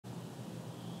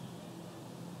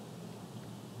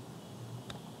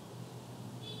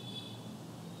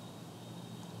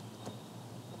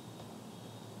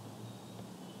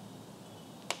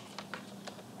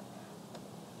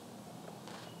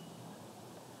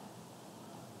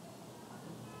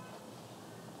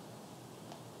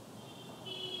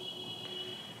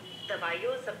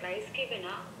दवाइयों और सप्लाईज के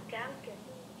बिना कैंप कैसे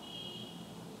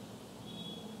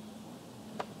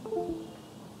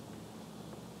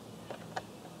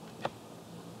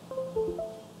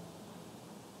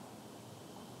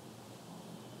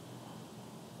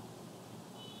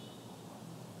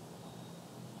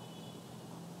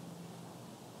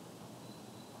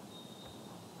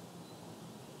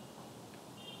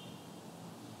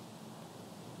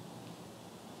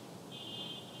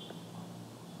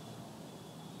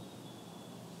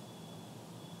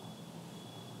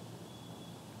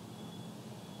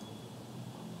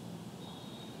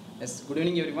Yes, good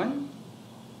evening everyone.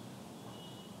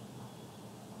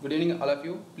 Good evening all of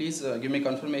you. Please give me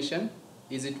confirmation.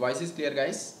 Is it voice is clear,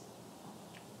 guys?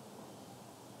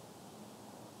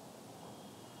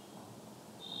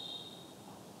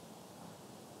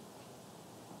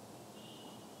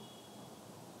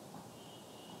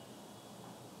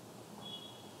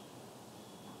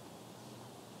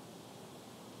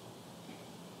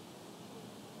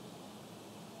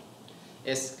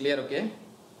 Yes, clear, okay.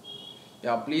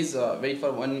 Yeah, please wait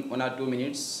for one or 2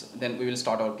 minutes, then we will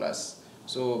start our class.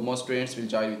 So most students will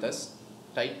join with us,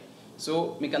 right? So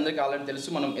మీకు అందరికీ already తెలుసు,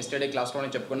 మనం yesterday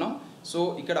క్లాస్లోనే చెప్పుకున్నాం. So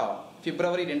ఇక్కడ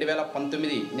ఫిబ్రవరి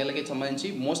 2019 నెలకి సంబంధించి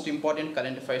most important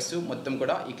current affairs మొత్తం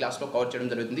కూడా ఈ క్లాస్లో కవర్ చేయడం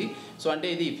జరుగుతుంది. సో అంటే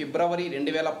ఇది ఫిబ్రవరి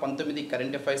 2019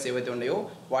 కరెంట్ అఫైర్స్ ఏవైతే ఉన్నాయో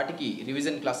వాటికి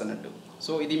రివిజన్ క్లాస్ అన్నట్టు.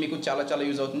 సో ఇది మీకు చాలా చాలా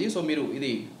యూజ్ అవుతుంది. సో మీరు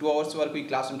ఇది 2 అవర్స్ వరకు ఈ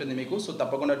క్లాస్ ఉంటుంది మీకు. సో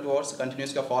తప్పకుండా 2 అవర్స్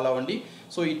కంటిన్యూస్గా ఫాలో అవ్వండి.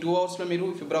 సో ఈ 2 అవర్స్లో మీరు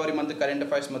ఫిబ్రవరి మంత్ కరెంట్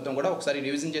అఫైర్స్ మొత్తం కూడా ఒకసారి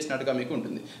రివిజన్ చేసినట్టుగా మీకు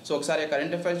ఉంటుంది. సో ఒకసారి ఆ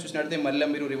కరెంట్ అఫైర్స్ చూసినట్లయితే మళ్ళీ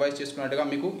మీరు రివైజ్ చేసుకున్నట్టుగా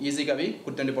మీకు ఈజీగా అవి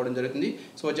గుర్తుండిపోవడం జరుగుతుంది.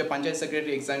 సో వచ్చే పంచాయత్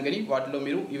సెక్రటరీ ఎగ్జామ్ కానీ వాటిలో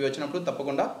మీరు ఇవి వచ్చినప్పుడు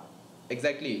తప్పకుండా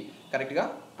ఎగ్జాక్ట్లీ కరెక్ట్గా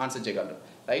ఆన్సర్ చేయగలరు,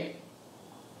 right?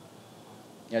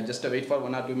 Yeah, just wait for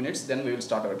 1 or 2 minutes, then we will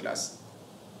start our class.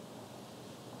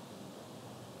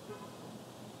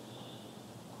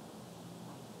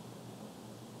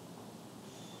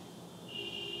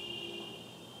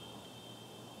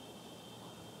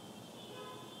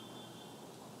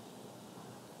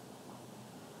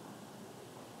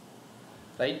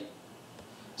 Right?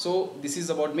 So this is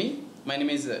about me. My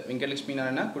name is LAKSHMI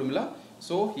NARAYANA Kudumla.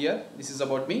 So here this is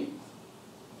about me,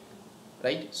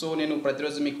 right? So నేను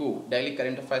ప్రతిరోజు మీకు daily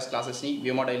current affairs క్లాసెస్ని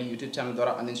Vyoma daily YouTube channel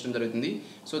ద్వారా అందించడం జరుగుతుంది.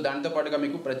 So దాంతో పాటుగా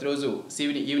మీకు ప్రతిరోజు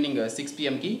ఈవినింగ్ 6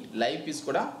 PM లైవ్ క్విజ్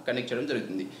కూడా కండక్ట్ చేయడం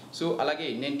జరుగుతుంది. సో అలాగే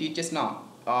నేను టీచ్ చేసిన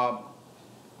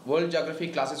వరల్డ్ జాగ్రఫీ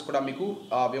క్లాసెస్ కూడా మీకు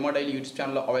వ్యోమా డైలీ యూట్యూబ్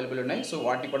ఛానల్లో అవైలబుల్ ఉన్నాయి. సో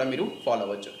వాటిని కూడా మీరు ఫాలో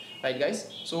అవ్వచ్చు, రైట్ గైస్?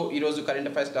 సో ఈరోజు కరెంట్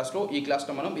అఫైర్స్ క్లాస్లో ఈ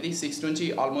క్లాస్లో మనం ఇది 6 నుంచి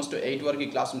ఆల్మోస్ట్ 8 వరకు ఈ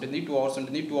క్లాస్ ఉంటుంది. 2 అవర్స్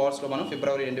ఉంటుంది. 2 అవర్స్లో మనం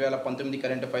ఫిబ్రవరి 2019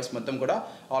 కరెంట్ అఫైర్స్ మొత్తం కూడా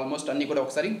ఆల్మోస్ట్ అన్ని కూడా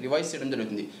ఒకసారి రివైజ్ చేయడం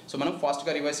జరుగుతుంది. సో మనం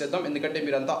ఫాస్ట్గా రివైజ్ చేద్దాం, ఎందుకంటే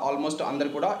మీరంతా ఆల్మోస్ట్ అందరు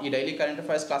కూడా ఈ daily current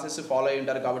affairs classes follow అయి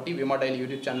ఉంటారు కాబట్టి వ్యోమా డైలీ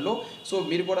యూట్యూబ్ ఛానల్లో. సో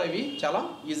మీరు కూడా ఇవి చాలా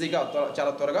ఈజీగా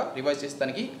చాలా త్వరగా రివైజ్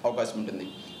చేసేదానికి అవకాశం ఉంటుంది,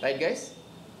 right guys?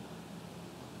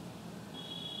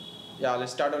 Yeah,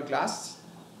 let's start our class.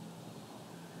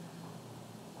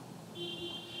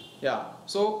 Yeah,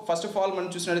 so first of all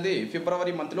మనం చూసినట్లయితే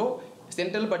ఫిబ్రవరి మంత్లో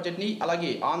సెంట్రల్ బడ్జెట్ని అలాగే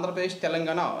ఆంధ్రప్రదేశ్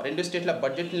తెలంగాణ 2 స్టేట్ల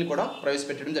బడ్జెట్ని కూడా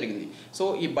ప్రవేశపెట్టడం జరిగింది. సో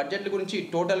ఈ బడ్జెట్ల గురించి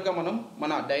టోటల్గా మనం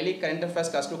మన డైలీ కరెంట్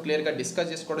అఫైర్స్ క్లాస్లో క్లియర్గా డిస్కస్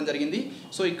చేసుకోవడం జరిగింది.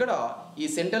 సో ఇక్కడ ఈ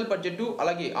సెంట్రల్ బడ్జెట్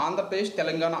అలాగే ఆంధ్రప్రదేశ్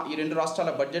తెలంగాణ ఈ 2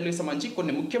 రాష్ట్రాల బడ్జెట్లకు సంబంధించి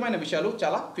కొన్ని ముఖ్యమైన విషయాలు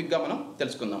చాలా క్విక్గా మనం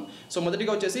తెలుసుకుందాం. సో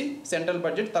మొదటిగా వచ్చేసి సెంట్రల్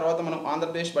బడ్జెట్, తర్వాత మనం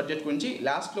ఆంధ్రప్రదేశ్ బడ్జెట్ గురించి,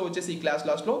 లాస్ట్లో వచ్చేసి ఈ క్లాస్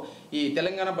లాస్ట్లో ఈ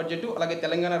తెలంగాణ బడ్జెట్ అలాగే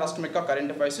తెలంగాణ రాష్ట్రం యొక్క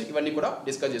కరెంట్ అఫైర్స్ ఇవన్నీ కూడా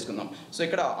డిస్కస్ చేసుకుందాం. సో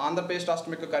ఇక్కడ ఆంధ్రప్రదేశ్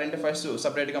రాష్ట్రం యొక్క కరెంట్ అఫైర్స్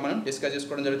సపరేట్గా మనం డిస్కస్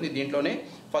చేసుకోవడం జరుగుతుంది. దీంట్లోనే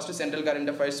ఫస్ట్ సెంట్రల్ కరెంట్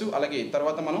అఫైర్స్, అలాగే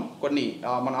తర్వాత మనం కొన్ని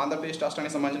మన ఆంధ్రప్రదేశ్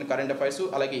రాష్ట్రానికి సంబంధించిన కరెంట్ అఫైర్స్,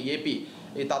 అలాగే ఏపీ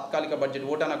ఈ తాత్కాలిక budget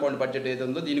vote on account budget ఏదైతే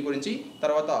ఉందో దీని గురించి,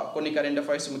 తర్వాత కొన్ని కరెంట్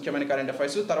అఫైర్స్ ముఖ్యమైన కరెంట్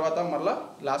అఫైర్స్, తర్వాత మళ్ళీ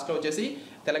లాస్ట్లో వచ్చేసి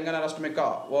తెలంగాణ రాష్ట్రం యొక్క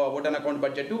ఓట్ ఆన్ అకౌంట్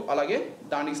బడ్జెట్ అలాగే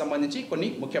దానికి సంబంధించి కొన్ని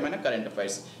ముఖ్యమైన కరెంట్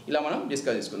అఫైర్స్ ఇలా మనం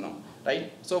డిస్కస్ చేసుకుందాం, right?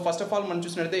 So first of all మనం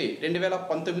చూసినట్లయితే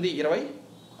 2019-20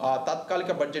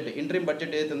 తాత్కాలిక బడ్జెట్ ఇంటరిమ్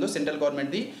బడ్జెట్ ఏదైతే ఉందో సెంట్రల్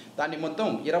గవర్నమెంట్ది, దాన్ని మొత్తం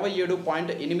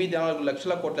 27.84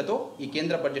 లక్షల కోట్లతో ఈ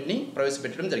కేంద్ర బడ్జెట్ని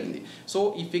ప్రవేశపెట్టడం జరిగింది. సో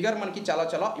ఈ ఫిగర్ మనకి చాలా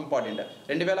చాలా ఇంపార్టెంట్.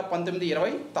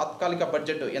 2019-20 తాత్కాలిక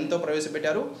బడ్జెట్ ఎంతో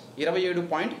ప్రవేశపెట్టారు?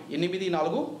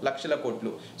 27.84 లక్షల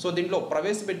కోట్లు. సో దీంట్లో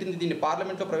ప్రవేశపెట్టింది, దీన్ని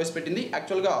పార్లమెంట్లో ప్రవేశపెట్టింది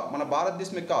యాక్చువల్గా మన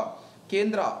భారతదేశం యొక్క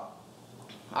కేంద్ర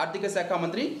ఆర్థిక శాఖ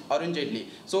మంత్రి అరుణ్ జైట్లీ.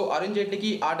 సో అరుణ్ జైట్లీకి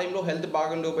ఆ టైంలో హెల్త్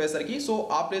బాగుండకపోయేసరికి సో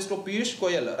ఆ ప్లేస్లో పీయూష్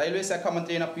గోయల్, రైల్వే శాఖ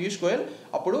మంత్రి అయిన పీయూష్ గోయల్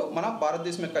అప్పుడు మన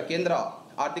భారతదేశం యొక్క కేంద్ర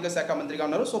ఆర్థిక శాఖ మంత్రిగా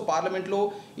ఉన్నారు. సో పార్లమెంట్లో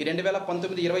ఈ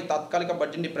 2019-20 తాత్కాలిక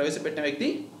బడ్జెట్ని ప్రవేశపెట్టిన వ్యక్తి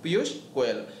పీయూష్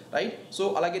గోయల్, రైట్. సో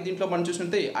అలాగే దీంట్లో మనం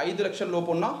చూసుకుంటే 5 లక్షల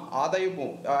లోపు ఉన్న ఆదాయపు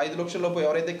 5 లక్షల లోపు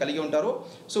ఎవరైతే కలిగి ఉంటారో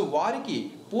సో వారికి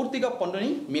పూర్తిగా పన్నుని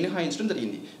మినహాయించడం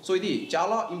జరిగింది. సో ఇది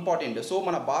చాలా ఇంపార్టెంట్. సో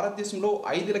మన భారతదేశంలో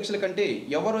 5 లక్షల కంటే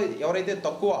ఎవరైతే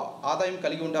తక్కువ ఆదాయం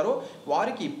కలిగి ఉంటారో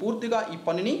వారికి పూర్తిగా ఈ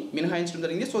పన్నుని మినహాయించడం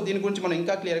జరిగింది. సో దీని గురించి మనం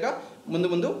ఇంకా క్లియర్గా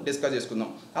ముందు డిస్కస్ చేసుకుందాం.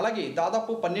 అలాగే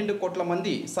దాదాపు 12 కోట్ల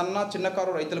మంది సన్న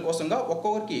చిన్నకారు రైతుల కోసంగా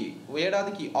ఒక్కొక్కరికి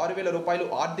ఏడాదికి 6,000 రూపాయలు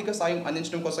ఆర్థిక సాయం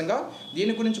అందించడం కోసంగా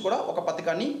దీని గురించి కూడా ఒక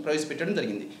పథకాన్ని ప్రవేశపెట్టడం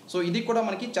జరిగింది. సో ఇది కూడా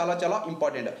మనకి చాలా చాలా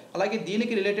ఇంపార్టెంట్. అలాగే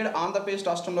దీనికి రిలేటెడ్ ఆంధ్రప్రదేశ్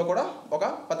రాష్ట్రంలో కూడా ఒక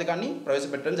పథకాన్ని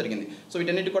ప్రవేశపెట్టడం జరిగింది. సో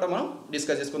వీటన్నిటి కూడా మనం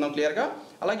డిస్కస్ చేసుకుందాం క్లియర్గా.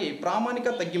 అలాగే ప్రామాణిక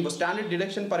తగ్గింపు స్టాండర్డ్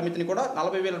డిడక్షన్ పరిమితిని కూడా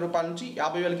 40,000 రూపాయల నుంచి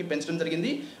 50,000కి పెంచడం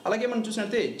జరిగింది. అలాగే మనం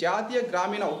చూసినట్లయితే జాతీయ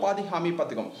గ్రామీణ ఉపాధి హామీ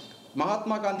పథకం,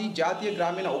 మహాత్మా గాంధీ జాతీయ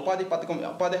గ్రామీణ ఉపాధి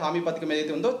హామీ పథకం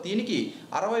ఏదైతే ఉందో దీనికి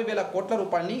 60,000 కోట్ల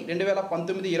రూపాయలని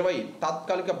 2019-20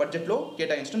 తాత్కాలిక బడ్జెట్లో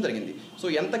కేటాయించడం జరిగింది. సో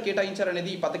ఎంత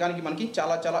కేటాయించారనేది ఈ పథకానికి మనకి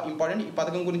చాలా చాలా ఇంపార్టెంట్. ఈ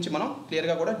పథకం గురించి మనం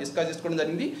క్లియర్గా కూడా డిస్కస్ చేసుకోవడం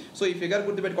జరిగింది. సో ఈ ఫిగర్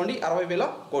గుర్తుపెట్టుకోండి, 60,000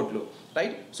 కోట్లు,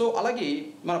 రైట్. సో అలాగే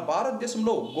మన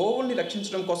భారతదేశంలో గోవుల్ని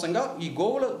రక్షించడం కోసంగా ఈ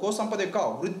గో సంపద యొక్క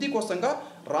వృద్ధి కోసంగా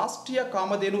రాష్ట్రీయ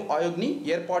కామధేను ఆయోగ్ని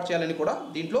ఏర్పాటు చేయాలని కూడా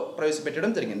దీంట్లో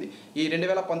ప్రవేశపెట్టడం జరిగింది ఈ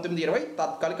 2019-20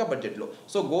 తాత్కాలిక బడ్జెట్లో.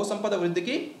 సో గో సంపద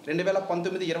వృద్ధికి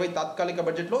 2019-20 తాత్కాలిక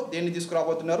బడ్జెట్లో దేన్ని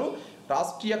తీసుకురాబోతున్నారు?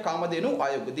 రాష్ట్రీయ కామధేను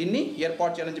ఆయోగ్, దీన్ని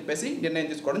ఏర్పాటు చేయాలని చెప్పేసి నిర్ణయం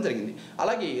తీసుకోవడం జరిగింది.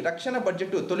 అలాగే రక్షణ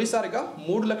బడ్జెట్ తొలిసారిగా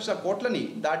 3 లక్షల కోట్లని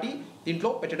దాటి దీంట్లో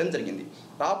పెట్టడం జరిగింది.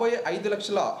 రాబోయే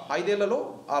 5 ఏళ్లలో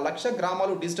 1,00,000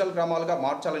 గ్రామాలు డిజిటల్ గ్రామాలుగా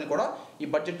మార్చాలని కూడా ఈ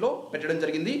బడ్జెట్లో పెట్టడం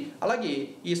జరిగింది. అలాగే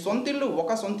ఈ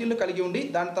ఒక సొంతిల్లు కలిగి ఉండి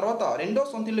దాని తర్వాత రెండో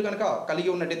సొంతిల్లు కనుక కలిగి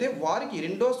ఉన్నట్టయితే వారికి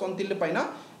రెండో సొంతిల్లు పైన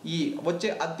ఈ వచ్చే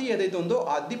అద్దె ఏదైతే ఉందో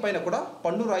ఆ అద్దె పైన కూడా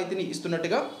పన్ను రాయితీని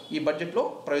ఇస్తున్నట్టుగా ఈ బడ్జెట్లో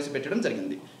ప్రవేశపెట్టడం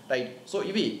జరిగింది, రైట్. సో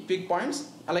ఇవి క్విక్ పాయింట్స్.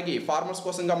 అలాగే ఫార్మర్స్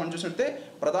కోసంగా మనం చూసినట్లయితే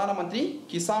ప్రధానమంత్రి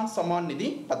కిసాన్ సమ్మాన్ నిధి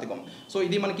పథకం. సో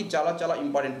ఇది మనకి చాలా చాలా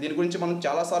ఇంపార్టెంట్. దీని గురించి మనం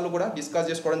చాలాసార్లు కూడా డిస్కస్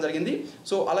చేసుకోవడం జరిగింది.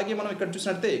 సో అలాగే మనం ఇక్కడ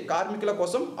చూసినట్లయితే కార్మికుల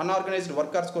కోసం అన్ఆర్గనైజ్డ్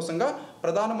వర్కర్స్ కోసంగా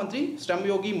ప్రధానమంత్రి శ్రమ్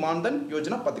యోగి మాన్ధన్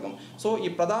యోజన పథకం. సో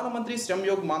ఈ ప్రధానమంత్రి శ్రమ్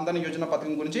యోగి మాన్ధన్ యోజన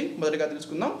పథకం గురించి మొదటిగా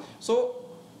తెలుసుకుందాం. సో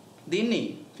దీన్ని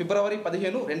ఫిబ్రవరి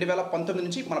 15, 2019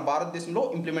 నుంచి మన భారతదేశంలో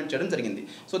ఇంప్లిమెంట్ చేయడం జరిగింది.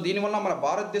 సో దీనివల్ల మన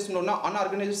భారతదేశంలో ఉన్న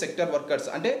అన్ఆర్గనైజ్డ్ సెక్టర్ వర్కర్స్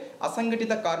అంటే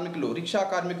అసంఘటిత కార్మికులు, రిక్షా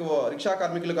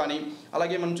కార్మికులు కానీ,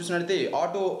 అలాగే మనం చూసినట్లయితే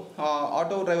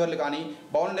ఆటో డ్రైవర్లు కానీ,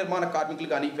 భవన నిర్మాణ కార్మికులు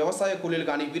కానీ, వ్యవసాయ కూలీలు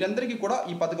కానీ వీరందరికీ కూడా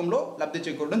ఈ పథకంలో లబ్ధి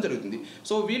చేకూరడం జరుగుతుంది.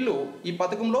 సో వీళ్ళు ఈ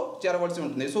పథకంలో చేరవలసి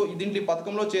ఉంటుంది. సో దీంట్లో ఈ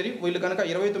పథకంలో చేరి వీళ్ళు కనుక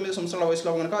 29 సంవత్సరాల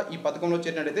వయసులో కనుక ఈ పథకంలో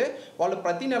చేరినట్టయితే వాళ్ళు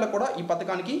ప్రతి నెల కూడా ఈ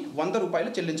పథకానికి 100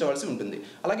 రూపాయలు చెల్లించవలసి ఉంటుంది.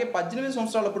 అలాగే 18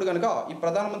 సంవత్సరాలప్పుడు కనుక ఈ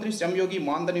ప్రధానమంత్రి శ్రమ్ యోగి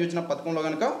మాన్ధన్ యోజన పథకంలో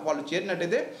కనుక వాళ్ళు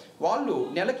చేరినట్టయితే వాళ్ళు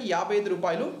నెలకి 55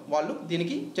 రూపాయలు వాళ్ళు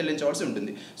దీనికి చెల్లించవలసి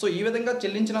ఉంటుంది. సో ఈ విధంగా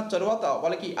చెల్లించిన తరువాత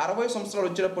వాళ్ళకి 60 సంవత్సరాలు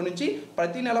వచ్చినప్పటి నుంచి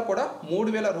ప్రతి నెల కూడా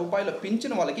 3,000 రూపాయల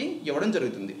పింఛను వాళ్ళకి ఇవ్వడం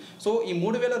జరుగుతుంది. సో ఈ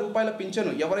 3,000 రూపాయల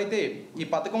పింఛను ఎవరైతే ఈ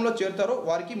పథకంలో చేరుతారో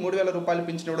వారికి 3,000 రూపాయల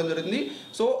పింఛను ఇవ్వడం జరుగుతుంది.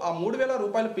 సో ఆ 3,000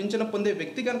 రూపాయల పింఛను పొందే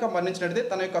వ్యక్తి కనుక మరణించినట్టయితే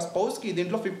తన యొక్క స్పౌస్కి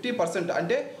దీంట్లో 50%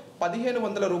 అంటే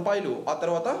 1,500 రూపాయలు ఆ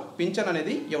తర్వాత పింఛన్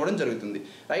అనేది ఇవ్వడం జరుగుతుంది,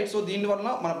 రైట్. సో దీనివల్ల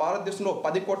మన భారతదేశంలో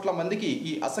 10 కోట్ల మందికి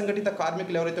ఈ అసంఘటిత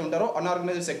కార్మికులు ఎవరైతే ఉంటారో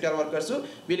అన్ఆర్గనైజ్డ్ సెక్టర్ వర్కర్స్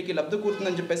వీళ్ళకి లబ్ధి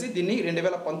కూరుతుందని చెప్పేసి దీన్ని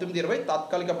 2019-20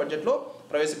 తాత్కాలిక బడ్జెట్లో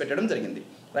ప్రవేశపెట్టడం జరిగింది,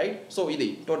 రైట్. సో ఇది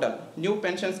టోటల్ న్యూ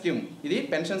పెన్షన్ స్కీమ్. ఇది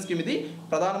పెన్షన్ స్కీమ్, ఇది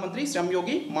ప్రధానమంత్రి శ్రమ్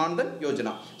యోగి మాన్ధన్ యోజన.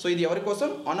 సో ఇది ఎవరి కోసం?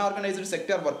 అన్ఆర్గనైజ్డ్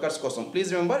సెక్టర్ వర్కర్స్ కోసం.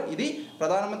 ప్లీజ్ రిమెంబర్, ఇది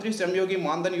ప్రధానమంత్రి శ్రమ్ యోగి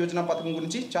మాన్ధన్ యోజన పథకం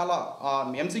గురించి చాలా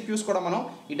MCQs కూడా మనం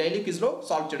ఈ డైలీ క్విజ్లో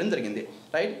సాల్వ్ చేయడం జరిగింది,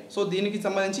 రైట్. సో దీనికి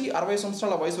సంబంధించి 60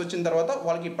 సంవత్సరాల వయసు వచ్చిన తర్వాత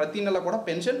వాళ్ళకి ప్రతి నెల కూడా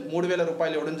పెన్షన్ 3,000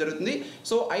 రూపాయలు ఇవ్వడం జరుగుతుంది.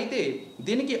 సో అయితే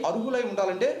దీనికి అర్హులై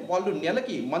ఉండాలంటే వాళ్ళు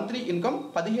నెలకి మంత్లీ ఇన్కమ్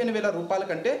 15,000 రూపాయల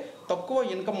కంటే తక్కువ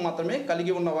ఇన్కమ్ మాత్రమే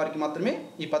కలిగి ఉన్న వారికి మాత్రమే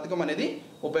ఈ పథకం అనేది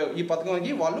ఈ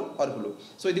పథకానికి వాళ్ళు అర్హులు.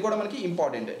 సో ఇది కూడా మనకి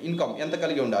ఇంపార్టెంట్, ఇన్కమ్ ఎంత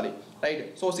కలిగి ఉండాలి, రైట్.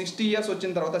 సో 60 ఇయర్స్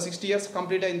వచ్చిన తర్వాత 60 ఇయర్స్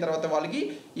కంప్లీట్ అయిన తర్వాత వాళ్ళకి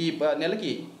ఈ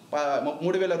నెలకి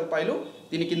 3,000 రూపాయలు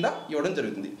దీని కింద ఇవ్వడం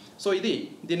జరుగుతుంది. సో ఇది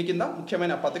దీని కింద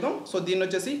ముఖ్యమైన పథకం. సో దీన్ని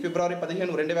వచ్చేసి ఫిబ్రవరి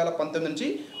 15, 2019 నుంచి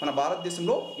మన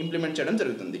భారతదేశంలో ఇంప్లిమెంట్ చేయడం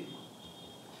జరుగుతుంది.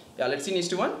 Let's see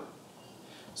next one.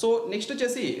 So next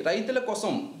వచ్చేసి రైతుల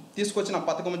కోసం తీసుకొచ్చిన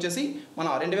పథకం వచ్చేసి మన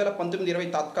 2019-20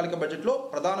 తాత్కాలిక బడ్జెట్లో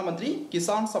ప్రధానమంత్రి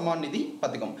కిసాన్ సమ్మాన్ నిధి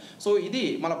పథకం. సో ఇది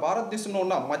మన భారతదేశంలో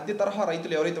ఉన్న మధ్య తరహా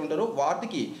రైతులు ఎవరైతే ఉంటారో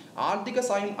వారికి ఆర్థిక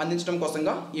సాయం అందించడం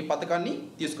కోసంగా ఈ పథకాన్ని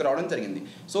తీసుకురావడం జరిగింది.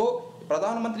 సో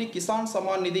ప్రధానమంత్రి కిసాన్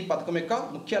సమ్మాన్ నిధి పథకం యొక్క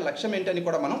ముఖ్య లక్ష్యం ఏంటని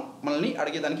కూడా మనల్ని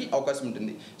అడిగేదానికి అవకాశం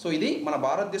ఉంటుంది. సో ఇది మన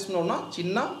భారతదేశంలో ఉన్న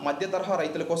చిన్న మధ్య తరహా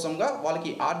రైతుల కోసంగా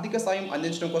వాళ్ళకి ఆర్థిక సాయం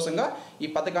అందించడం కోసంగా ఈ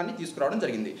పథకాన్ని తీసుకురావడం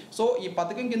జరిగింది. సో ఈ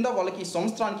పథకం కింద వాళ్ళకి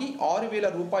సంవత్సరానికి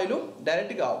 6,000 రూపాయలు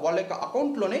డైరెక్ట్గా వాళ్ళ యొక్క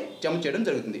అకౌంట్లోనే జమ చేయడం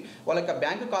జరుగుతుంది. వాళ్ళ యొక్క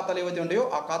బ్యాంకు ఖాతాలు ఏవైతే ఉంటాయో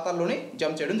ఆ ఖాతాల్లోనే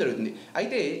జమ చేయడం జరుగుతుంది.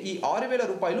 అయితే ఈ 6,000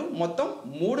 రూపాయలు మొత్తం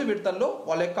 3 విడతల్లో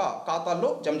వాళ్ళ యొక్క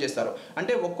ఖాతాల్లో జమ చేస్తారు.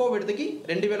 అంటే ఒక్కో విడతకి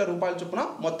 2,000 రూపాయల చొప్పున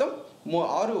మొత్తం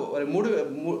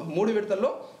 3 విడతల్లో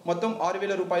మొత్తం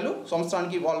 6,000 రూపాయలు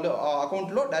సంవత్సరానికి వాళ్ళ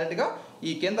అకౌంట్లో డైరెక్ట్గా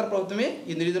ఈ కేంద్ర ప్రభుత్వమే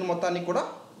ఈ నిధుల మొత్తాన్ని కూడా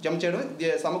జమ చేయడం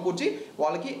సమకూర్చి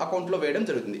వాళ్ళకి అకౌంట్లో వేయడం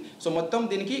జరుగుతుంది. సో మొత్తం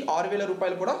దీనికి 6,000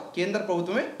 రూపాయలు కూడా కేంద్ర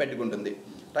ప్రభుత్వమే పెట్టుకుంటుంది.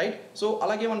 రైట్. సో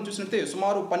అలాగే మనం చూసినట్లయితే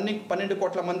సుమారు 12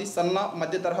 కోట్ల మంది సన్న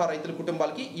మధ్య తరహా రైతుల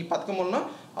కుటుంబాలకి ఈ పథకం వలన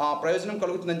ప్రయోజనం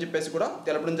కలుగుతుందని చెప్పేసి కూడా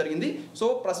తెలపడం జరిగింది. సో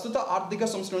ప్రస్తుత ఆర్థిక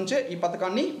సంవత్సరం నుంచే ఈ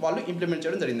పథకాన్ని వాళ్ళు ఇంప్లిమెంట్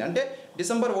చేయడం జరిగింది. అంటే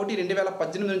డిసెంబర్ 1,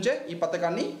 2018 నుంచే ఈ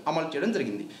పథకాన్ని అమలు చేయడం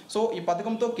జరిగింది. సో ఈ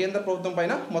పథకంతో కేంద్ర ప్రభుత్వం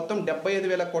పైన మొత్తం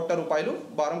 75,000 కోట్ల రూపాయలు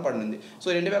భారం పడింది. సో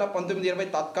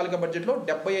 2019-20 తాత్కాలిక బడ్జెట్లో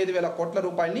 75,000 కోట్ల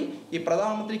రూపాయలని ఈ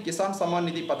ప్రధానమంత్రి కిసాన్ సమ్మాన్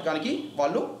నిధి పథకానికి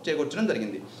వాళ్ళు చేకూర్చడం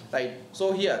జరిగింది. Right. So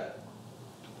here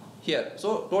so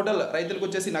total రైతులకు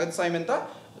వచ్చేసి నగదు సాయం ఎంత?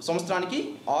 సంవత్సరానికి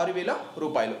 6,000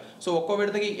 రూపాయలు. సో ఒక్కో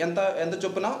విడతకి ఎంత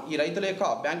చొప్పున ఈ రైతుల యొక్క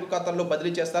బ్యాంకు ఖాతాల్లో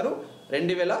బదిలీ చేస్తారు?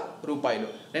 2,000 రూపాయలు.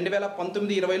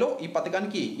 2019-20లో ఈ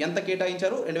పథకానికి ఎంత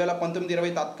కేటాయించారు?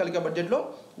 2019-20 తాత్కాలిక బడ్జెట్లో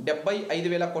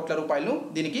 75,000 కోట్ల రూపాయలను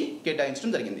దీనికి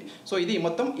కేటాయించడం జరిగింది. సో ఇది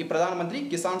మొత్తం ఈ ప్రధానమంత్రి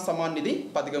కిసాన్ సమ్మాన్ నిధి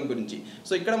పథకం గురించి.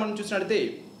 సో ఇక్కడ మనం చూసినట్లయితే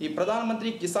ఈ ప్రధానమంత్రి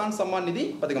కిసాన్ సమ్మాన్ నిధి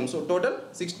పథకం so total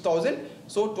 6,000.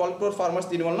 So 12 crore farmers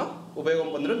దీనివల్ల ఉపయోగం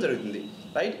పొందడం జరుగుతుంది.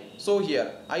 రైట్. సో హియర్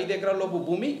 5 ఎకరాల లోపు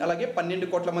భూమి అలాగే 12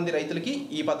 కోట్ల మంది రైతులకి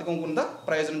ఈ పథకం కింద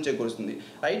ప్రయోజనం చేకూరుస్తుంది.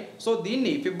 రైట్. సో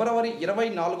దీన్ని ఫిబ్రవరి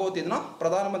 24వ తేదీన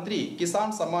ప్రధానమంత్రి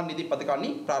కిసాన్ సమ్మాన్ నిధి పథకాన్ని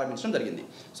ప్రారంభించడం జరిగింది.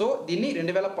 సో దీన్ని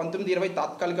 2019-20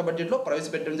 తాత్కాలిక బడ్జెట్లో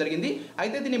ప్రవేశపెట్టడం జరిగింది.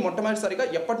 అయితే దీన్ని మొట్టమొదటిసారిగా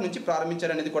ఎప్పటి నుంచి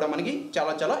ప్రారంభించారనేది కూడా మనకి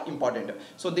చాలా ఇంపార్టెంట్.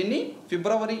 సో దీన్ని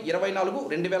ఫిబ్రవరి 24,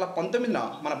 2019న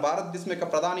మన భారతదేశం యొక్క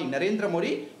ప్రధాని నరేంద్ర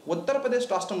మోడీ ఉత్తరప్రదేశ్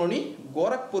రాష్ట్రంలోని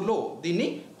గోరఖ్పూర్లో దీన్ని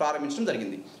ప్రారంభించడం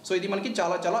జరిగింది. సో ఇది మనకి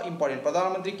చాలా ఇంపార్టెంట్.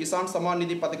 ప్రధానమంత్రి కిసాన్ సమ్మాన్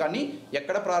నిధి పథకాన్ని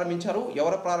ఎక్కడ ప్రారంభించారు,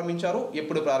 ఎవరు ప్రారంభించారు,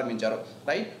 ఎప్పుడు ప్రారంభించారు?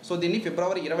 రైట్. సో దీన్ని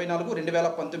ఫిబ్రవరి 24,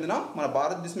 2019న మన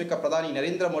భారతదేశం యొక్క ప్రధాని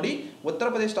నరేంద్ర మోడీ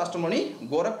ఉత్తరప్రదేశ్ రాష్ట్రంలోని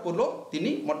గోరఖ్పూర్లో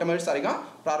దీన్ని మొట్టమొదటిసారిగా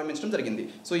ప్రారంభించడం జరిగింది.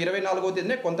 సో 24వ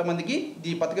తేదీనే కొంతమందికి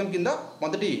ఈ పథకం కింద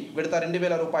మొదటి విడత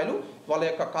 2,000 రూపాయలు వాళ్ళ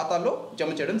యొక్క ఖాతాల్లో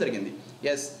జమ చేయడం జరిగింది.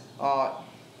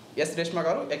 ఎస్ రేష్మ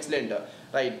గారు, excellent.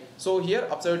 Right. So here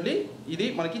absolutely ఇది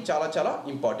మనకి చాలా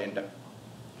ఇంపార్టెంట్.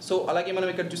 సో అలాగే మనం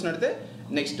ఇక్కడ చూసినట్లయితే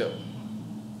నెక్స్ట్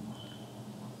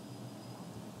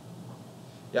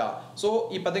సో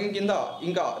ఈ పథకం కింద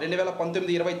ఇంకా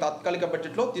 2019-20 తాత్కాలిక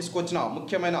బడ్జెట్లో తీసుకొచ్చిన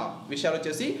ముఖ్యమైన విషయాలు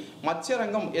వచ్చేసి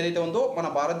మత్స్యరంగం ఏదైతే ఉందో మన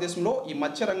భారతదేశంలో ఈ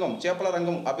మత్స్యరంగం చేపల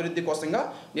రంగం అభివృద్ధి కోసంగా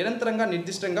నిరంతరంగా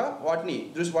నిర్దిష్టంగా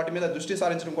వాటి మీద దృష్టి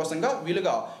సారించడం కోసంగా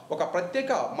వీలుగా ఒక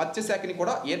ప్రత్యేక మత్స్య శాఖని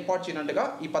కూడా ఏర్పాటు చేయనట్టుగా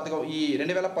ఈ పథకం ఈ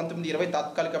 2019-20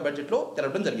 తాత్కాలిక బడ్జెట్లో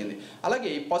తెలపడం జరిగింది.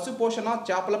 అలాగే పశు పోషణ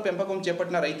చేపల పెంపకం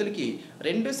చేపట్టిన రైతులకి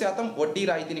 2% వడ్డీ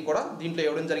రాయితీని కూడా దీంట్లో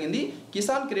ఇవ్వడం జరిగింది.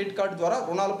 కిసాన్ క్రెడిట్ కార్డు ద్వారా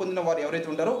రుణాలు పొందిన వారు ఎవరైతే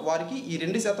ఉంటారో వారికి ఈ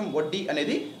 2% వడ్డీ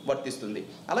అనేది వర్తిస్తుంది.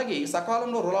 అలాగే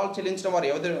సకాలంలో రుణాలు చెల్లించిన వారు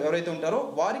ఎవరైతే ఉంటారో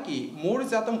వారికి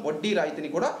 3% వడ్డీ రాయితీని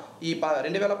కూడా ఈ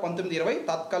 2019-20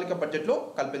 తాత్కాలిక బడ్జెట్లో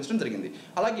కల్పించడం జరిగింది.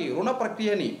 అలాగే రుణ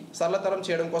ప్రక్రియని సరళతరం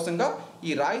చేయడం కోసంగా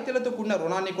ఈ రాయితీలతో కూడిన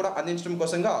రుణాన్ని కూడా అందించడం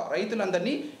కోసంగా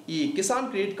రైతులందరినీ ఈ కిసాన్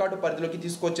క్రెడిట్ కార్డు పరిధిలోకి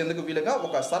తీసుకొచ్చేందుకు వీలుగా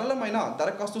ఒక సరళమైన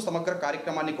దరఖాస్తు సమగ్ర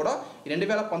కార్యక్రమాన్ని కూడా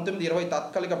 2019-20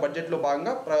 తాత్కాలిక బడ్జెట్లో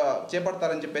భాగంగా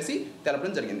చేపడతారని చెప్పేసి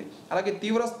తెలపడం జరిగింది. అలాగే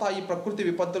తీవ్ర స్థాయి ప్రకృతి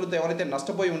విపత్తులతో ఎవరైతే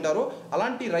నష్టపోయి ఉంటారో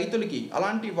అలాంటి రైతులకి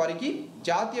అలాంటి వారికి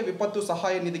జాతీయ విపత్తు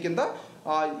సహాయ నిధి కింద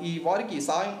ఈ వారికి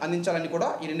సహాయం అందించాలని కూడా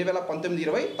ఈ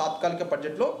 2019-20 తాత్కాలిక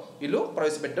బడ్జెట్లో వీళ్ళు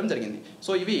ప్రవేశపెట్టడం జరిగింది.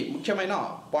 సో ఇవి ముఖ్యమైన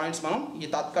పాయింట్స్ మనం ఈ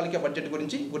తాత్కాలిక బడ్జెట్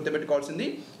గురించి గుర్తుపెట్టుకోవాల్సింది.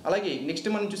 అలాగే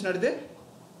నెక్స్ట్ మనం చూసినట్లయితే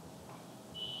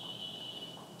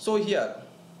సో హియర్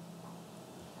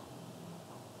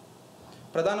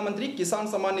ప్రధానమంత్రి కిసాన్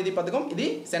సమ్మాన్ నిధి పథకం ఇది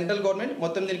సెంట్రల్ గవర్నమెంట్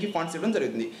మొత్తం దీనికి ఫండ్స్ ఇవ్వడం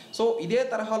జరుగుతుంది. సో ఇదే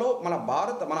తరహాలో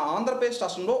మన ఆంధ్రప్రదేశ్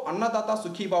రాష్ట్రంలో అన్నదాత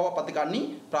సుఖీభావ పథకాన్ని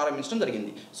ప్రారంభించడం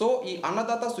జరిగింది. సో ఈ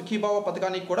అన్నదాత సుఖీభావ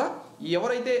పథకానికి కూడా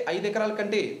ఎవరైతే 5 ఎకరాల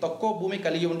కంటే తక్కువ భూమి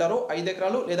కలిగి ఉంటారో 5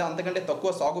 ఎకరాలు లేదా అంతకంటే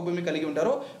తక్కువ సాగు భూమి కలిగి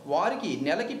ఉంటారో వారికి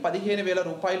నెలకి 15,000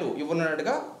 రూపాయలు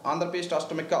ఇవ్వనున్నట్టుగా ఆంధ్రప్రదేశ్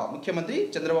రాష్ట్రం యొక్క ముఖ్యమంత్రి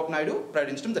చంద్రబాబు నాయుడు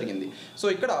ప్రకటించడం జరిగింది. సో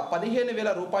ఇక్కడ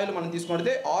 15,000 రూపాయలు మనం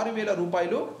తీసుకుంటే 6,000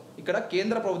 రూపాయలు ఇక్కడ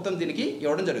కేంద్ర ప్రభుత్వం దీనికి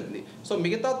ఇవ్వడం జరుగుతుంది. సో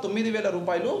మిగతా 9,000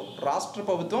 రూపాయలు రాష్ట్ర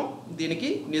ప్రభుత్వం దీనికి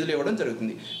నిధులు ఇవ్వడం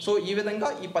జరుగుతుంది. సో ఈ విధంగా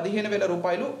ఈ 15,000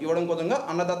 రూపాయలు ఇవ్వడం కోసంగా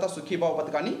అన్నదాత సుఖీభావ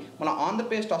పథకాన్ని మన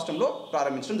ఆంధ్రప్రదేశ్ రాష్ట్రంలో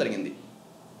ప్రారంభించడం జరిగింది.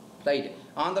 రైట్.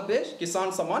 ఆంధ్రప్రదేశ్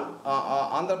కిసాన్ సమ్మాన్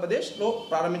ఆంధ్రప్రదేశ్లో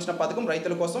ప్రారంభించిన పథకం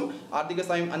రైతుల కోసం ఆర్థిక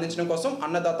సాయం అందించడం కోసం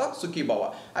అన్నదాత సుఖీభవ.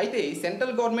 అయితే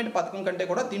సెంట్రల్ గవర్నమెంట్ పథకం కంటే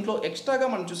కూడా దీంట్లో ఎక్స్ట్రాగా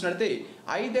మనం చూసినట్లయితే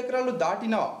 5 ఎకరాలు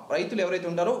దాటిన రైతులు ఎవరైతే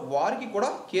ఉంటారో వారికి కూడా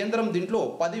కేంద్రం దీంట్లో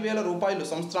 10,000 రూపాయలు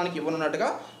సంవత్సరానికి ఇవ్వనున్నట్టుగా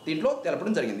దీంట్లో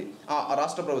తెలపడం జరిగింది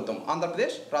రాష్ట్ర ప్రభుత్వం,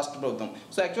 ఆంధ్రప్రదేశ్ రాష్ట్ర ప్రభుత్వం.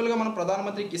 సో యాక్చువల్గా మనం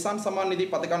ప్రధానమంత్రి కిసాన్ సమ్మాన్ నిధి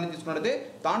పథకాన్ని తీసుకున్నట్లయితే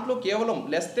దాంట్లో కేవలం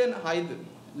లెస్ దెన్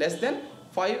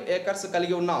 5 acres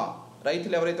కలిగి ఉన్న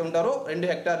రైతులు ఎవరైతే ఉంటారో 2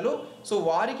 హెక్టార్లు, సో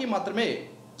వారికి మాత్రమే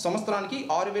సంవత్సరానికి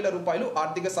 6,000 రూపాయలు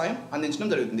ఆర్థిక సాయం అందించడం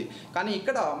జరుగుతుంది. కానీ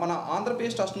ఇక్కడ మన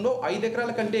ఆంధ్రప్రదేశ్ రాష్ట్రంలో 5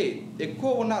 ఎకరాల కంటే ఎక్కువ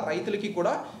ఉన్న రైతులకి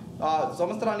కూడా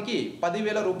సంవత్సరానికి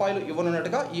 10,000 రూపాయలు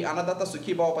ఇవ్వనున్నట్టుగా ఈ అన్నదాత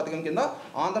సుఖీభావ పథకం కింద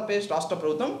ఆంధ్రప్రదేశ్ రాష్ట్ర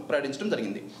ప్రభుత్వం ప్రకటించడం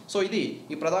జరిగింది. సో ఇది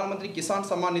ఈ ప్రధానమంత్రి కిసాన్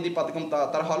సమ్మాన్ నిధి పథకం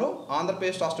తరహాలో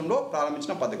ఆంధ్రప్రదేశ్ రాష్ట్రంలో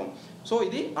ప్రారంభించిన పథకం. సో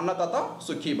ఇది అన్నదాత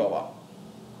సుఖీభావ.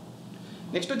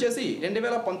 నెక్స్ట్ వచ్చేసి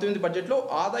 2019 బడ్జెట్లో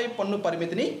ఆదాయ పన్ను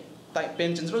పరిమితిని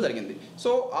పెంచడం జరిగింది.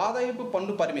 సో ఆదాయపు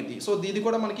పన్ను పరిమితి, సో ఇది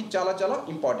కూడా మనకి చాలా చాలా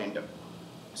ఇంపార్టెంట్.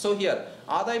 సో హియర్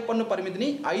ఆదాయ పన్ను పరిమితిని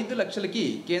 5 లక్షలకి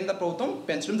కేంద్ర ప్రభుత్వం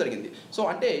పెంచడం జరిగింది. సో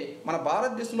అంటే మన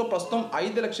భారతదేశంలో ప్రస్తుతం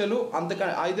 5 లక్షలు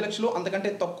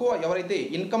అంతకంటే తక్కువ ఎవరైతే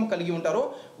ఇన్కమ్ కలిగి ఉంటారో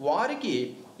వారికి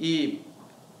ఈ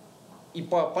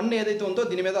పన్ను ఏదైతే ఉందో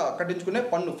దీని మీద కట్టించుకునే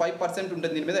పన్ను 5%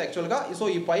 ఉంటుంది దీని మీద యాక్చువల్గా. సో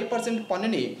ఈ 5%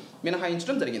 పన్నుని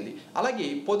మినహాయించడం జరిగింది. అలాగే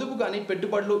పొదుపు కానీ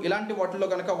పెట్టుబడులు ఇలాంటి వాటిల్లో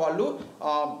కనుక వాళ్ళు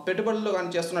పెట్టుబడులు కానీ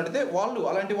చేస్తున్నట్టయితే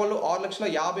అలాంటి వాళ్ళు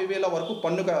 6,50,000 వరకు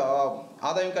పన్ను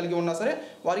ఆదాయం కలిగి ఉన్నా సరే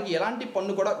వారికి ఎలాంటి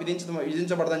పన్ను కూడా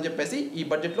విధించబడదని చెప్పేసి ఈ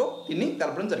బడ్జెట్లో దీన్ని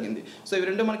తెలపడం జరిగింది. సో ఇవి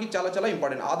రెండు మనకి చాలా చాలా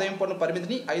ఇంపార్టెంట్. ఆదాయం పన్ను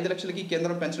పరిమితిని 5 లక్షలకి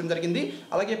కేంద్రం పెంచడం జరిగింది.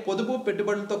 అలాగే పొదుపు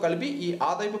పెట్టుబడులతో కలిపి ఈ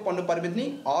ఆదాయపు పన్ను పరిమితిని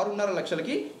 6.5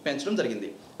 లక్షలకి పెంచడం జరిగింది.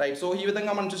 రైట్. సో ఈ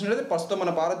విధంగా మనం చూసినట్లయితే ప్రస్తుతం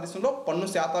మన భారతదేశంలో పన్ను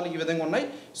శాతాలు ఈ విధంగా ఉన్నాయి.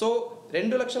 సో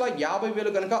 2,50,000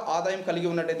 కనుక ఆదాయం కలిగి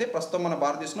ఉన్నట్టయితే ప్రస్తుతం మన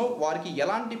భారతదేశంలో వారికి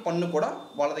ఎలాంటి పన్ను కూడా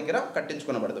వాళ్ళ దగ్గర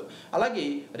కట్టించుకొనబడదు. అలాగే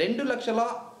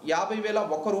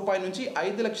 2,50,000 రూపాయల నుంచి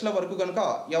 5 లక్షల వరకు కనుక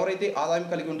ఎవరైతే ఆదాయం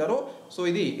కలిగి ఉంటారో సో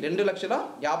ఇది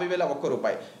 2,50,000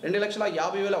 రూపాయలు.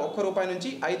 2,50,000 రూపాయల నుంచి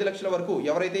 5 లక్షల వరకు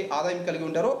ఎవరైతే ఆదాయం కలిగి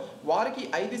ఉంటారో వారికి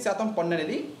 5% పన్ను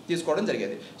అనేది తీసుకోవడం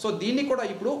జరిగేది. సో దీన్ని కూడా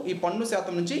ఇప్పుడు ఈ పన్ను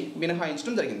శాతం నుంచి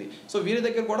మినహాయించడం జరిగింది. సో వీరి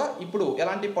దగ్గర కూడా ఇప్పుడు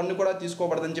ఎలాంటి పన్ను కూడా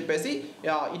తీసుకోబడదని చెప్పేసి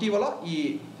ఇటీవల ఈ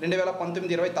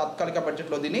 2019-20 తాత్కాలిక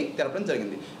బడ్జెట్లో దీన్ని తెలపడం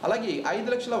జరిగింది. అలాగే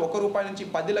 5,01 రూపాయల నుంచి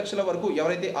 10 లక్షల వరకు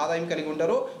ఎవరైతే ఆదాయం కలిగి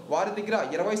ఉంటారో వారి దగ్గర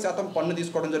 20% పన్ను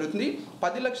తీసుకోవడం జరుగుతుంది.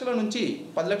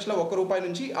 10,01 రూపాయల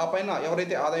నుంచి ఆ పైన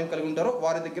ఎవరైతే ఆదాయం కలిగి ఉంటారో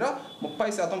వారి దగ్గర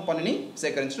 30% పన్నుని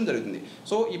సేకరించడం జరుగుతుంది.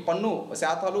 సో ఈ పన్ను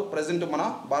శాతాలు ప్రజెంట్ మన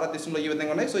భారతదేశంలో ఈ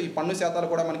విధంగా ఉన్నాయి. సో ఈ పన్ను శాతాలు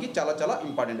కూడా మనకి చాలా చాలా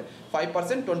ఇంపార్టెంట్.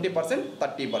 5%, 20%,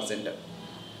 30%.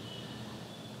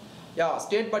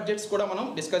 స్టేట్ బడ్జెట్స్ కూడా మనం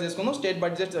డిస్కస్ చేసుకుందాం. స్టేట్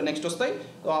బడ్జెట్స్ నెక్స్ట్ వస్తాయి.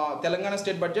 తెలంగాణ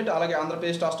స్టేట్ బడ్జెట్ అలాగే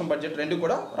ఆంధ్రప్రదేశ్ రాష్ట్రం బడ్జెట్ రెండు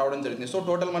కూడా రావడం జరుగుతుంది. సో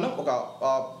టోటల్ మనం ఒక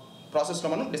ప్రాసెస్లో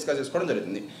మనం డిస్కస్ చేసుకోవడం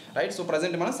జరుగుతుంది. రైట్. సో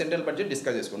ప్రజెంట్ మనం సెంట్రల్ బడ్జెట్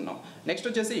డిస్కస్ చేసుకుంటున్నాం. నెక్స్ట్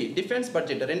వచ్చేసి డిఫెన్స్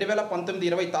బడ్జెట్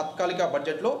 2019-20 తాత్కాలిక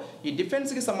బడ్జెట్లో ఈ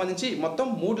డిఫెన్స్కి సంబంధించి మొత్తం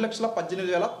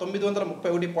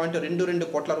 3,18,931.22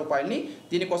 కోట్ల రూపాయలని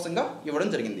దీనికోసంగా ఇవ్వడం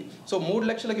జరిగింది. సో 3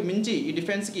 లక్షలకి మించి ఈ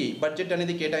డిఫెన్స్కి బడ్జెట్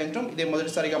అనేది కేటాయించడం ఇదే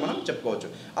మొదటిసారిగా మనం చెప్పుకోవచ్చు.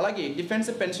 అలాగే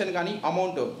డిఫెన్స్ పెన్షన్ కానీ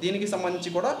అమౌంట్ దీనికి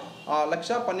సంబంధించి కూడా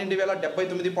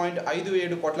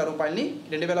 1,12,079.57 కోట్ల రూపాయలని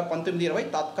 2019-20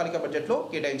 తాత్కాలిక బడ్జెట్లో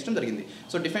కేటాయించడం జరిగింది.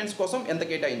 సో డిఫెన్స్ కోసం ఎంత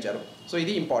కేటాయించారు, సో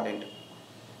ఇది ఇంపార్టెంట్.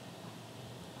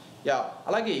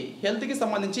 అలాగే హెల్త్కి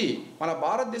సంబంధించి మన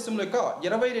భారతదేశంలో యొక్క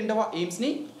 22వ ఎయిమ్స్ని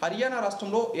హర్యానా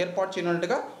రాష్ట్రంలో ఏర్పాటు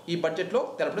చేయనున్నట్టుగా ఈ బడ్జెట్లో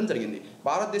తెలపడం జరిగింది.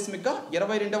 భారతదేశం యొక్క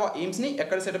 22వ ఎయిమ్స్ని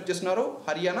ఎక్కడ సెటప్ చేస్తున్నారో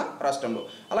హర్యానా రాష్ట్రంలో.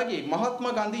 అలాగే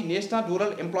Mahatma Gandhi national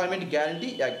rural employment guarantee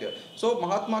act, so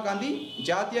Mahatma Gandhi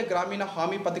జాతీయ గ్రామీణ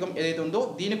హామీ పథకం ఏదైతే ఉందో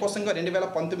దీనికోసంగా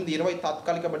 2019-20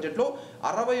 తాత్కాలిక బడ్జెట్లో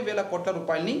 60,000 కోట్ల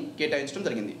రూపాయలని కేటాయించడం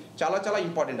జరిగింది. చాలా చాలా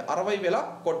ఇంపార్టెంట్, 60,000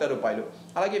 కోట్ల రూపాయలు.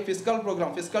 అలాగే ఫిస్కల్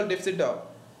ప్రోగ్రామ్ ఫిస్కల్ డెఫిసిట్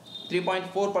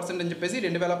 3.4% అని చెప్పేసి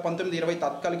 2019-20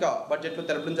 తాత్కాలిక బడ్జెట్లో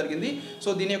తెలపడం జరిగింది. సో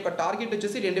దీని యొక్క టార్గెట్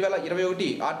వచ్చేసి 2021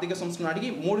 ఆర్థిక సంవత్సరం నాటికి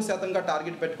 3%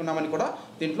 టార్గెట్ పెట్టుకున్నామని కూడా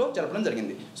దీంట్లో తెలపడం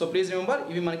జరిగింది. సో ప్లీజ్ రిమెంబర్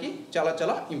ఇవి మనకి చాలా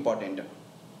చాలా important.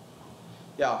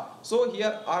 So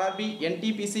here RRB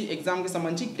NTPC ఎగ్జామ్కి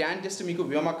సంబంధించి గ్రాండ్ టెస్ట్ మీకు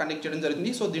వేమా కండక్ట్ చేయడం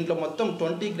జరుగుతుంది. సో దీంట్లో మొత్తం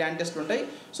 20 గ్రాండ్ టెస్ట్లు ఉంటాయి.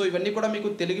 సో ఇవన్నీ కూడా మీకు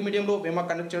తెలుగు మీడియంలో వేమా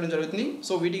కండక్ట్ చేయడం జరుగుతుంది.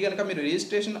 సో వీటి కనుక మీరు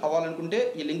రిజిస్ట్రేషన్ అవ్వాలనుకుంటే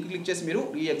ఈ లింక్ క్లిక్ చేసి మీరు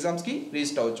ఈ ఎగ్జామ్స్కి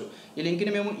రిజిస్టర్ అవ్వచ్చు. ఈ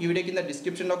లింక్ని మేము ఈ వీడియో కింద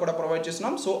డిస్క్రిప్షన్లో కూడా ప్రొవైడ్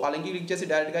చేస్తున్నాం. సో ఆ లింక్ క్లిక్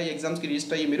చేసి డైరెక్ట్గా ఈ ఎగ్జామ్స్కి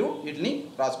రిజిస్టర్ అయ్యి మీరు వీటిని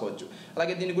రాసుకోవచ్చు.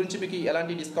 అలాగే దీని గురించి మీకు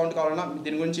ఎలాంటి డిస్కౌంట్ కావాలన్నా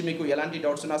దీని గురించి మీకు ఎలాంటి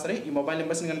డౌట్స్ ఉన్నా సరే ఈ మొబైల్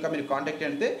నెంబర్స్ని కనుక మీరు కాంటాక్ట్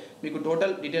అయితే మీకు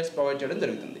టోటల్ డీటెయిల్స్ ప్రొవైడ్ చేయడం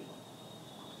జరుగుతుంది.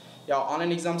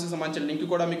 ఆన్లైన్ ఎగ్జామ్స్కి సంబంధించిన లింక్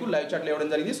కూడా మీకు లైవ్ చాట్లో ఇవ్వడం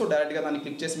జరిగింది. సో డైరెక్ట్గా దాన్ని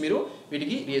క్లిక్ చేసి మీరు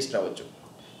వీటికి రిజిస్టర్ అవ్వచ్చు.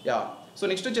 సో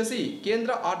నెక్స్ట్ వచ్చేసి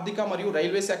కేంద్ర ఆర్థిక మరియు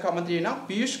రైల్వే శాఖ మంత్రి అయిన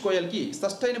పీయూష్ గోయల్కి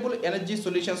సస్టైనబుల్ ఎనర్జీ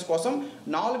సొల్యూషన్స్ కోసం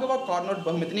 4వ కార్నర్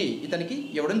బహుమతిని ఇతనికి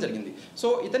ఇవ్వడం జరిగింది. సో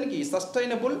ఇతనికి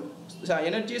సస్టైనబుల్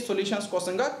ఎనర్జీ సొల్యూషన్స్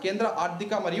కోసంగా కేంద్ర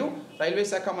ఆర్థిక మరియు రైల్వే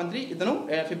శాఖ మంత్రి ఇతను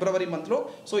ఫిబ్రవరి మంత్లో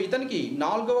సో ఇతనికి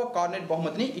 4వ కార్నెట్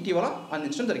బహుమతిని ఇటీవల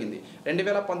అందించడం జరిగింది.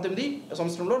 2019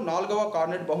 సంవత్సరంలో 4వ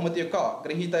కార్నెట్ బహుమతి యొక్క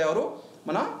గ్రహీత ఎవరు?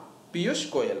 మన పీయూష్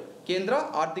గోయల్. కేంద్ర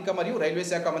ఆర్థిక మరియు రైల్వే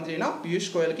శాఖ మంత్రి అయిన పీయూష్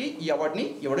గోయల్కి ఈ అవార్డుని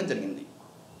ఇవ్వడం జరిగింది.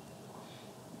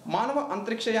 మానవ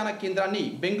అంతరిక్షయాన కేంద్రాన్ని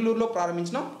బెంగళూరులో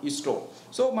ప్రారంభించిన ఇస్రో.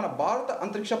 సో మన భారత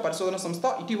అంతరిక్ష పరిశోధన సంస్థ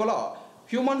ఇటీవల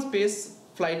human space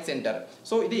flight centre,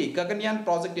 so ఇది గగన్యాన్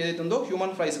ప్రాజెక్ట్ ఏదైతే ఉందో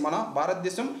హ్యూమన్ ఫ్లైస్, మన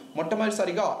భారతదేశం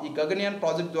మొట్టమొదటిసారిగా ఈ గగన్యాన్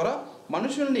ప్రాజెక్ట్ ద్వారా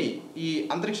మనుషుల్ని ఈ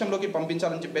అంతరిక్షంలోకి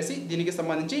పంపించాలని చెప్పేసి దీనికి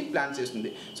సంబంధించి ప్లాన్ చేస్తుంది.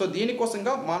 సో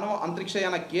దీనికోసంగా మానవ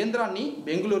అంతరిక్షయాన కేంద్రాన్ని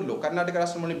బెంగళూరులో, కర్ణాటక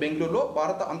రాష్ట్రంలోని బెంగళూరులో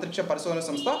భారత అంతరిక్ష పరిశోధన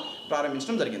సంస్థ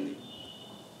ప్రారంభించడం జరిగింది.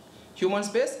 Human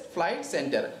space flight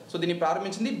centre, so దీన్ని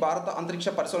ప్రారంభించింది భారత అంతరిక్ష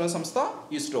పరిశోధన సంస్థ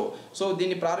ఇస్రో. సో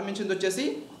దీన్ని ప్రారంభించింది వచ్చేసి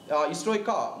ఇస్రో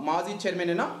యొక్క మాజీ చైర్మన్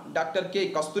అయిన డాక్టర్ కె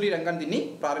కస్తూరి రంగన్ దీన్ని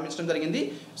ప్రారంభించడం జరిగింది.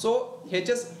 సో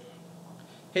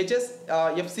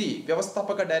హెచ్ఎస్ఎఫ్సి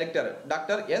వ్యవస్థాపక director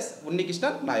doctor yes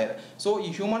Unnikrishnan Nair. So ఈ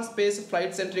హ్యూమన్ స్పేస్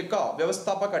ఫ్లైట్ సెంటర్ యొక్క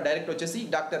వ్యవస్థాపక డైరెక్టర్ వచ్చేసి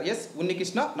డాక్టర్ ఎస్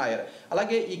ఉన్నికృష్ణ నాయర్.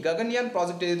 అలాగే ఈ గగన్యాన్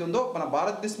ప్రాజెక్ట్ ఏదైతే ఉందో మన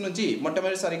భారతదేశం నుంచి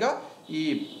మొట్టమొదటిసారిగా ఈ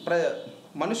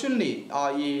మనుషుల్ని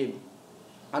ఈ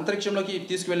అంతరిక్షంలోకి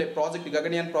తీసుకువెళ్ళే ప్రాజెక్ట్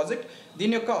గగన్యాన్ ప్రాజెక్ట్,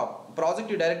 దీని యొక్క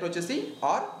ప్రాజెక్ట్ డైరెక్టర్ వచ్చేసి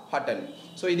ఆర్ హటన్.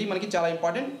 సో ఇది మనకి చాలా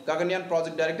important, Gaganyaan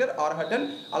project director are Hutton.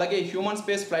 అలాగే హ్యూమన్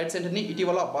స్పేస్ ఫ్లైట్ సెంటర్ని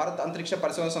ఇటీవల భారత అంతరిక్ష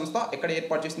పరిశోధన సంస్థ ఎక్కడ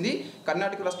ఏర్పాటు చేసింది?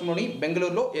 కర్ణాటక రాష్ట్రంలోని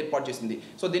బెంగళూరులో ఏర్పాటు చేసింది.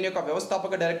 సో దీని యొక్క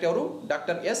వ్యవస్థాపక డైరెక్టర్ ఎవరు?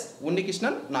 Doctor yes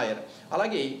Unnikrishnan Nair.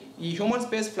 అలాగే ఈ హ్యూమన్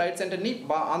స్పేస్ ఫ్లైట్ సెంటర్ని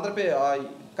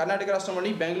కర్ణాటక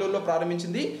రాష్ట్రంలోని బెంగళూరులో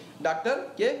ప్రారంభించింది డాక్టర్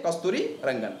కె కస్తూరి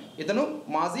రంగన్. ఇతను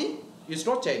మాజీ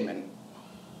ఇస్రో చైర్మన్.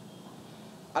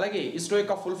 అలాగే ఇస్రో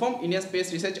యొక్క full form Indian space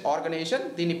research organisation,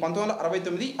 దీన్ని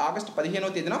 1969 ఆగస్టు 15వ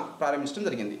తేదీన ప్రారంభించడం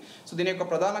జరిగింది. సో దీని యొక్క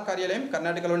ప్రధాన కార్యాలయం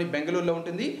కర్ణాటకలోని బెంగళూరులో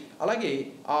ఉంటుంది. అలాగే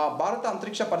భారత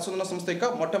అంతరిక్ష పరిశోధన సంస్థ యొక్క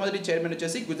మొట్టమొదటి చైర్మన్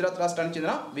వచ్చేసి గుజరాత్ రాష్ట్రానికి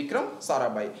చెందిన విక్రమ్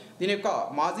సారాభాయ్. దీని యొక్క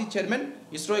మాజీ చైర్మన్,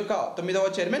 ఇస్రో యొక్క 9వ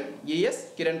చైర్మన్ ఏఎస్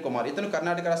కిరణ్ కుమార్, ఇతను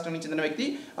కర్ణాటక రాష్ట్రానికి చెందిన వ్యక్తి.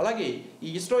 అలాగే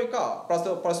ఈ ఇస్రో యొక్క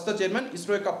ప్రస్తుత చైర్మన్,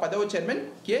 ఇస్రో యొక్క 10వ చైర్మన్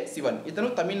కె శివన్, ఇతను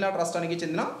తమిళనాడు రాష్ట్రానికి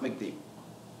చెందిన వ్యక్తి.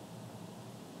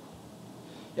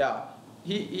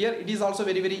 Here it is also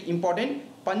very important.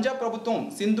 Punjab ప్రభుత్వం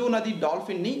సింధు నది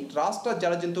డాల్ఫిన్ని రాష్ట్ర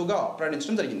జల జంతువుగా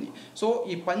ప్రకటించడం జరిగింది. సో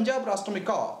ఈ పంజాబ్ రాష్ట్రం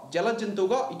యొక్క జల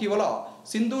జంతువుగా ఇటీవల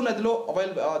సింధు నదిలో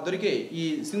దొరికే ఈ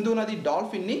సింధు నది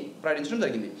డాల్ఫిన్ని ప్రకటించడం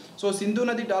జరిగింది. సో సింధు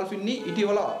నది డాల్ఫిన్ని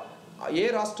ఇటీవల ఏ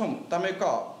రాష్ట్రం తమ యొక్క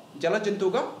జల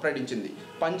జంతువుగా ప్రకటించింది?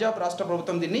 పంజాబ్ రాష్ట్ర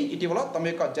ప్రభుత్వం దీన్ని ఇటీవల తమ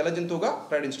యొక్క జల జంతువుగా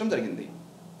ప్రకటించడం జరిగింది.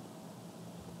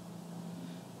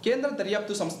 కేంద్ర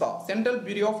దర్యాప్తు సంస్థ సెంట్రల్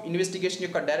బ్యూరో ఆఫ్ ఇన్వెస్టిగేషన్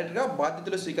యొక్క డైరెక్టర్గా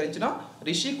బాధ్యతలు స్వీకరించిన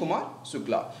రిషి కుమార్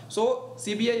శుక్లా. సో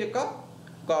సిబిఐ యొక్క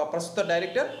ప్రస్తుత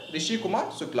డైరెక్టర్ రిషి కుమార్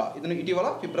శుక్లా, ఇతను ఇటీవల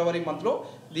ఫిబ్రవరి మంత్లో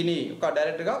దీని యొక్క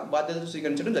డైరెక్టర్గా బాధ్యతలు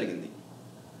స్వీకరించడం జరిగింది.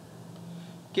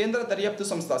 కేంద్ర దర్యాప్తు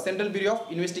సంస్థ సెంట్రల్ బ్యూరో ఆఫ్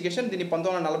ఇన్వెస్టిగేషన్ దీన్ని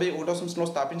 1941వ సంవత్సరంలో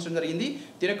స్థాపించడం జరిగింది.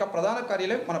 దీని యొక్క ప్రధాన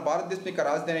కార్యాలయం మన భారతదేశం యొక్క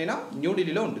రాజధాని అయిన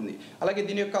న్యూఢిల్లీలో ఉంటుంది. అలాగే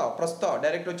దీని యొక్క ప్రస్తుత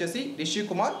డైరెక్టర్ వచ్చేసి రిషి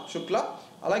కుమార్ శుక్లా.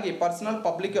 అలాగే పర్సనల్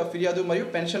పబ్లిక్ ఫిర్యాదు మరియు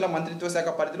పెన్షన్ల మంత్రిత్వ శాఖ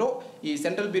పరిధిలో ఈ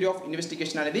సెంట్రల్ బ్యూరో ఆఫ్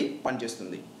ఇన్వెస్టిగేషన్ అనేది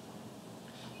పనిచేస్తుంది.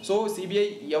 సో సిబిఐ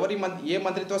ఏ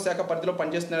మంత్రిత్వ శాఖ పరిధిలో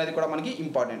పనిచేస్తుంది అనేది కూడా మనకి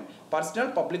ఇంపార్టెంట్.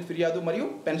 పర్సనల్ పబ్లిక్ ఫిర్యాదు మరియు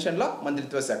పెన్షన్ల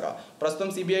మంత్రిత్వ శాఖ.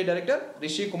 ప్రస్తుతం CBI director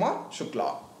Rishi Kumar Shukla.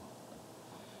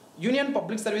 Union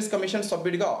public service commission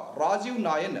సభ్యుడిగా రాజీవ్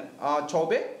నాయన్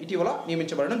చౌబే ఇటీవల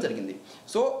నియమించబడడం జరిగింది.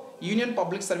 So union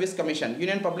public service కమిషన్ని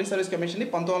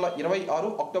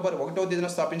 1926 October 1వ తేదీన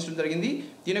స్థాపించడం జరిగింది.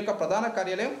 దీని యొక్క ప్రధాన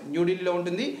కార్యాలయం న్యూఢిల్లీలో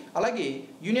ఉంటుంది. అలాగే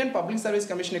యూనియన్ పబ్లిక్ సర్వీస్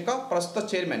కమిషన్ యొక్క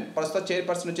ప్రస్తుత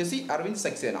చైర్పర్సన్ వచ్చేసి అరవింద్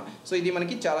సక్సేనా. సో ఇది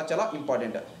మనకి చాలా చాలా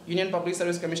important. Union public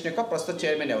service commission యొక్క ప్రస్తుత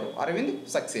చైర్మన్ ఎవరు? Arvind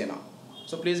Saxena.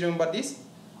 So please remember this.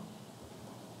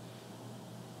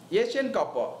 Asian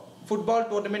cup football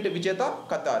tournament విజేత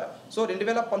Qatar. So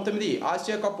 2019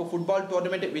 Asia cup football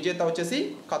tournament విజేత వచ్చేసి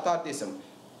ఖతార్ దేశం.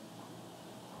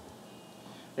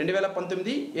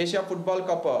 2019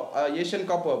 ఏషియన్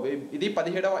కప్ ఇది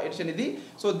 17వ ఎడిషన్ ఇది.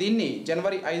 సో దీన్ని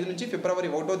జనవరి 5 నుంచి ఫిబ్రవరి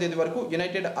 1వ తేదీ వరకు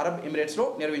యునైటెడ్ అరబ్ ఎమిరేట్స్లో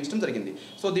నిర్వహించడం జరిగింది.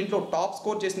 సో దీంట్లో టాప్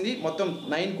స్కోర్ చేసింది, మొత్తం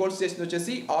 9 గోల్స్ చేసింది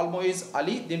వచ్చేసి ఆల్మోయిజ్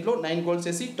అలీ. దీంట్లో 9 గోల్స్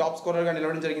చేసి టాప్ స్కోరర్గా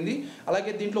నిలవడం జరిగింది.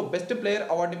 అలాగే దీంట్లో బెస్ట్ ప్లేయర్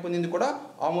అవార్డుని పొందింది కూడా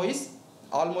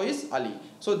ఆల్మోయిజ్ Ali.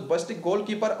 So best goal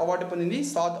keeper award పొందింది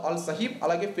సాద్ అల్ సహీబ్.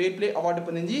 అలాగే ఫెయిర్ ప్లే అవార్డు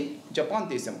పొందింది జపాన్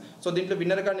దేశం. సో దీంట్లో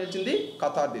విన్నర్గా నిలిచింది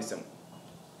ఖతార్ దేశం.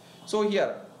 సో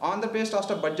హియర్ ఆంధ్రప్రదేశ్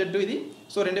రాష్ట్ర బడ్జెట్ ఇది.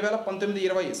 సో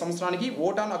 2019-20 సంవత్సరానికి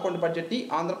ఓట్ ఆన్ అకౌంట్ బడ్జెట్ని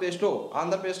ఆంధ్రప్రదేశ్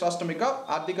రాష్ట్రం యొక్క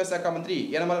ఆర్థిక శాఖ మంత్రి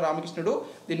యనమల రామకృష్ణుడు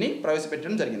దీన్ని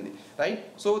ప్రవేశపెట్టడం జరిగింది. రైట్.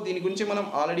 సో దీని గురించి మనం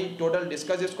ఆల్రెడీ టోటల్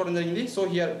డిస్కస్ చేసుకోవడం జరిగింది. సో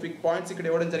హియర్ క్విక్ పాయింట్స్ ఇక్కడ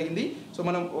ఇవ్వడం జరిగింది. సో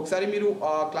మనం ఒకసారి మీరు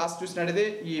క్లాస్ చూసినట్టయితే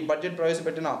ఈ బడ్జెట్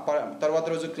ప్రవేశపెట్టిన తర్వాత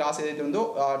రోజు క్లాస్ ఏదైతే ఉందో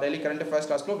డైలీ కరెంట్ అఫైర్స్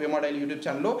క్లాస్లో వేమా డైలీ యూట్యూబ్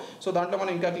ఛానల్లో, సో దాంట్లో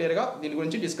మనం ఇంకా క్లియర్గా దీని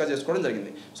గురించి డిస్కస్ చేసుకోవడం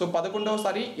జరిగింది. సో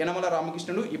 11వసారి యనమల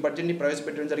రామకృష్ణుడు ఈ బడ్జెట్ని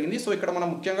ప్రవేశపెట్టడం జరిగింది. సో ఇక్కడ మనం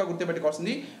ముఖ్యంగా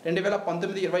గుర్తుపెట్టుకోవాల్సింది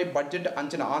 2019-20 బడ్జెట్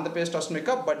అంచనా, ఆంధ్రప్రదేశ్ రాష్ట్రం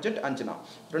యొక్క బడ్జెట్ అంచనా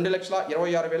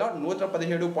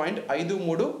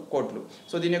 2,26,6,117.53 కోట్లు.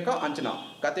 సో దీని యొక్క అంచనా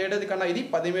గత ఏడాది కన్నా ఇది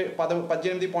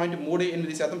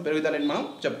 18.38% పెరుగుదలని మనం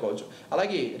చెప్పుకోవచ్చు.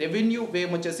 అలాగే రెవెన్యూ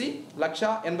వ్యయం వచ్చేసి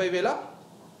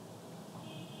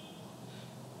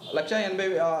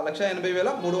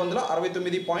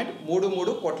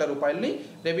 1,80,369.33 కోట్ల రూపాయలని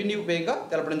రెవెన్యూ వ్యయంగా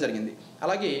తెలపడం జరిగింది.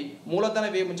 అలాగే మూలధన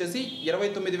వ్యయం వచ్చేసి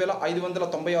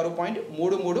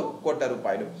 29,596.33 కోట్ల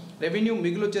రూపాయలు. రెవెన్యూ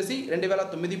మిగులు వచ్చేసి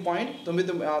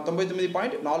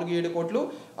 2,009.47 కోట్లు.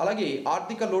 అలాగే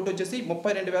ఆర్థిక లోటు వచ్చేసి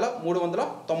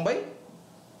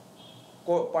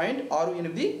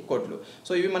 32,390.68 కోట్లు.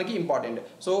 సో ఇవి మనకి important.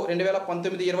 So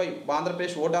 2019-20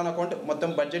 Andhra Pradesh vote on account మొత్తం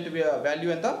బడ్జెట్ వాల్యూ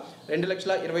ఎంత?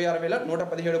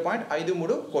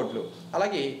 2,26,6,117.53 కోట్లు.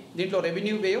 అలాగే దీంట్లో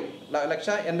రెవెన్యూ వ్యయం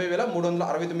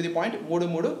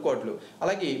 1,80,369.33 కోట్లు.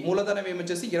 అలాగే మూలధన వ్యయం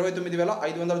వచ్చేసి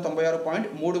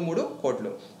 29,596.33 కోట్లు.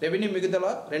 రెవెన్యూ మిగుదల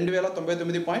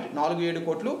 2,099.47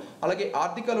 కోట్లు. అలాగే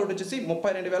ఆర్థిక లోటు వచ్చేసి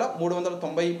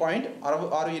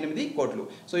 32,390.68 కోట్లు.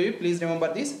 సో ఇవి please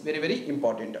remember this, very very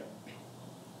important.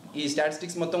 ఈ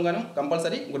స్టాటిస్టిక్స్ మొత్తం గాను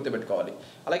కంపల్సరీ గుర్తుపెట్టుకోవాలి.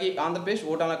 అలాగే Andhra Pradesh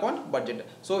vote on account budget.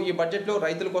 So ఈ బడ్జెట్లో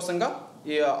రైతుల కోసంగా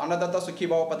ఈ అన్నదాత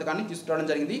సుఖీభావ పథకాన్ని తీసుకురావడం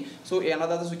జరిగింది. సో ఈ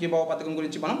అన్నదాత సుఖీభావ పథకం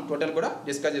గురించి మనం టోటల్ కూడా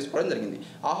డిస్కస్ చేసుకోవడం జరిగింది.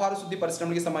 ఆహార శుద్ధి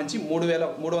పరిశ్రమకి సంబంధించి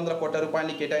 3,300 కోట్ల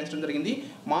రూపాయలని కేటాయించడం జరిగింది.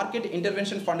 మార్కెట్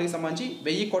ఇంటర్వెన్షన్ ఫండ్కి సంబంధించి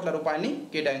 1,000 కోట్ల రూపాయలని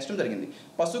కేటాయించడం జరిగింది.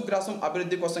 పశుగ్రాసం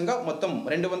అభివృద్ధి కోసంగా మొత్తం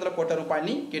 200 కోట్ల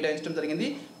రూపాయలని కేటాయించడం జరిగింది.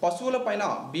 పశువుల పైన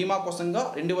బీమా కోసంగా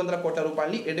 200 కోట్ల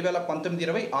రూపాయలని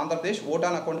 2019-20 ఆంధ్రప్రదేశ్ ఓట్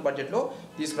ఆన్ అకౌంట్ బడ్జెట్లో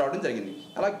తీసుకురావడం జరిగింది.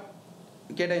 అలా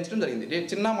కేటాయించడం జరిగింది.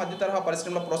 చిన్న మధ్య తరహా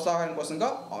పరిశ్రమల ప్రోత్సాహం కోసంగా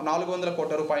 400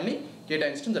 కోట్ల రూపాయలని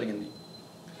కేటాయించడం జరిగింది.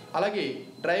 అలాగే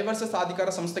డ్రైవర్స్ సాధికార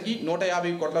సంస్థకి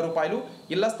 150 కోట్ల రూపాయలు,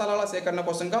 ఇళ్ల స్థలాల సేకరణ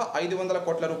కోసంగా 500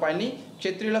 కోట్ల రూపాయలని,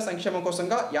 క్షత్రియుల సంక్షేమం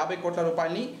కోసంగా 50 కోట్ల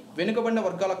రూపాయలని, వెనుకబడిన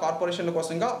వర్గాల కార్పొరేషన్ల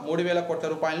కోసంగా 3,000 కోట్ల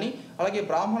రూపాయలని, అలాగే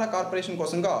బ్రాహ్మణ కార్పొరేషన్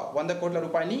కోసంగా 100 కోట్ల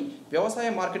రూపాయలని, వ్యవసాయ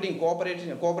మార్కెటింగ్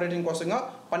కోఆపరేటింగ్ కోసంగా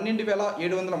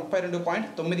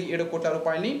 12,732.97 కోట్ల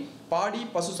రూపాయలని, పాడి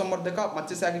పశుసంవర్ధక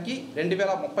మత్స్యశాఖకి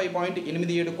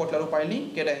 2,030.87 కోట్ల రూపాయలని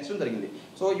కేటాయించడం జరిగింది.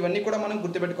 సో ఇవన్నీ కూడా మనం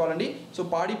గుర్తుపెట్టుకోవాలండి. సో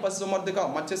పాడి పశుసంవర్ధక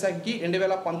మత్స్యశాఖకి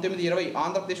 2019-20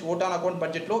 ఆంధ్రప్రదేశ్ ఓట్ ఆన్ అకౌంట్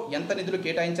బడ్జెట్లో ఎంత నిధులు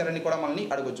కేటాయించారని కూడా మనల్ని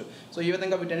అడగొచ్చు. సో ఈ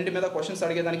విధంగా వీటన్నిటి మీద క్వశ్చన్స్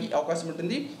అడిగేదానికి అవకాశం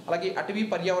ఉంటుంది. అలాగే అటవీ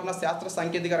పర్యావరణ శాస్త్ర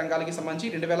సాంకేతిక రంగాలకి సంబంధించి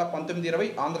 2019-20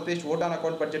 ఆంధ్రప్రదేశ్ ఓట్ ఆన్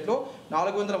అకౌంట్ బడ్జెట్లో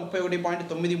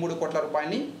 431.93 కోట్ల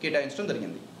రూపాయలని కేటాయించడం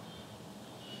జరిగింది.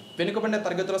 వెనుకబడిన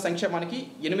తరగతుల సంక్షేమానికి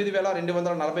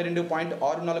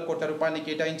 8,242.64 కోట్ల రూపాయలని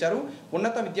కేటాయించారు.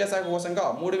 ఉన్నత విద్యాశాఖ కోసంగా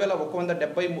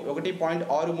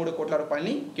 3,171.63 కోట్ల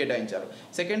రూపాయలని కేటాయించారు.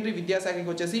 సెకండరీ విద్యాశాఖకి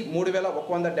వచ్చేసి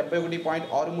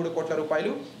 3,171.63 కోట్ల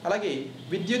రూపాయలు. అలాగే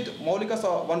విద్యుత్ మౌలిక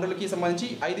వనరులకి సంబంధించి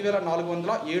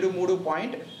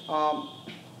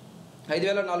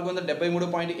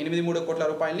 5,473.83 కోట్ల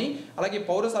రూపాయలని, అలాగే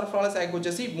పౌర సరఫరాల శాఖకు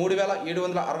వచ్చేసి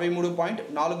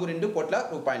 3,763.42 కోట్ల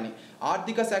రూపాయలని,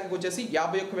 ఆర్థిక శాఖకు వచ్చేసి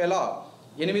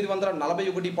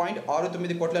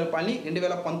 51,841.69 కోట్ల రూపాయలని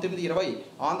 2019-20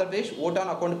 ఆంధ్రప్రదేశ్ ఓట్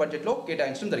ఆన్ అకౌంట్ బడ్జెట్లో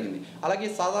కేటాయించడం జరిగింది. అలాగే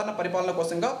సాధారణ పరిపాలన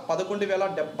కోసంగా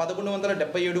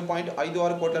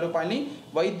 11,117.56 కోట్ల రూపాయలని,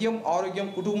 వైద్యం ఆరోగ్యం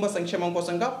కుటుంబ సంక్షేమం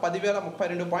కోసంగా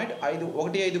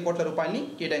 10,032.15 కోట్ల రూపాయలని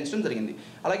కేటాయించడం జరిగింది.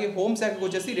 అలాగే హోంశాఖకు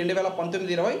వచ్చేసి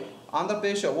 2019-20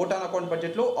 ఆంధ్రప్రదేశ్ ఓట్ ఆన్ అకౌంట్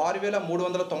బడ్జెట్లో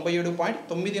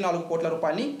 6,397.94 కోట్ల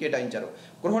రూపాయలని కేటాయించారు.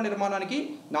 గృహ నిర్మాణానికి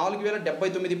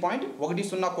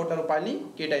 4,079.10 కోట్ల రూపాయలని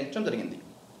కేటాయించడం జరిగింది.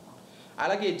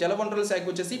 అలాగే జలవనరుల శాఖ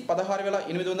వచ్చేసి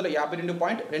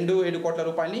 16,852.27 కోట్ల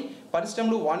రూపాయలని,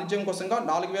 పరిశ్రమలు వాణిజ్యం కోసంగా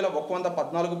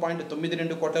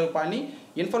 4,114.92 కోట్ల రూపాయలని,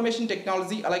 ఇన్ఫర్మేషన్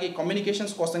టెక్నాలజీ అలాగే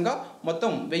కమ్యూనికేషన్స్ కోసంగా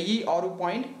మొత్తం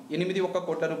 1,006.81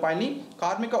 కోట్ల రూపాయలని,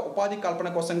 కార్మిక ఉపాధి కల్పన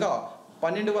కోసంగా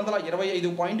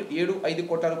 1,225.75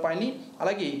 కోట్ల రూపాయలని,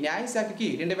 అలాగే న్యాయశాఖకి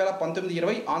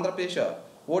 2019-20 ఆంధ్రప్రదేశ్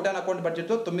ఓట్ ఆన్ అకౌంట్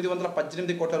బడ్జెట్లో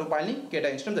 918 కోట్ల రూపాయలని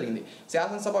కేటాయించడం జరిగింది.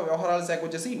 శాసనసభ వ్యవహారాల శాఖ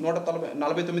వచ్చేసి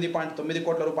 149.9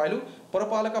 కోట్ల రూపాయలు,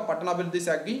 పురపాలక పట్టణాభివృద్ధి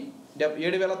శాఖకి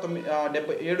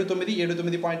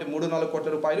 7,979.34 కోట్ల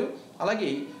రూపాయలు, అలాగే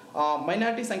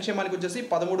మైనార్టీ సంక్షేమానికి వచ్చేసి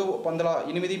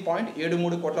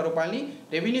 1,308.73 కోట్ల రూపాయలని,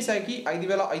 రెవెన్యూ శాఖకి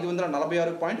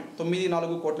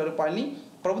 5,546.94 కోట్ల రూపాయలని,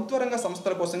 ప్రభుత్వ రంగ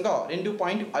సంస్థల కోసంగా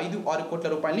 2.56 కోట్ల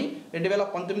రూపాయలని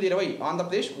 2019-20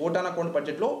 ఆంధ్రప్రదేశ్ ఓటాన్ అకౌంట్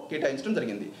బడ్జెట్లో కేటాయించడం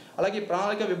జరిగింది. అలాగే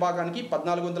ప్రణాళిక విభాగానికి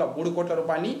 1403 కోట్ల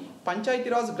రూపాయలని,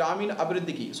 పంచాయతీరాజ్ గ్రామీణ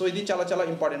అభివృద్ధికి, సో ఇది చాలా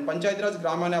ఇంపార్టెంట్, పంచాయతీరాజ్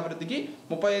గ్రామీణ అభివృద్ధికి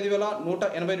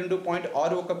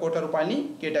 35,182.61 కోట్ల రూపాయలని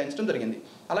కేటాయించడం జరిగింది.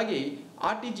 అలాగే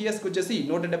ఆర్టీజీఎస్కి వచ్చేసి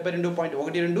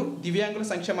 172.12, దివ్యాంగుల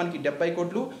సంక్షేమానికి 70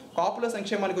 కోట్లు, కాపుల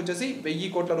సంక్షేమానికి వచ్చేసి 1000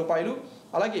 కోట్ల రూపాయలు,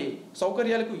 అలాగే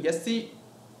సౌకర్యాలకు ఎస్సీ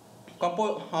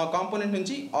కాంపోనెంట్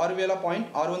నుంచి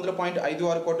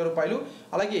 6,600.56 కోట్ల రూపాయలు,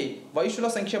 అలాగే వైశ్యుల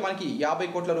సంక్షేమానికి 50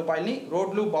 కోట్ల రూపాయలని,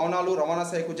 రోడ్లు భవనాలు రవాణా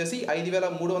శాఖకు వచ్చేసి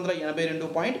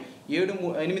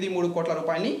 5,382.83 కోట్ల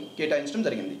రూపాయలని కేటాయించడం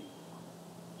జరిగింది.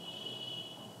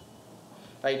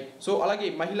 రైట్. సో అలాగే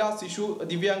మహిళా, శిశు,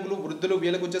 దివ్యాంగులు, వృద్ధులు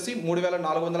వీళ్ళకి వచ్చేసి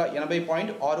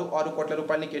 3,480.66 కోట్ల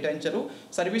రూపాయలని కేటాయించారు.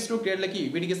 సర్వీసులు, ట్రేడ్లకి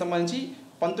వీటికి సంబంధించి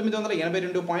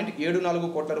 1982.74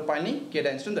 కోట్ల రూపాయలని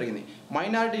కేటాయించడం జరిగింది.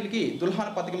 మైనారిటీలకి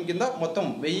దుల్హాన్ పథకం కింద మొత్తం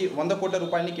 100 కోట్ల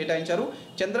రూపాయలని కేటాయించారు.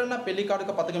 చంద్రన్న పెళ్లి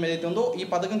కానుక పథకం ఏదైతే ఉందో ఈ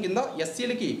పథకం కింద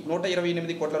ఎస్సీలకి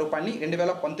 128 కోట్ల రూపాయలని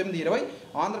 2019-20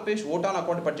 ఆంధ్రప్రదేశ్ ఓటాన్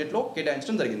అకౌంట్ బడ్జెట్లో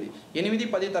కేటాయించడం జరిగింది.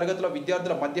 8-10 తరగతుల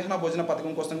విద్యార్థుల మధ్యాహ్న భోజన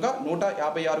పథకం కోసంగా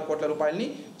 156 కోట్ల రూపాయలని,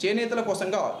 చేనేతల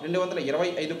కోసంగా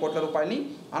 225 కోట్ల రూపాయలని,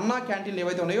 అన్నా క్యాంటీన్లు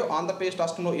ఏవైతే ఉన్నాయో ఆంధ్రప్రదేశ్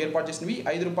రాష్ట్రంలో ఏర్పాటు చేసినవి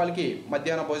 5 రూపాయలకి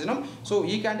మధ్యాహ్న భోజనం, సో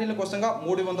ఈ క్యాంటీన్ల కోసంగా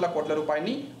 300 కోట్ల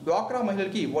రూపాయలని, డ్వాక్రా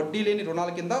మహిళలకి వడ్డీ లేని రుణాల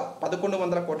కింద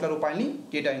 1100 కోట్ల రూపాయలని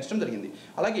కేటాయించడం జరిగింది.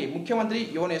 అలాగే ముఖ్యమంత్రి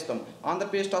యువనేస్తం,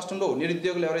 ఆంధ్రప్రదేశ్ రాష్ట్రంలో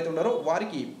నిరుద్యోగులు ఎవరైతే ఉన్నారో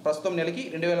వారికి ప్రస్తుతం నెలకి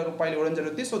 2,000 రూపాయలు ఇవ్వడం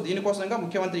జరుగుతుంది. సో దీనికోసంగా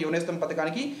ముఖ్యమంత్రి యువనేస్తం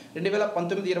పథకానికి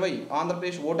 2019-20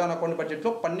 ఆంధ్రప్రదేశ్ ఓటాన్ అకౌంట్ బడ్జెట్లో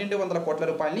 1,200 కోట్ల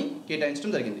రూపాయలని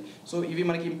కేటాయించడం జరిగింది. సో ఇవి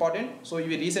మనకి ఇంపార్టెంట్. సో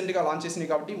ఇవి రీసెంట్గా లాంచ్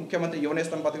చేసినాయి కాబట్టి ముఖ్యమంత్రి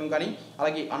యువనేస్తం పథకం కానీ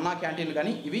అలాగే అన్నా క్యాంటీన్లు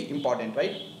కానీ ఇవి ఇంపార్టెంట్,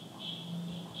 రైట్.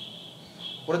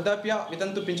 వృద్ధాప్య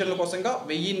వితంతు పింఛన్ల కోసంగా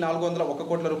 1,401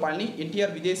 కోట్ల రూపాయలని,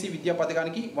 ఎన్టీఆర్ విదేశీ విద్యా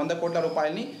పథకానికి 100 కోట్ల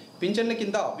రూపాయలని, పింఛన్ల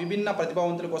కింద విభిన్న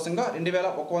ప్రతిభావంతుల కోసంగా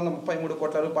 2,133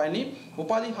 కోట్ల రూపాయలని,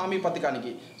 ఉపాధి హామీ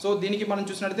పథకానికి, సో దీనికి మనం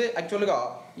చూసినట్లయితే యాక్చువల్గా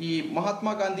ఈ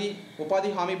మహాత్మా గాంధీ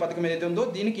ఉపాధి హామీ పథకం ఏదైతే ఉందో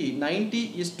దీనికి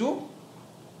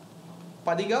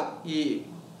 90:10గా ఈ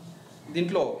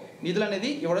దీంట్లో నిధులు అనేది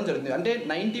ఇవ్వడం జరుగుతుంది. అంటే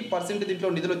 90% దీంట్లో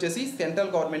నిధులు వచ్చేసి సెంట్రల్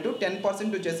గవర్నమెంట్,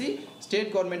 10% వచ్చేసి స్టేట్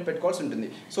గవర్నమెంట్ పెట్టుకోవాల్సి ఉంటుంది.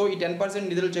 సో ఈ 10%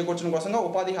 నిధులు చేకూర్చడం కోసంగా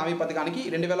ఉపాధి హామీ పథకానికి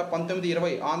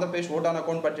 2019-20 ఆంధ్రప్రదేశ్ ఓటాన్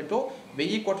అకౌంట్ బడ్జెట్లో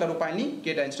 1000 కోట్ల రూపాయలని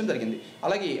కేటాయించడం జరిగింది.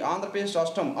 అలాగే ఆంధ్రప్రదేశ్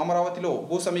రాష్ట్రం అమరావతిలో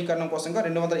భూ సమీకరణం కోసంగా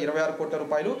 226 కోట్ల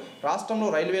రూపాయలు, రాష్ట్రంలో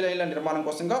రైల్వే లైన్ల నిర్మాణం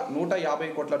కోసంగా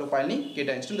 150 కోట్ల రూపాయలని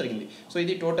కేటాయించడం జరిగింది. సో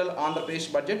ఇది total Andhra Pradesh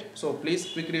budget. So please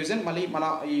quick revision, మళ్ళీ మన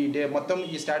ఈ మొత్తం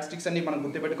ఈ స్టాటిస్టిక్స్ అన్ని మనం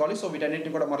గుర్తుపెట్టుకోవాలి. సో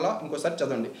వీటన్నింటిని కూడా మరలా ఇంకోసారి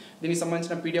చదవండి. దీనికి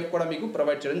సంబంధించిన PDF కూడా మీకు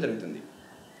ప్రొవైడ్ చేయడం జరుగుతుంది.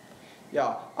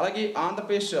 అలాగే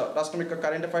ఆంధ్రప్రదేశ్ రాష్ట్రం యొక్క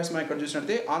కరెంట్ అఫైర్స్ మనం ఇక్కడ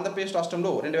చూసినట్లయితే ఆంధ్రప్రదేశ్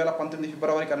రాష్ట్రంలో 2019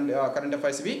 ఫిబ్రవరి కరెంట్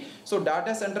అఫైర్స్ ఇవి. సో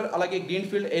డేటా సెంటర్ అలాగే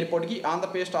గ్రీన్ఫీల్డ్ ఎయిర్పోర్ట్కి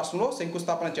ఆంధ్రప్రదేశ్ రాష్ట్రంలో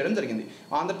శంకుస్థాపన చేయడం జరిగింది.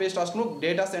 ఆంధ్రప్రదేశ్ రాష్ట్రంలో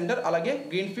డేటా సెంటర్ అలాగే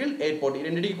గ్రీన్ఫీల్డ్ ఎయిర్పోర్ట్ ఈ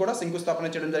రెండింటికి కూడా శంకుస్థాపన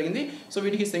చేయడం జరిగింది. సో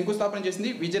వీటికి శంకుస్థాపన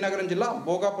చేసింది విజయనగరం జిల్లా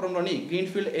భోగాపురంలోని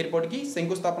గ్రీన్ఫీల్డ్ ఎయిర్పోర్ట్కి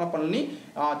శంకుస్థాపన పనులని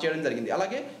చేయడం జరిగింది.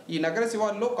 అలాగే ఈ నగర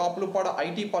శివారులో కాపులుపాడ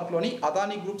ఐటీ పార్క్లోని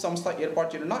అదానీ గ్రూప్ సంస్థ ఏర్పాటు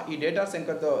చేయనున్న ఈ డేటా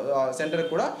సెంటర్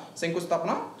కూడా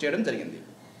శంకుస్థాపన చేయడం జరిగింది.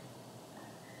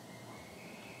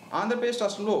 ఆంధ్రప్రదేశ్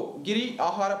రాష్ట్రంలో గిరి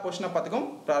ఆహార పోషణ పథకం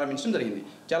ప్రారంభించడం జరిగింది.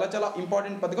 చాలా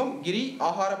ఇంపార్టెంట్ పథకం గిరి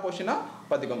ఆహార పోషణ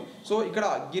పథకం. సో ఇక్కడ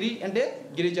గిరి అంటే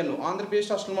గిరిజనులు, ఆంధ్రప్రదేశ్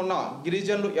రాష్ట్రంలో ఉన్న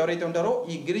గిరిజనులు ఎవరైతే ఉంటారో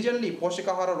ఈ గిరిజనుల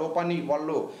పోషకాహార లోపాన్ని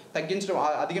వాళ్ళు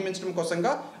అధిగమించడం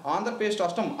కోసంగా ఆంధ్రప్రదేశ్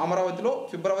రాష్ట్రం అమరావతిలో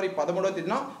ఫిబ్రవరి 13వ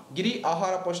తేదీన గిరి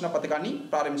ఆహార పోషణ పథకాన్ని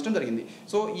ప్రారంభించడం జరిగింది.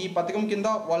 సో ఈ పథకం కింద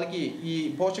వాళ్ళకి ఈ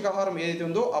పోషకాహారం ఏదైతే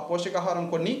ఉందో ఆ పోషకాహారం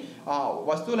కొన్ని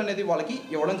వస్తువులు అనేది వాళ్ళకి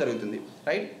ఇవ్వడం జరుగుతుంది,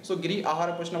 రైట్. సో గిరి ఆహార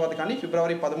పోషణ పథకాన్ని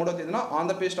ఫిబ్రవరి 13వ తేదీన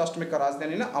ఆంధ్రప్రదేశ్ రాష్ట్రం యొక్క రాజధాని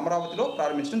అమరావతిలో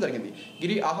ప్రారంభించడం జరిగింది.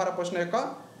 గిరి ఆహార పోషణ యొక్క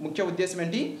ముఖ్య ఉద్దేశం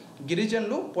ఏంటి?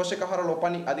 గిరిజనులు పోషకాహార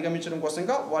లోపాన్ని అధిగమించడం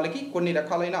కోసంగా వాళ్ళకి కొన్ని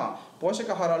రకాలైన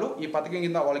పోషకాహారాలు ఈ పథకం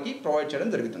కింద వాళ్ళకి ప్రొవైడ్ చేయడం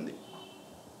జరుగుతుంది.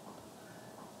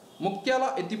 ముత్యాల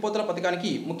ఎత్తిపోతల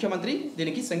పథకానికి ముఖ్యమంత్రి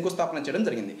దీనికి శంకుస్థాపన చేయడం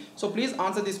జరిగింది. So please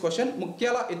answer this question.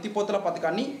 ముత్యాల ఎత్తిపోతల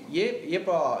పథకాన్ని ఏ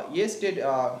స్టేట్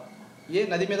ఏ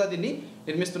నది మీద దీన్ని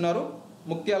నిర్మిస్తున్నారు?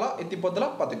 ముత్యాల ఎత్తిపోతల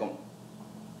పథకం.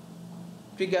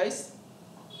 Quick guys.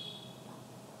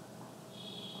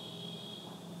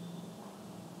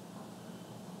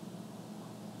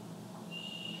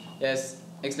 Yes,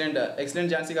 excellent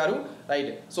Jhansi గారు,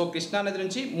 రైట్. సో కృష్ణా నది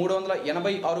నుంచి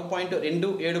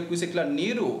 386.27 క్యూసెక్ల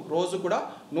నీరు రోజు కూడా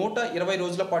 120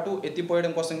 రోజుల పాటు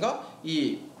ఎత్తిపోయడం కోసంగా ఈ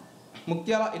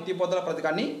ముత్యాల ఎత్తిపోతల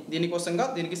పథకాన్ని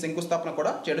దీనికి శంకుస్థాపన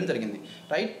కూడా చేయడం జరిగింది,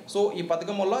 రైట్. సో ఈ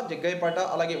పథకం వల్ల జగ్గయ్యపేట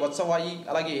అలాగే వత్సవాయి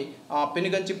అలాగే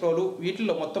పెనుగంచిప్రోలు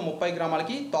వీటిల్లో మొత్తం 30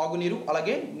 గ్రామాలకి తాగునీరు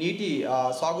అలాగే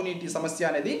సాగునీటి సమస్య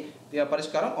అనేది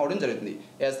పరిష్కారం అవడం జరుగుతుంది.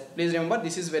 Yes, please remember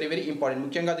this is very very important.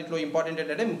 ముఖ్యంగా దీంట్లో ఇంపార్టెంట్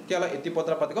ఏంటంటే ముఖ్యాల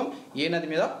ఎత్తిపోతల పథకం ఏ నది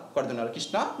మీద కడుతున్నారు?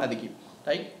 కృష్ణా నదికి.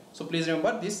 Right. So please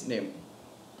remember this name.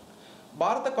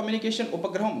 భారత కమ్యూనికేషన్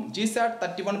ఉపగ్రహం GSAT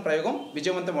 31 ప్రయోగం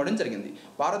విజయవంతం అవడం జరిగింది.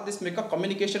 భారతదేశం యొక్క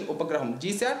కమ్యూనికేషన్ ఉపగ్రహం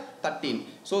GSAT 13.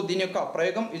 సో దీని యొక్క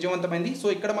ప్రయోగం విజయవంతమైంది. సో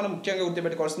ఇక్కడ మనం ముఖ్యంగా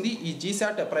గుర్తుపెట్టుకోవాల్సింది ఈ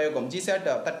GSAT ప్రయోగం GSAT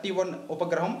 31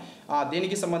 ఉపగ్రహం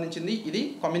దేనికి సంబంధించింది? ఇది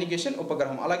కమ్యూనికేషన్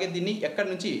ఉపగ్రహం. అలాగే దీన్ని ఎక్కడి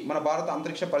నుంచి మన భారత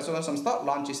అంతరిక్ష పరిశోధన సంస్థ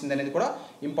లాంచ్ చేసింది అనేది కూడా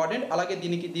ఇంపార్టెంట్. అలాగే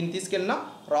దీన్ని తీసుకెళ్లిన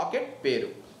రాకెట్ పేరు.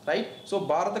 రైట్. సో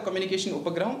భారత కమ్యూనికేషన్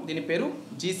ఉపగ్రహం దీని పేరు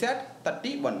GSAT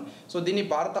 31. సో దీన్ని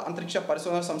భారత అంతరిక్ష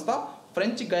పరిశోధన సంస్థ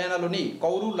ఫ్రెంచ్ గయానాలోని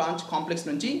కౌరు లాంచ్ కాంప్లెక్స్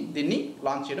నుంచి దీన్ని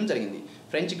లాంచ్ చేయడం జరిగింది.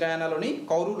 ఫ్రెంచ్ గయానాలోని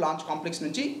కౌరు లాంచ్ కాంప్లెక్స్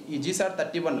నుంచి ఈ GSAT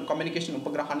 31 కమ్యూనికేషన్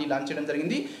ఉపగ్రహాన్ని లాంచ్ చేయడం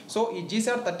జరిగింది. సో ఈ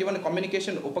GSAT 31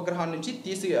 కమ్యూనికేషన్ ఉపగ్రహాన్ని నుంచి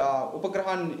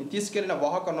ఉపగ్రహాన్ని తీసుకెళ్లిన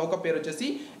వాహక నౌక పేరు వచ్చేసి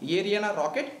ఏరియానా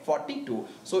రాకెట్ 42.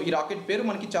 సో ఈ రాకెట్ పేరు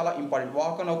మనకి చాలా ఇంపార్టెంట్,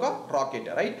 వాహక నౌక రాకెట్.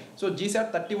 రైట్. సో GSAT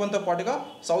 31తో పాటుగా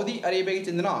సౌదీ అరేబియాకి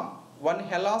చెందిన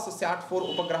హెలాస్ SAT-4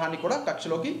 ఉపగ్రహాన్ని కూడా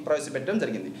కక్షలోకి ప్రవేశపెట్టడం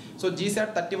జరిగింది. సో GSAT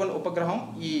 31 ఉపగ్రహం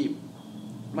ఈ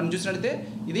మనం చూసినట్లయితే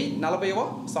ఇది 40వ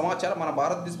సమాచార, మన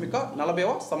భారతదేశం యొక్క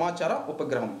 40వ సమాచార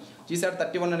ఉపగ్రహం. GSAT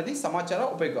 31 అనేది సమాచార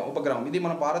ఉపగ్రహం. ఇది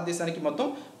మన భారతదేశానికి మొత్తం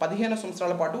 15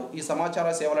 సంవత్సరాల పాటు ఈ సమాచార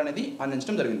సేవలు అనేది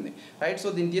అందించడం జరిగింది. రైట్. సో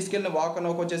దీన్ని తీసుకెళ్లిన వాహక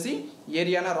నౌక వచ్చేసి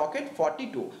ఏరియానా రాకెట్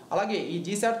 42. అలాగే ఈ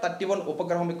GSAT 31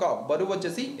 ఉపగ్రహం యొక్క బరువు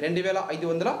వచ్చేసి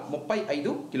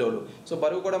 2535 కిలోలు. సో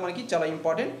బరువు కూడా మనకి చాలా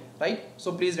important. Right.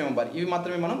 So please remember ఇవి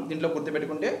మాత్రమే మనం దీంట్లో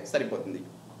గుర్తుపెట్టుకుంటే సరిపోతుంది.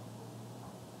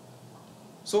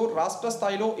 సో రాష్ట్ర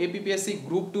స్థాయిలో APPSC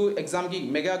గ్రూప్ 2 ఎగ్జామ్కి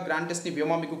మెగా గ్రాండ్ టెస్ట్ని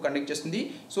వ్యోమా మీకు కండక్ట్ చేస్తుంది.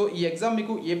 సో ఈ ఎగ్జామ్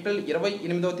మీకు ఏప్రిల్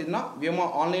 28వ తేదీన వ్యోమా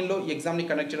ఆన్లైన్లో ఈ ఎగ్జామ్ని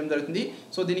కండక్ట్ చేయడం జరుగుతుంది.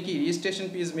 సో దీనికి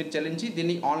రిజిస్ట్రేషన్ ఫీజు మీరు చెల్లించి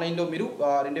దీన్ని ఆన్లైన్లో మీరు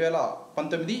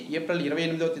 2019 ఏప్రిల్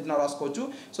 28వ తేదీన రాసుకోవచ్చు.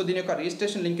 సో దీని యొక్క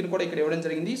రిజిస్ట్రేషన్ లింక్ని కూడా ఇక్కడ ఇవ్వడం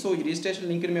జరిగింది. సో ఈ రిజిస్ట్రేషన్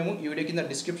లింక్ని మేము ఈ వీడియో కింద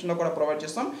డిస్క్రిప్షన్లో కూడా ప్రొవైడ్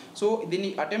చేస్తాం. సో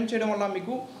దీన్ని అటెంప్ట్ చేయడం వల్ల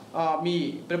మీకు మీ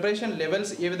ప్రిపరేషన్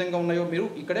లెవెల్స్ ఏ విధంగా ఉన్నాయో మీరు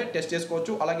ఇక్కడే టెస్ట్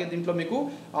చేసుకోవచ్చు. అలాగే దీంట్లో మీకు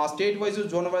state wise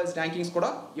zone wise rankings కూడా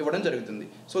ఇవ్వడం జరుగుతుంది.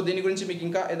 సో దీని గురించి మీకు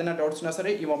ఇంకా ఏదైనా డౌట్స్ ఉన్నా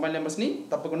సరే ఈ మొబైల్ నెంబర్స్ని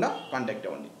తప్పకుండా కాంటాక్ట్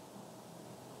అవ్వండి.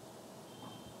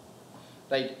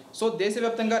 రైట్. సో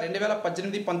దేశవ్యాప్తంగా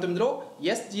 2018-19లో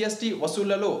SGST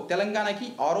వసూళ్లలో తెలంగాణకి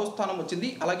 6వ స్థానం వచ్చింది.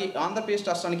 అలాగే ఆంధ్రప్రదేశ్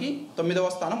రాష్ట్రానికి 9వ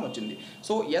స్థానం వచ్చింది.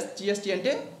 సో SGST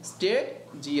అంటే స్టేట్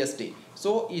GST.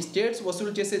 సో ఈ స్టేట్స్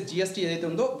వసూలు చేసే GST ఏదైతే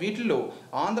ఉందో వీటిల్లో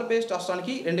ఆంధ్రప్రదేశ్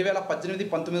రాష్ట్రానికి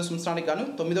 2018-19 సంవత్సరానికి గాను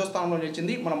 9వ స్థానంలో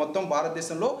నిలిచింది మన మొత్తం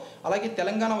భారతదేశంలో. అలాగే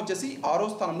తెలంగాణ వచ్చేసి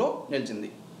 6వ స్థానంలో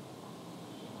నిలిచింది.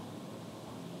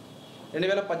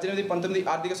 2018-19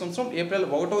 ఆర్థిక సంవత్సరం ఏప్రిల్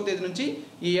 1వ తేదీ నుంచి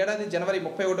ఈ ఏడాది జనవరి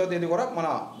 31వ తేదీ కూడా మన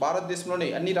భారతదేశంలోని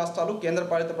అన్ని రాష్ట్రాలు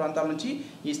కేంద్రపాలిత ప్రాంతాల నుంచి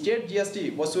ఈ స్టేట్ GST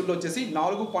వసూళ్లు వచ్చేసి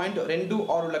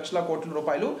 4.26 లక్షల కోట్ల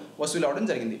రూపాయలు వసూలు అవడం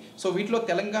జరిగింది. సో వీటిలో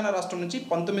తెలంగాణ రాష్ట్రం నుంచి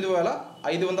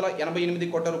 19,588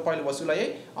 కోట్ల రూపాయలు వసూలయ్యాయి.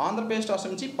 ఆంధ్రప్రదేశ్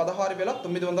రాష్ట్రం నుంచి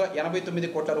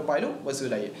 16,989 కోట్ల రూపాయలు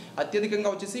వసూలయ్యాయి. అత్యధికంగా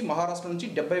వచ్చేసి మహారాష్ట్ర నుంచి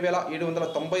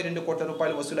 70,792 కోట్ల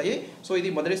రూపాయలు వసూలయ్యాయి. సో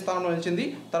ఇది మొదటి స్థానంలో నిలిచింది.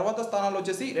 తర్వాత స్థానంలో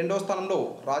వచ్చేసి రెండవ స్థానంలో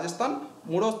రాజస్థాన్,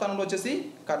 మూడవ స్థానంలో వచ్చేసి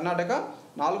కర్ణాటక,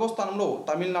 4వ స్థానంలో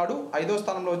తమిళనాడు, 5వ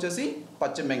స్థానంలో వచ్చేసి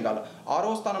పశ్చిమ బెంగాల్,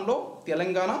 6వ స్థానంలో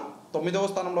తెలంగాణ, 9వ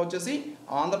స్థానంలో వచ్చేసి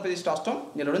ఆంధ్రప్రదేశ్ రాష్ట్రం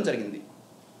నిలవడం జరిగింది.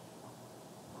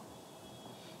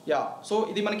 సో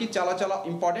ఇది మనకి చాలా చాలా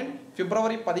ఇంపార్టెంట్.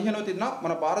 ఫిబ్రవరి 15వ తేదీన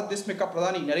మన భారతదేశం యొక్క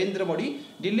ప్రధాని నరేంద్ర మోడీ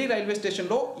ఢిల్లీ రైల్వే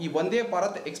స్టేషన్లో ఈ వందే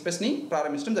భారత్ ఎక్స్ప్రెస్ని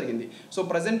ప్రారంభించడం జరిగింది. సో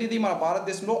ప్రజెంట్ ఇది మన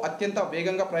భారతదేశంలో అత్యంత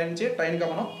వేగంగా ప్రయాణించే ట్రైన్గా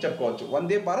మనం చెప్పుకోవచ్చు,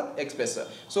 వందే భారత్ ఎక్స్ప్రెస్.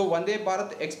 సో వందే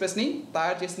భారత్ ఎక్స్ప్రెస్ని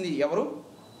తయారు చేసింది ఎవరు?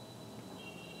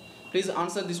 Please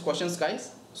answer this questions guys.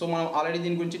 So మనం ఆల్రెడీ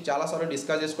దీని గురించి చాలాసార్లు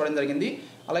డిస్కస్ చేసుకోవడం జరిగింది.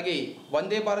 అలాగే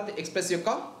వందే భారత్ ఎక్స్ప్రెస్ యొక్క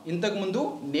ఇంతకుముందు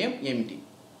నేమ్ ఏమిటి?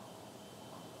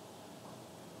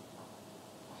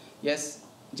 ఎస్,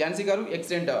 ఝాన్సీ గారు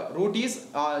excellent. Route is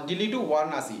Delhi to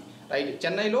Varanasi. Right.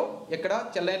 చెన్నైలో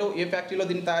ఏ ఫ్యాక్టరీలో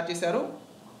దీన్ని తయారు చేశారు?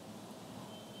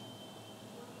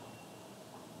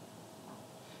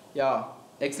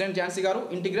 ఎక్సలెంట్ ఝాన్సీ గారు,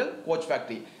 integral coach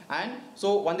factory. And so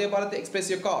Vande Bharat express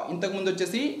యొక్క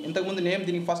ఇంతకుముందు నేమ్,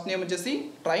 దీనికి ఫస్ట్ నేమ్ వచ్చేసి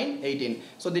ట్రైన్ 18.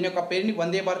 సో దీని యొక్క పేరుని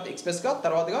వందే భారత్ ఎక్స్ప్రెస్గా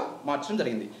తర్వాతగా మార్చడం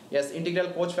జరిగింది. Yes, integral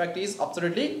coach factory is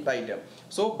absolutely right.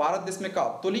 So భారతదేశం యొక్క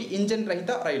తొలి ఇంజన్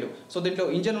రహిత రైలు. సో దీంట్లో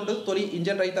ఇంజన్ ఉండదు, తొలి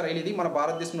ఇంజన్ రహిత రైలు ఇది మన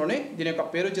భారతదేశంలోనే. దీని యొక్క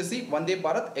పేరు వచ్చేసి వందే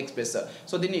భారత్ ఎక్స్ప్రెస్.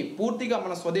 సో దీన్ని పూర్తిగా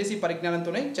మన స్వదేశీ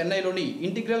పరిజ్ఞానంతోనే చెన్నైలోని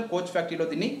ఇంటిగ్రల్ కోచ్ ఫ్యాక్టరీలో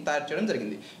దీన్ని తయారు చేయడం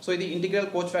జరిగింది. సో ఇది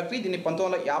ఇంటిగ్రల్ కోచ్ ఫ్యాక్టరీ. దీన్ని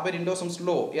 1952వ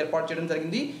సంవత్సరంలో ఏర్పాటు చేయడం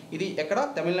జరిగింది. ఇది ఎక్కడ?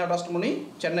 తమిళనాడు రాష్ట్రంలోని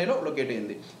చెన్నైలో లొకేట్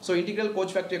అయింది. సో ఇంటిగ్రల్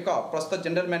కోచ్ ఫ్యాక్టరీ యొక్క ప్రస్తుత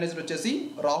జనరల్ మేనేజర్ వచ్చేసి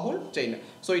రాహుల్ చైన్.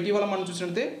 సో ఇటీవల మనం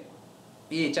చూసినట్లయితే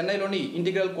ఈ చెన్నైలోని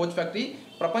ఇంటిగ్రల్ కోచ్ ఫ్యాక్టరీ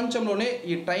ప్రపంచంలోనే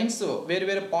ఈ ట్రైన్స్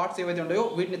వేరు పార్ట్స్ ఏవైతే ఉంటాయో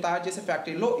వీటిని తయారు చేసే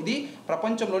ఫ్యాక్టరీలో ఇది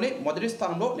ప్రపంచంలోనే మొదటి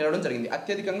స్థానంలో నిలవడం జరిగింది.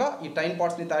 అత్యధికంగా ఈ ట్రైన్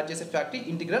పార్ట్స్ని తయారు చేసే ఫ్యాక్టరీ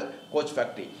ఇంటిగ్రల్ కోచ్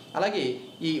ఫ్యాక్టరీ. అలాగే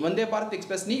ఈ వందే భారత్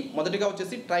ఎక్స్ప్రెస్ని మొదటిగా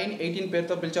వచ్చేసి ట్రైన్ 18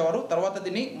 పేరుతో పిలిచేవారు. తర్వాత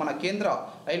దీన్ని మన కేంద్ర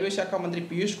రైల్వే శాఖ మంత్రి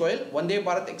పీయూష్ గోయల్ వందే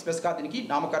భారత్ ఎక్స్ప్రెస్గా దీనికి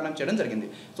నామకరణం చేయడం జరిగింది.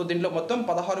 సో దీంట్లో మొత్తం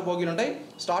 16 బోగీలు ఉంటాయి.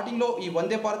 స్టార్టింగ్లో ఈ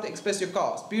వందే భారత్ ఎక్స్ప్రెస్ యొక్క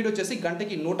స్పీడ్ వచ్చేసి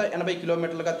గంటకి 180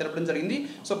 కిలోమీటర్లుగా తెలపడం జరిగింది.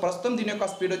 సో ప్రస్తుతం దీని యొక్క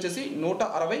స్పీడ్ వచ్చేసి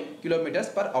 160 కిలోమీటర్స్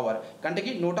పర్ అవర్,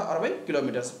 గంటకి 160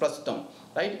 కిలోమీటర్స్ ప్రస్తుతం,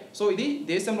 రైట్. సో ఇది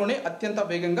దేశంలోనే అత్యంత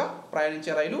వేగంగా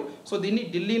ప్రయాణించే రైలు. సో దీన్ని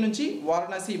ఢిల్లీ నుంచి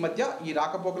వారణాసి మధ్య ఈ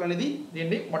రాకపోకలు అనేది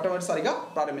దీన్ని మొట్టమొదటిసారిగా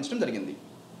ప్రారంభించడం జరిగింది,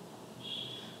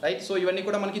 రైట్. సో ఇవన్నీ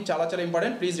కూడా మనకి చాలా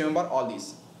important. Please remember all these.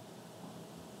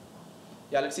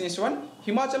 Let's see next one.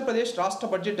 Himachal Pradesh రాష్ట్ర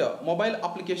బడ్జెట్ మొబైల్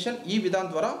అప్లికేషన్ ఈ విధానం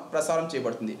ద్వారా ప్రసారం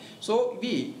చేయబడుతుంది. సో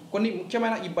ఇవి కొన్ని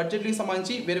ముఖ్యమైన ఈ బడ్జెట్కి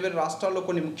సంబంధించి వేరు రాష్ట్రాల్లో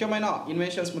కొన్ని ముఖ్యమైన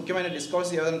ఇన్వెన్షన్స్, ముఖ్యమైన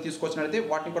డిస్కవర్స్ ఏదైనా తీసుకొచ్చినట్లయితే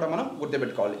వాటిని కూడా మనం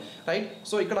గుర్తుపెట్టుకోవాలి, రైట్.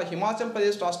 సో ఇక్కడ హిమాచల్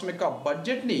ప్రదేశ్ రాష్ట్రం యొక్క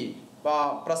బడ్జెట్ని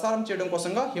ప్రసారం చేయడం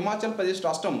కోసంగా హిమాచల్ ప్రదేశ్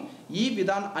రాష్ట్రం ఈ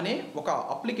విధాన్ అనే ఒక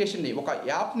అప్లికేషన్ని, ఒక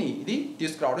యాప్ని ఇది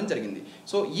తీసుకురావడం జరిగింది.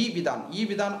 సో ఈ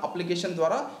విధాన్ అప్లికేషన్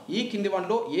ద్వారా ఈ కింది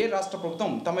వాటిలో ఏ రాష్ట్ర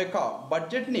ప్రభుత్వం తమ యొక్క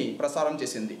బడ్జెట్ని ప్రసారం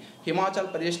చేసింది?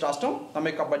 హిమాచల్ ప్రదేశ్ రాష్ట్రం తమ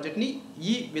యొక్క బడ్జెట్ని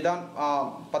ఈ విధాన్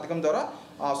పథకం ద్వారా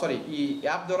ఈ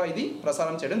యాప్ ద్వారా ఇది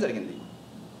ప్రసారం చేయడం జరిగింది.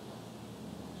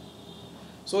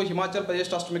 సో హిమాచల్ ప్రదేశ్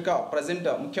రాష్ట్రం యొక్క ప్రజెంట్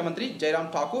ముఖ్యమంత్రి జైరామ్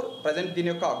ఠాకూర్, ప్రజెంట్ దీని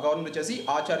యొక్క గవర్నర్ వచ్చేసి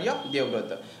ఆచార్య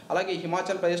దేవ్వ్రత్. అలాగే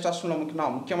హిమాచల్ ప్రదేశ్ రాష్ట్రంలో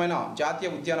ముఖ్యమైన జాతీయ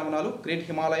ఉద్యానవనాలు గ్రేట్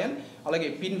హిమాలయన్, అలాగే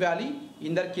పిన్ వ్యాలీ,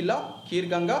 ఇందర్ కిల్లా, ఖీర్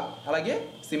గంగా, అలాగే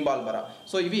సింబాల్బరా.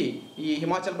 సో ఇవి ఈ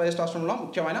హిమాచల్ ప్రదేశ్ రాష్ట్రంలో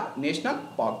ముఖ్యమైన నేషనల్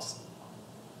పార్క్స్.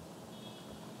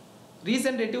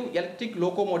 రీజనరేటివ్ ఎలక్ట్రిక్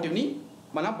లోకోమోటివ్ని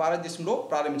మన భారతదేశంలో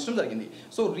ప్రారంభించడం జరిగింది.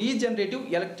 సో రీజనరేటివ్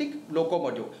ఎలక్ట్రిక్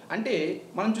లోకోమోటివ్ అంటే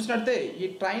మనం చూసినట్లయితే ఈ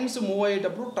ట్రైన్స్ మూవ్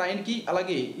అయ్యేటప్పుడు ట్రైన్కి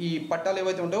అలాగే ఈ పట్టాలు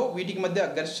ఏవైతే ఉంటాయో వీటికి మధ్య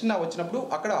ఘర్షణ వచ్చినప్పుడు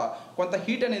అక్కడ కొంత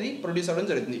హీట్ అనేది ప్రొడ్యూస్ అవ్వడం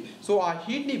జరుగుతుంది. సో ఆ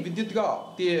హీట్ని విద్యుత్గా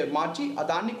మార్చి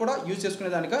దాన్ని కూడా యూజ్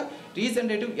చేసుకునే దానిక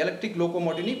రీజనరేటివ్ ఎలక్ట్రిక్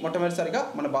లోకోమోటివ్ని మొట్టమొదటిసారిగా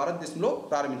మన భారతదేశంలో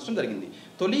ప్రారంభించడం జరిగింది.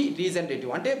 తొలి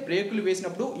రీజనరేటివ్ అంటే బ్రేకులు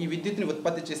వేసినప్పుడు ఈ విద్యుత్ని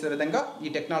ఉత్పత్తి చేసే విధంగా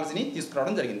ఈ టెక్నాలజీని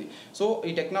తీసుకురావడం జరిగింది. సో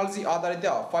ఈ టెక్నాలజీ ఆధారిత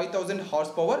 5000 horse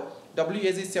power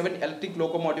WAG7 electric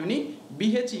లోకోమోటివ్ని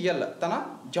BHEL తన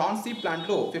ఝాన్సీ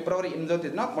ప్లాంట్లో ఫిబ్రవరి 8వ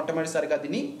తేదీన మొట్టమొదటిసారిగా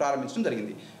దీన్ని ప్రారంభించడం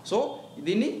జరిగింది. సో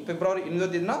దీన్ని ఫిబ్రవరి 8వ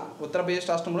తేదీన ఉత్తరప్రదేశ్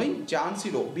రాష్ట్రంలోని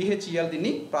ఝాన్సీలో BHEL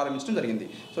దీన్ని ప్రారంభించడం జరిగింది.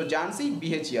 So Jhansi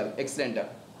BHEL excellent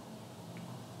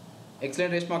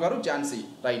Reshma గారు, ఝాన్సీ,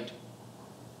 రైట్.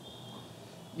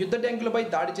 యుద్ధ ట్యాంకులపై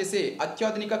దాడి చేసే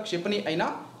అత్యాధునిక క్షిపణి అయిన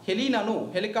హెలీనాను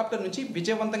హెలికాప్టర్ నుంచి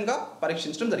విజయవంతంగా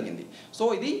పరీక్షించడం జరిగింది. సో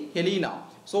ఇది హెలీనా.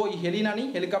 సో ఈ హెలీనాని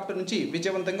హెలికాప్టర్ నుంచి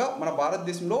విజయవంతంగా మన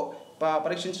భారతదేశంలో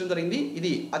పరీక్షించడం జరిగింది.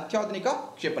 ఇది అత్యాధునిక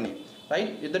క్షిపణి,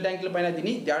 రైట్. యుద్ధ ట్యాంకుల పైన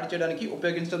దీన్ని దాడి చేయడానికి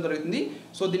ఉపయోగించడం జరుగుతుంది.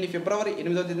 సో దీన్ని ఫిబ్రవరి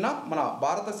 8వ తేదీన మన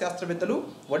భారత శాస్త్రవేత్తలు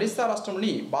ఒడిశా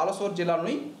రాష్ట్రంలోని బాలసోర్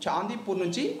జిల్లాలోని చాందీపూర్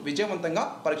నుంచి విజయవంతంగా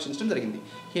పరీక్షించడం జరిగింది.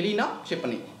 హెలీనా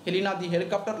క్షిపణి, Helena the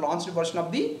helicopter launched version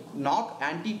of the Nag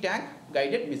anti tank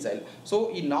guided missile. So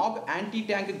ఈ నాగ్ యాంటీ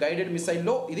ట్యాంక్ గైడెడ్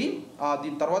మిసైల్లో ఇది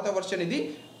దీని తర్వాత వర్షన్ ఇది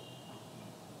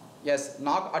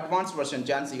నాగ్ అడ్వాన్స్డ్ వర్షన్.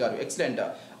 ఝాన్సీ గారు, excellent,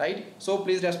 right. So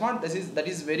please respond, that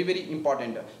is very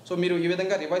important. So మీరు ఈ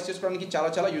విధంగా రివైజ్ చేసుకోవడానికి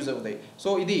చాలా యూజ్ అవుతాయి.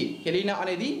 సో ఇది హెలీనా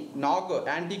అనేది నాగ్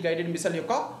యాంటీ గైడెడ్ మిసైల్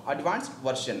యొక్క అడ్వాన్స్డ్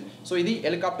వర్షన్. సో ఇది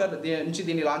హెలికాప్టర్ నుంచి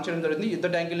దీన్ని లాంచ్ చేయడం జరుగుతుంది. యుద్ధ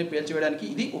ట్యాంకుల్ని పేల్చివేయడానికి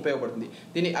ఇది ఉపయోగపడుతుంది.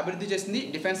 దీన్ని అభివృద్ధి చేసింది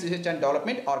defence research and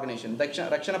development organisation,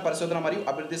 రక్షణ పరిశోధన మరియు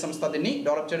అభివృద్ధి సంస్థ దీన్ని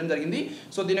డెవలప్ చేయడం జరిగింది.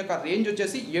 సో దీని యొక్క రేంజ్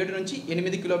వచ్చేసి 7 నుంచి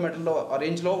 8 కిలోమీటర్ల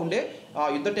రేంజ్లో ఉండే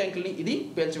యుద్ధ ట్యాంకుల్ని ఇది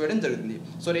పేల్చివేయడం జరుగుతుంది.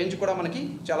 సో రేంజ్ కూడా మనకి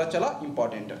చాలా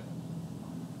important.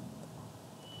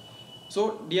 So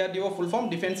DRDO full form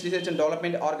defence research and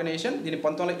development organisation. దీన్ని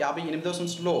 1958వ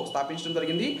సంవత్సరంలో స్థాపించడం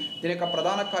జరిగింది. దీని యొక్క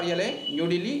ప్రధాన కార్యాలయం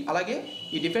న్యూఢిల్లీ. అలాగే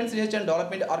ఈ defence research and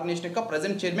development organisation యొక్క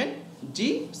present chairman G.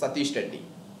 Satish Reddy.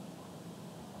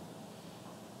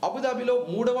 అబుదాబిలో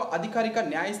 3వ అధికారిక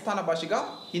న్యాయస్థాన భాషగా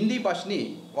హిందీ భాషని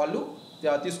వాళ్ళు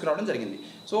తీసుకురావడం జరిగింది.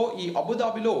 సో ఈ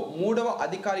అబుదాబిలో 3వ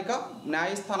అధికారిక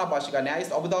న్యాయస్థాన భాషగా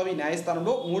అబుదాబి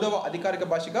న్యాయస్థానంలో 3వ అధికారిక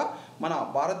భాషగా మన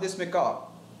భారతదేశం యొక్క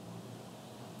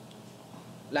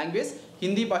లాంగ్వేజ్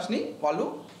హిందీ భాషని వాళ్ళు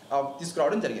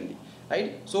తీసుకురావడం జరిగింది,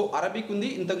 రైట్. సో అరబిక్ ఉంది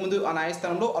ఇంతకుముందు ఆ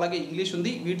న్యాయస్థానంలో, అలాగే ఇంగ్లీష్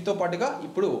ఉంది. వీటితో పాటుగా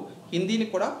ఇప్పుడు హిందీని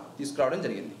కూడా తీసుకురావడం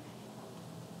జరిగింది.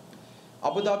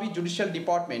 Abu Dhabi judicial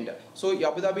department. సో ఈ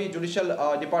Abu Dhabi judicial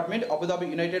department Abu Dhabi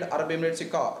United Arab Emirates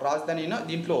యొక్క రాజధాని అయిన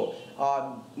దీంట్లో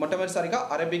మొట్టమొదటిసారిగా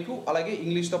అరబిక్ అలాగే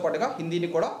ఇంగ్లీష్తో పాటుగా హిందీని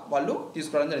కూడా వాళ్ళు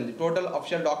తీసుకురావడం జరిగింది. టోటల్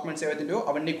అఫిషియల్ డాక్యుమెంట్స్ ఏవైతే ఉంటాయో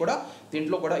అవన్నీ కూడా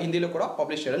దీంట్లో కూడా హిందీలో కూడా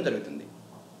పబ్లిష్ చేయడం జరుగుతుంది.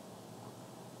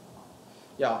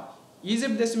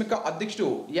 ఈజిప్ట్ దేశం యొక్క అధ్యక్షుడు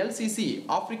ఎల్సిసి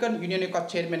ఆఫ్రికన్ యూనియన్ యొక్క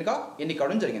చైర్మన్గా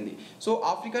ఎన్నికవడం జరిగింది. సో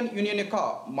ఆఫ్రికన్ యూనియన్ యొక్క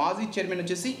మాజీ చైర్మన్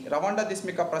వచ్చేసి రవాండా దేశం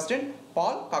యొక్క ప్రెసిడెంట్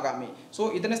పాల్ కగామే. సో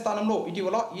ఇతని స్థానంలో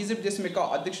ఇటీవల ఈజిప్ట్ దేశం యొక్క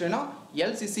అధ్యక్షుడైన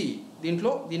ఎల్సిసి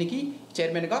దీనికి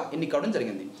చైర్మన్గా ఎన్నికవడం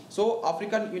జరిగింది. సో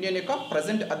ఆఫ్రికన్ యూనియన్ యొక్క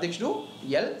ప్రెసిడెంట్ అధ్యక్షుడు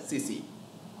ఎల్సిసి.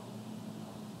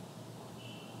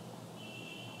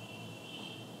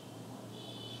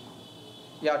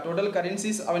 టోటల్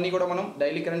కరెన్సీస్ అవన్నీ కూడా మనం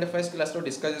డైలీ కరెంట్ అఫైర్స్ క్లాస్లో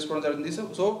డిస్కస్ చేసుకోవడం జరుగుతుంది.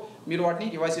 సో మీరు వాటిని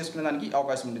రివైజ్ చేసుకునే దానికి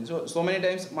అవకాశం ఉంటుంది. సో మెనీ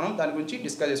టైమ్స్ మనం దాని గురించి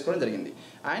డిస్కస్ చేసుకోవడం జరిగింది.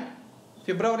 అండ్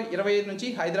ఫిబ్రవరి 25 నుంచి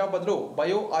హైదరాబాద్లో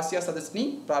బయో ఆసియా సదస్సుని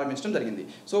ప్రారంభించడం జరిగింది.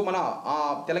 సో మన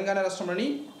తెలంగాణ రాష్ట్రంలోని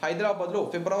హైదరాబాద్లో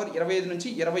ఫిబ్రవరి 25 నుంచి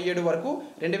 27 వరకు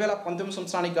 2019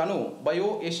 సంవత్సరానికి గాను బయో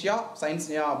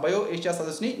ఏషియా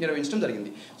సదస్సుని నిర్వహించడం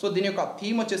జరిగింది. సో దీని యొక్క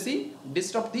థీమ్ వచ్చేసి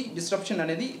డిస్రప్ట్ ది డిస్రప్షన్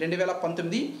అనేది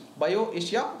 2019 బయో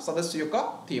ఏషియా సదస్సు యొక్క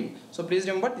theme. So please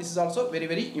remember this is also very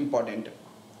very important.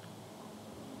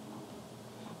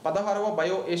 16వ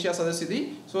bio Asia సదస్సు ఇది.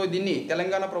 సో దీన్ని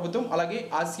తెలంగాణ ప్రభుత్వం అలాగే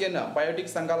ఆసియన్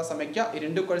బయోటిక్ సంఘాల సమైక్య ఈ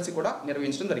రెండు కలిసి కూడా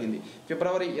నిర్వహించడం జరిగింది.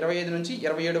 ఫిబ్రవరి 25 నుంచి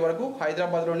 27 వరకు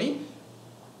హైదరాబాద్లోని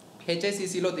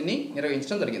హెచ్ఐసిసిలో దీన్ని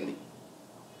నిర్వహించడం జరిగింది.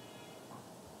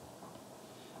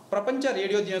 ప్రపంచ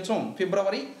రేడియో దినోత్సవం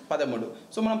ఫిబ్రవరి 13.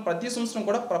 సో మనం ప్రతి సంవత్సరం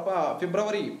కూడా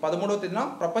ఫిబ్రవరి 13వ తేదీన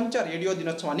ప్రపంచ రేడియో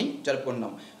దినోత్సవాన్ని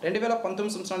జరుపుకుంటున్నాం.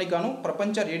 2019 సంవత్సరానికి గాను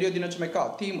ప్రపంచ రేడియో దినోత్సవం యొక్క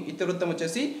థీమ్ ఇతివృత్తం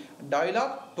వచ్చేసి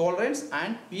డైలాగ్, టాలరెన్స్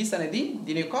అండ్ పీస్ అనేది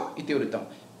దీని యొక్క ఇతివృత్తం.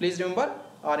 ప్లీజ్ రిమెంబర్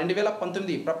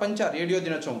 2019 ప్రపంచ రేడియో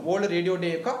దినోత్సవం వరల్డ్ రేడియో డే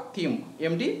యొక్క థీమ్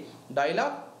ఏమిటి?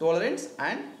 Dialogue, tolerance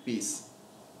and piece.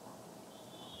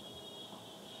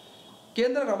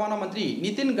 కేంద్ర రవాణా మంత్రి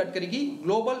నితిన్ గడ్కరీకి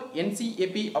గ్లోబల్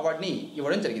ఎన్సీఏపీ అవార్డుని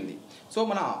ఇవ్వడం జరిగింది. సో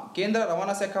మన కేంద్ర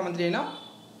రవాణా శాఖ మంత్రి అయిన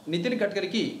నితిన్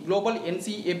గడ్కరీకి గ్లోబల్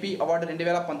ఎన్సీఏపీ అవార్డు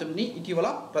 2019ని ఇటీవల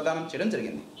ప్రదానం చేయడం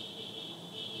జరిగింది.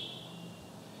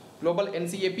 Global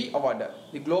NCAP award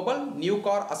the global new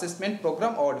car assessment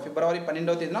programme award ఫిబ్రవరి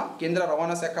 12వ తేదీన కేంద్ర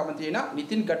రవాణా శాఖ మంత్రి అయిన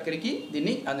నితిన్ గడ్కరీకి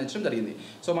దీన్ని అందించడం జరిగింది.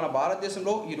 సో మన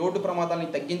భారతదేశంలో ఈ రోడ్డు ప్రమాదాలను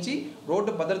తగ్గించి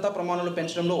రోడ్డు భద్రతా ప్రమాణాలు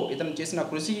పెంచడంలో ఇతను చేసిన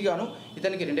కృషికి గాను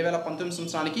ఇతనికి 2019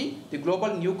 సంవత్సరానికి the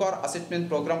global new car assessment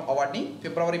programme అవార్డుని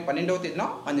ఫిబ్రవరి 12వ తేదీన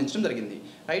అందించడం జరిగింది.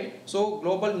 Right. So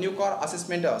global new car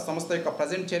assessment సంస్థ యొక్క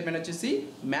ప్రజెంట్ చైర్మన్ వచ్చేసి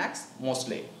మ్యాక్స్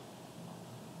మోస్లే.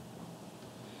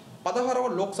 16వ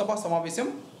లోక్సభ సమావేశం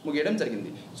ముగియడం జరిగింది.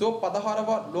 సో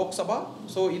 16వ లోక్సభ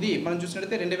ఇది మనం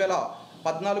చూసినట్లయితే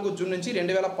 2014 జూన్ నుంచి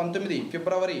 2019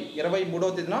 ఫిబ్రవరి 23వ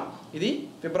తేదీన ఇది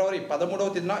ఫిబ్రవరి 13వ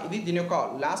తేదీన ఇది దీని యొక్క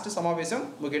లాస్ట్ సమావేశం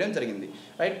ముగియడం జరిగింది.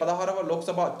 రైట్. 16వ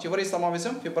లోక్సభ చివరి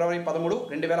సమావేశం ఫిబ్రవరి 13,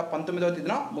 2019వ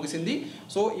తేదీన ముగిసింది.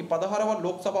 సో ఈ 16వ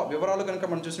లోక్సభ వివరాలు కనుక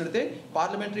మనం చూసినట్లయితే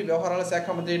పార్లమెంటరీ వ్యవహారాల శాఖ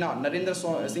మంత్రి అయిన నరేంద్ర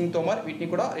సింగ్ తోమర్ వీటిని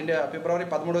కూడా ఫిబ్రవరి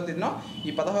 13వ తేదీన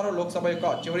ఈ 16వ లోక్సభ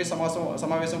యొక్క చివరి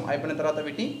సమావేశం అయిపోయిన తర్వాత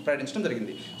వీటిని ప్రకటించడం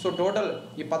జరిగింది. సో టోటల్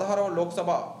ఈ 16వ లోక్సభ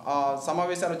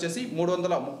సమావేశాలు వచ్చేసి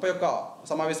 331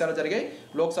 సమావేశాలు జరిగాయి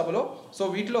లోక్సభలో. సో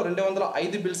వీటిలో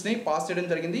 205 బిల్స్ని పాస్ చేయడం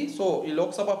జరిగింది. సో ఈ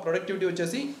లోక్సభ ప్రొడక్టివిటీ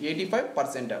వచ్చేసి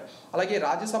 85%. అలాగే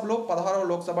రాజ్యసభలో 16వ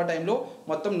లోక్సభ టైంలో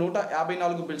మొత్తం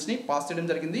 154 బిల్స్ని పాస్ చేయడం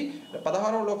జరిగింది.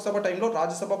 16వ లోక్సభ టైంలో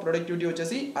రాజ్యసభ ప్రొడక్టివిటీ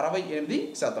వచ్చేసి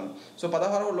 68%. సో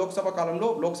 16వ లోక్సభ కాలంలో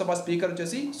లోక్సభ స్పీకర్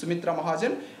వచ్చేసి సుమిత్రా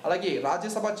మహాజన్, అలాగే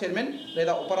రాజ్యసభ చైర్మన్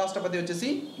లేదా ఉపరాష్ట్రపతి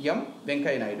వచ్చేసి ఎం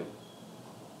వెంకయ్య నాయుడు.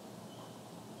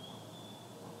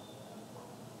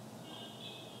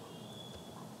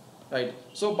 రైట్.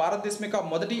 సో భారతదేశం యొక్క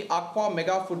మొదటి aqua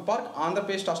mega food park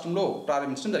Andhra Pradesh రాష్ట్రంలో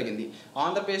ప్రారంభించడం జరిగింది.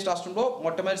 ఆంధ్రప్రదేశ్ రాష్ట్రంలో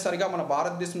మొట్టమొదటిసారిగా మన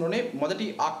భారతదేశంలోనే మొదటి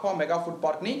ఆక్వా మెగా ఫుడ్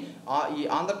పార్క్ని ఈ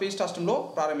ఆంధ్రప్రదేశ్ రాష్ట్రంలో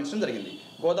ప్రారంభించడం జరిగింది.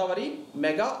 Godavari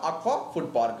mega aqua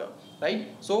food park. Right.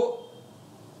 So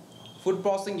food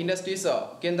processing industries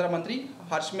కేంద్ర మంత్రి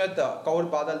హర్షిమ్రత్ కౌర్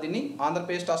బాదల్ దీన్ని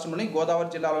ఆంధ్రప్రదేశ్ రాష్ట్రంలోని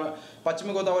పశ్చిమ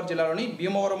గోదావరి జిల్లాలోని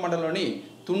భీమవరం మండలంలోని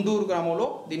తుండూరు గ్రామంలో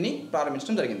దీన్ని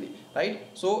ప్రారంభించడం జరిగింది. రైట్.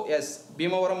 సో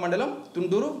భీమవరం మండలం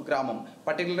తుండూరు గ్రామం,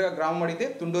 పర్టికులర్గా గ్రామం అడిగితే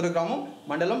తుండూరు గ్రామం,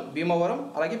 మండలం భీమవరం,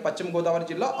 అలాగే పశ్చిమ గోదావరి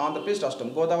జిల్లా ఆంధ్రప్రదేశ్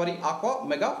రాష్ట్రం. Godavari aqua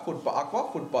mega aqua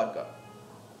food park.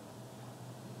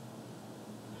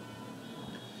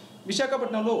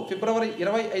 విశాఖపట్నంలో ఫిబ్రవరి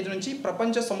 25 నుంచి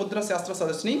ప్రపంచ సముద్ర శాస్త్ర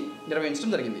సదస్సుని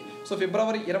నిర్వహించడం జరిగింది. సో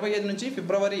ఫిబ్రవరి 25 నుంచి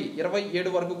ఫిబ్రవరి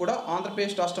 27 వరకు కూడా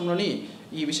ఆంధ్రప్రదేశ్ రాష్ట్రంలోని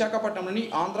ఈ విశాఖపట్నంలోని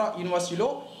ఆంధ్ర యూనివర్సిటీలో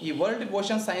ఈ వరల్డ్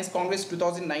ఓషన్ సైన్స్ కాంగ్రెస్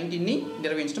 2019ని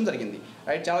నిర్వహించడం జరిగింది.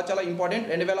 రైట్. చాలా చాలా ఇంపార్టెంట్.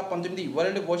 2019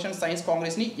 వరల్డ్ ఓషన్ సైన్స్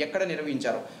కాంగ్రెస్ని ఎక్కడ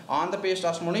నిర్వహించారు? ఆంధ్రప్రదేశ్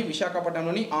రాష్ట్రంలోని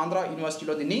విశాఖపట్నంలోని ఆంధ్ర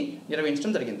యూనివర్సిటీలో దీన్ని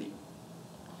నిర్వహించడం జరిగింది.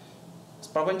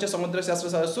 ప్రపంచ సముద్ర శాస్త్ర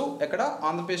సదస్సు ఎక్కడ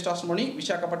ఆంధ్రప్రదేశ్ రాష్ట్రంలోని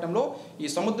విశాఖపట్నంలో ఈ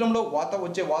సముద్రంలో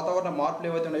వచ్చే వాతావరణ మార్పులు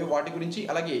ఏవైతే ఉన్నాయో వాటి గురించి,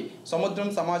 అలాగే సముద్రం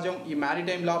సమాజం, ఈ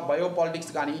మ్యారిటైమ్ లా,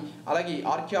 బయోపాలిటిక్స్ కానీ, అలాగే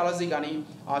ఆర్కియాలజీ కానీ,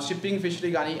 షిప్పింగ్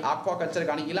ఫిషరీ కానీ, ఆక్వాకల్చర్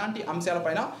కానీ ఇలాంటి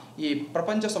అంశాలపైన ఈ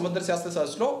ప్రపంచ సముద్ర శాస్త్ర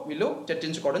సదస్సులో వీళ్ళు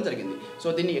చర్చించుకోవడం జరిగింది. సో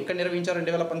దీన్ని ఎక్కడ నిర్వహించారు?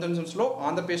 2019 సంవత్సరంలో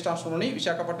ఆంధ్రప్రదేశ్ రాష్ట్రంలోని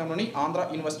విశాఖపట్నంలోని ఆంధ్ర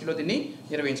యూనివర్సిటీలో దీన్ని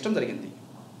నిర్వహించడం జరిగింది.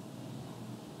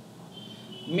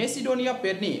 మేసిడోనియా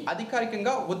పేరుని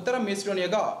అధికారికంగా ఉత్తర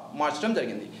మేసిడోనియాగా మార్చడం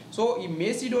జరిగింది. సో ఈ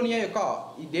మేసిడోనియా యొక్క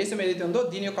ఈ దేశం ఏదైతే ఉందో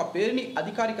దీని యొక్క పేరుని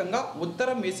అధికారికంగా ఉత్తర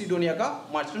మేసిడోనియాగా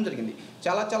మార్చడం జరిగింది.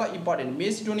 చాలా చాలా ఇంపార్టెంట్.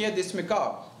 మేసిడోనియా దేశం యొక్క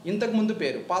ఇంతకుముందు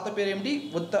పేరు, పాత పేరు ఏమిటి?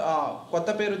 కొత్త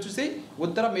పేరు వచ్చేసి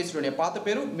ఉత్తర మేసిడోనియా, పాత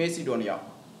పేరు మేసిడోనియా,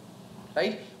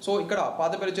 రైట్. సో ఇక్కడ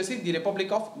పాత పేరు వచ్చేసి the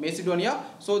republic of Macedonia.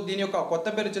 So దీని యొక్క కొత్త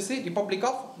పేరు వచ్చేసి republic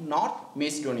of north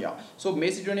Macedonia. So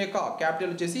Macedonia యొక్క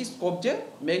క్యాపిటల్ వచ్చేసి స్కోప్జే.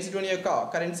 మేసిడోనియా యొక్క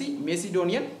currency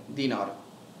Macedonian dinar.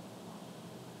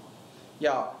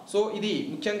 Yeah, so ఇది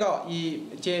ముఖ్యంగా ఈ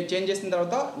చేంజ్ చేసిన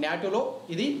తర్వాత నాటోలో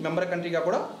ఇది మెంబర్ కంట్రీగా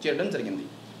కూడా చేరడం జరిగింది.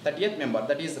 30th member,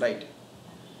 that is right.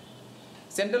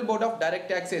 Central board of direct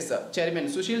taxes chairman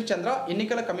Sushil చంద్ర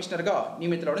ఎన్నికల కమిషనర్గా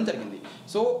నియమితులవడం జరిగింది.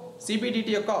 సో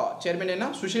సిబిడిటి యొక్క చైర్మన్ అయిన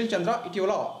సుశీల్ చంద్ర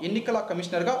ఇటీవల ఎన్నికల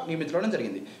కమిషనర్గా నియమితులవడం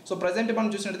జరిగింది. సో ప్రజెంట్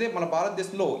మనం చూసినట్లయితే మన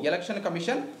భారతదేశంలో ఎలక్షన్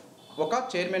కమిషన్ ఒక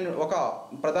చైర్మన్, ఒక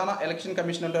ప్రధాన ఎలక్షన్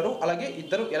కమిషన్ ఉంటారు, అలాగే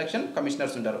 2 ఎలక్షన్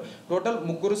కమిషనర్స్ ఉంటారు. టోటల్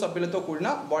 3 సభ్యులతో కూడిన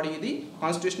బాడీ ఇది,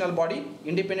 constitutional body,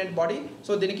 independent body.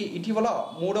 So దీనికి ఇటీవల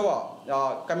 3వ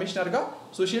కమిషనర్గా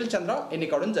సుశీల్ చంద్ర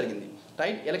ఎన్నికవడం జరిగింది,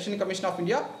 right. Election commission of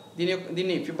India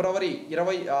దీన్ని ఫిబ్రవరి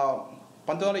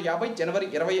 1950 జనవరి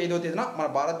 25వ తేదీన మన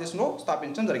భారతదేశంలో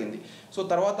స్థాపించడం జరిగింది. సో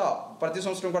తర్వాత ప్రతి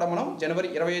సంవత్సరం కూడా మనం జనవరి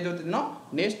 25వ తేదీన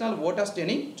నేషనల్ ఓటర్స్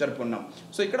డేని జరుపుకున్నాం.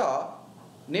 సో ఇక్కడ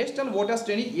నేషనల్ ఓటర్స్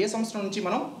డేని ఏ సంవత్సరం నుంచి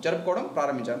మనం జరుపుకోవడం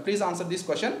ప్రారంభించాం? Please answer this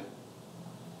question.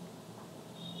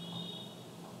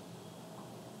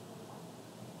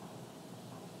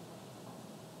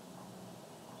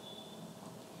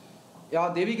 Yeah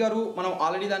దేవి గారు, మనం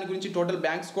ఆల్రెడీ దాని గురించి టోటల్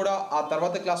బ్యాంక్స్ కూడా ఆ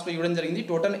తర్వాత క్లాస్లో ఇవ్వడం జరిగింది.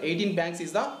 Total 18 banks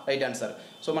is the right answer.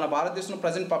 So మన భారతదేశంలో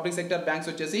ప్రజెంట్ పబ్లిక్ సెక్టర్ బ్యాంక్స్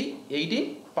వచ్చేసి 18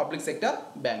 public sector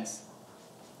banks.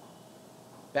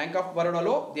 Bank of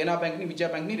బరోడాలో దేనా బ్యాంక్ని, విజయ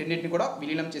బ్యాంక్ని రెండింటిని కూడా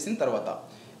విలీనం చేసిన తర్వాత.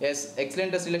 ఎస్,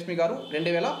 ఎక్సలెంట్ శ్రీలక్ష్మి గారు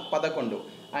 2011.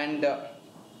 అండ్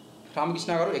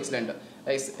రామకృష్ణ గారు ఎక్సలెంట్.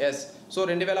 ఎస్. సో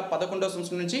 2011వ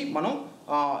సంవత్సరం నుంచి మనం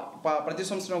ప్రతి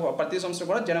సంవత్సరం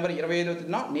కూడా జనవరి 25వ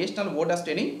తేదీన నేషనల్ ఓటర్స్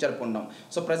డేని జరుపుకుంటాం.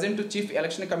 So present chief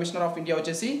election commissioner of India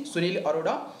వచ్చేసి సునీల్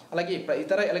అరోడా, అలాగే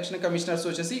ఇతర ఎలక్షన్ కమిషనర్స్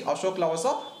వచ్చేసి అశోక్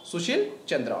లవాసా, సుశీల్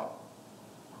చంద్ర.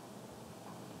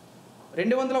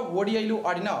 200 ఓడిఐలు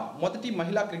ఆడిన మొదటి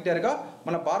మహిళా క్రికెటర్గా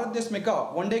మన భారతదేశం యొక్క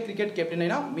వన్డే క్రికెట్ కెప్టెన్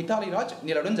అయిన మిథాలీ రాజ్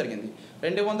నిలవడం జరిగింది.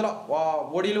 200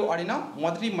 ఓడిఐలు ఆడిన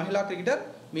మొదటి మహిళా క్రికెటర్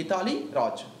మిథాలీ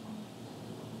రాజ్.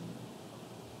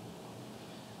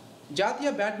 జాతీయ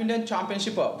బ్యాడ్మింటన్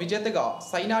ఛాంపియన్షిప్ విజేతగా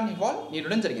సైనా నెహ్వాల్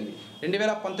నిలవడం జరిగింది.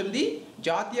 2019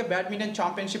 జాతీయ బ్యాడ్మింటన్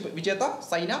ఛాంపియన్షిప్ విజేత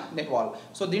సైనా నెహ్వాల్.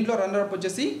 సో దీంట్లో రన్నరప్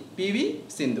వచ్చేసి పివి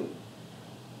సింధు.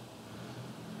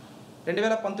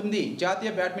 2019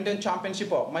 జాతీయ బ్యాడ్మింటన్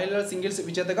ఛాంపియన్షిప్ మహిళల సింగిల్స్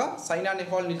విజేతగా సైనా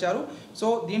నెహ్వాల్ నిలిచారు. సో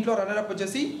దీంట్లో రన్నరప్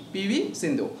వచ్చేసి పివి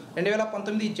సింధు.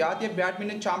 2019 జాతీయ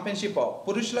బ్యాడ్మింటన్ ఛాంపియన్షిప్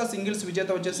పురుషుల సింగిల్స్ విజేత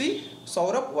వచ్చేసి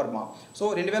సౌరభ్ వర్మ. సో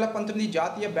 2019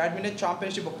 జాతీయ బ్యాడ్మింటన్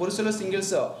ఛాంపియన్షిప్ పురుషుల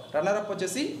సింగిల్స్ రన్నరప్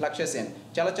వచ్చేసి లక్ష్య సేన్.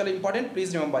 చాలా చాలా ఇంపార్టెంట్,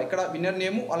 ప్లీజ్ రిమెంబర్. ఇక్కడ విన్నర్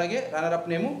నేము అలాగే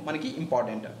రన్నరప్ నేము మనకి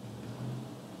ఇంపార్టెంట్.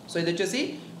 సో ఇది వచ్చేసి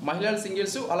మహిళల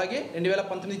సింగిల్స్, అలాగే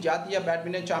 2019 జాతీయ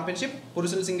బ్యాడ్మింటన్ ఛాంపియన్షిప్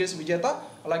పురుషుల సింగిల్స్ విజేత,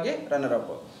 అలాగే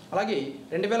రన్నరప్. అలాగే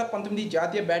 2019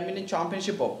 జాతీయ బ్యాడ్మింటన్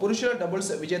ఛాంపియన్షిప్ పురుషుల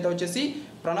డబుల్స్ విజేత వచ్చేసి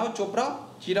ప్రణవ్ చోప్రా,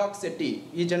 చిరాగ్ శెట్టి.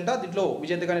 ఈ జంట దీంట్లో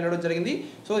విజేతగా నిలవడం జరిగింది.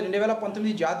 సో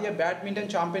 2019 జాతీయ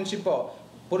బ్యాడ్మింటన్ ఛాంపియన్షిప్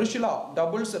పురుషుల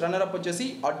డబుల్స్ రన్నరప్ వచ్చేసి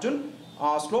అర్జున్,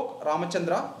 శ్లోక్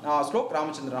రామచంద్రన్,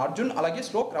 అర్జున్ అలాగే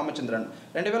శ్లోక్ రామచంద్రన్.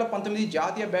 2019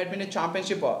 జాతీయ బ్యాడ్మింటన్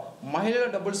ఛాంపియన్షిప్ మహిళల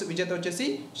డబుల్స్ విజేత వచ్చేసి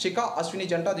శిఖా అశ్విని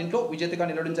జంట దీంట్లో విజేతగా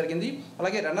నిలవడం జరిగింది.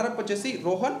 అలాగే రన్నరప్ వచ్చేసి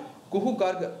రోహన్ కుహు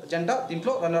గార్గ్ జంట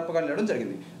దీంట్లో రన్నరప్గా నిలవడం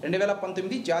జరిగింది.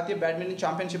 2019 జాతీయ బ్యాడ్మింటన్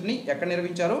ఛాంపియన్షిప్ని ఎక్కడ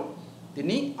నిర్వహించారు?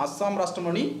 దీన్ని అస్సాం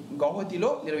రాష్ట్రంలోని గౌహతిలో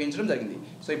నిర్వహించడం జరిగింది.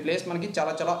 సో ఈ ప్లేస్ మనకి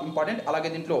చాలా చాలా ఇంపార్టెంట్. అలాగే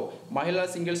దీంట్లో మహిళల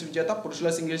సింగిల్స్ విజేత, పురుషుల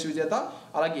సింగిల్స్ విజేత,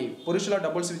 అలాగే పురుషుల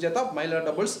డబుల్స్ విజేత, మహిళల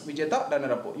డబుల్స్ విజేత,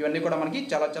 రన్నరప్, ఇవన్నీ కూడా మనకి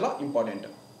చాలా చాలా ఇంపార్టెంట్.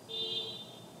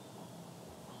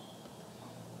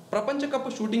 ప్రపంచ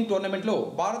కప్ షూటింగ్ టోర్నమెంట్లో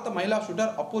భారత మహిళా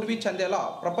షూటర్ అపూర్వి చందేలా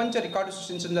ప్రపంచ రికార్డు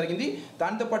సృష్టించడం జరిగింది.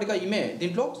 దాంతో పాటుగా ఈమె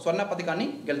దీంట్లో స్వర్ణ పథకాన్ని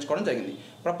గెలుచుకోవడం జరిగింది.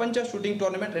 ప్రపంచ షూటింగ్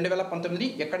టోర్నమెంట్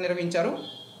 2019 ఎక్కడ నిర్వహించారు?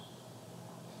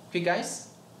 Okay guys,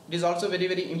 it is also very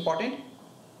very important.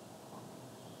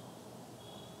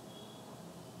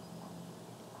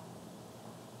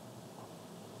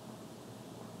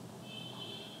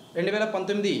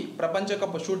 2019 ప్రపంచ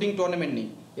కప్ షూటింగ్ టోర్నమెంట్ని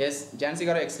ఝాన్సీ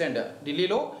గారు ఎక్సలెంట్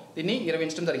ఢిల్లీలో దీన్ని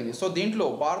నిర్వహించడం జరిగింది. సో దీంట్లో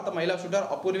భారత మహిళా షూటర్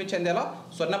అపూర్వి చందేలా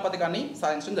స్వర్ణ పథకాన్ని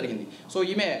సాధించడం జరిగింది. సో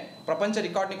ఈమె ప్రపంచ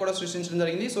రికార్డ్ని కూడా సృష్టించడం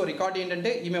జరిగింది. సో రికార్డ్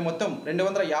ఏంటంటే ఈమె మొత్తం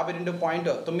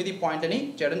 252.9 పాయింట్ని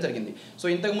చేయడం జరిగింది. సో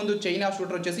ఇంతకుముందు చైనా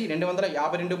షూటర్ వచ్చేసి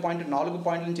 252.4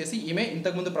 పాయింట్లను చేసి ఈమె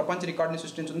ఇంతకుముందు ప్రపంచ రికార్డుని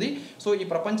సృష్టించింది. సో ఈ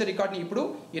ప్రపంచ రికార్డుని ఇప్పుడు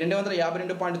ఈ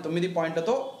 252.9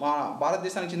 పాయింట్లతో మా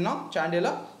భారతదేశానికి చెందిన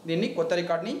చాండేలా దీన్ని కొత్త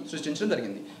రికార్డుని సృష్టించడం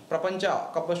జరిగింది. ప్రపంచ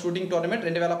కప్ షూటింగ్ టోర్నమెంట్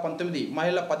 2019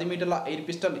 మహిళల 10 మీటర్ల ఎయిర్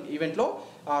పిస్టల్ ఈవెంట్లో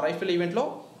రైఫిల్ ఈవెంట్లో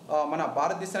మన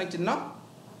భారతదేశానికి చెందిన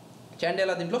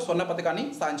చాండేలా దీంట్లో స్వర్ణ పథకాన్ని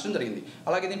సాధించడం జరిగింది.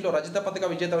 అలాగే దీంట్లో రజత పథక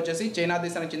విజేత వచ్చేసి చైనా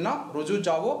దేశానికి చెందిన రుజు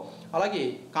జావో, అలాగే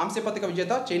కాంస్య పథక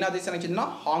విజేత చైనా దేశానికి చెందిన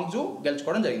హాంగ్జూ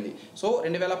గెలుచుకోవడం జరిగింది. సో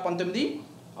 2019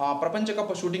 ప్రపంచ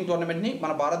కప్ షూటింగ్ టోర్నమెంట్ని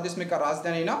మన భారతదేశం యొక్క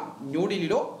రాజధాని అయిన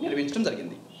న్యూఢిల్లీలో నిర్వహించడం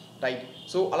జరిగింది. రైట్.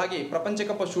 సో అలాగే ప్రపంచ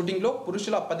కప్ షూటింగ్లో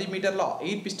పురుషుల 10 మీటర్ల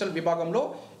ఎయిర్ పిస్టల్ విభాగంలో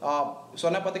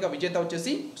స్వర్ణ పథక విజేత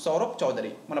వచ్చేసి సౌరభ్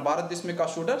చౌదరి, మన భారతదేశం యొక్క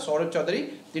షూటర్ సౌరభ్ చౌదరి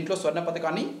దీంట్లో స్వర్ణ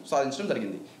పథకాన్ని సాధించడం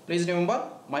జరిగింది. ప్లీజ్ రిమెంబర్,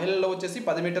 మహిళల్లో వచ్చేసి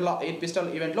 10 మీటర్ల ఎయిర్ పిస్టల్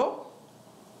ఈవెంట్లో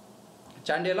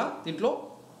చాండేలా దీంట్లో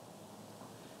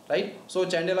రైట్. సో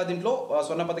చాండేలా దీంట్లో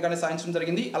స్వర్ణ పథకాన్ని సాధించడం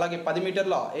జరిగింది. అలాగే 10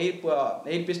 మీటర్ల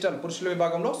ఎయిర్ పిస్టల్ పురుషుల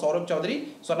విభాగంలో సౌరభ్ చౌదరి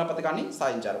స్వర్ణ పథకాన్ని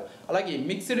సాధించారు. అలాగే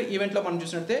మిక్స్డ్ ఈవెంట్లో మనం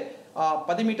చూసినట్లయితే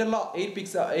 10 మీటర్ల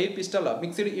ఎయిర్ పిస్టల్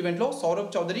మిక్స్డ్ ఈవెంట్లో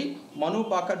సౌరభ్ చౌదరి మను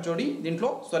బాకర్ జోడీ దీంట్లో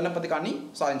స్వర్ణ పథకాన్ని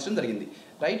సాధించడం జరిగింది.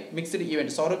 Right. Mixed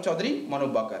event Saurabh Chowdary మను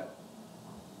బాకర్.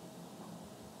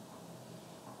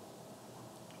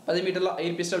 10 మీటర్ల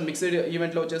ఎయిర్ పిస్టల్ మిక్స్డ్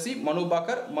ఈవెంట్లో వచ్చేసి మను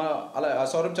బాకర్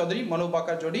సౌరభ్ చౌదరి మను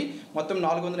బాకర్ జోడీ మొత్తం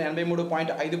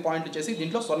 483.5 పాయింట్లు చేసి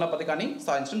దీంట్లో స్వర్ణ పథకాన్ని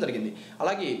సాధించడం జరిగింది.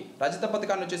 అలాగే రజత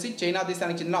పథకాన్ని వచ్చేసి చైనా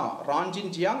దేశానికి చెందిన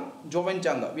రాన్జిన్ జియాంగ్ జోవెన్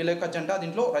జాంగ్ వీళ్ళ యొక్క జంట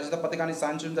దీంట్లో రజత పథకాన్ని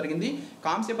సాధించడం జరిగింది.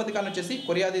 కాంస్య పథకాన్ని వచ్చేసి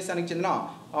కొరియా దేశానికి చెందిన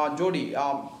జోడీ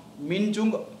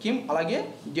మిన్జుంగ్ కిమ్ అలాగే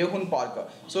డేహున్ పార్క్.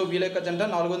 సో వీళ్ళ యొక్క జంట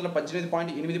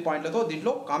 418.8 పాయింట్లతో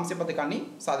దీంట్లో కాంస్య పథకాన్ని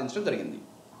సాధించడం జరిగింది.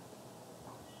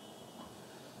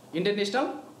 International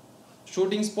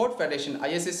shooting sport federation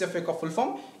ISSF యొక్క full form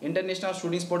international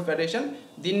shooting sport federation.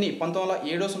 దీన్ని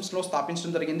 1907వ సంవత్సరంలో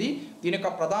స్థాపించడం జరిగింది. దీని యొక్క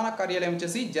ప్రధాన కార్యాలయం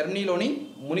వచ్చేసి జర్మనీలోని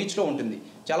మునిచ్లో ఉంటుంది.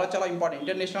 చాలా important.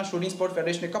 International shooting sport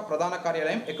federation యొక్క ప్రధాన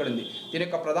కార్యాలయం ఎక్కడుంది? దీని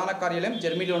యొక్క ప్రధాన కార్యాలయం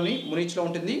జర్మనీలోని మునిచ్లో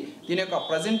ఉంటుంది. దీని యొక్క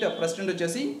ప్రెసిడెంట్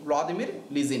వచ్చేసి Vladimir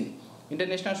లిజిన్.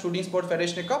 International shooting sport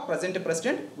federation యొక్క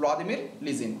president Vladimir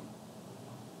లిజిన్.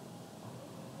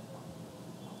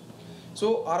 So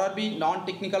RRB non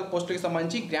technical పోస్టులకు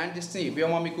సంబంధించి గ్రాండ్ టెస్ట్ని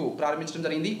వ్యోమా మీకు ప్రారంభించడం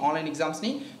జరిగింది, ఆన్లైన్ ఎగ్జామ్స్ని.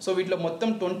 సో వీటిలో మొత్తం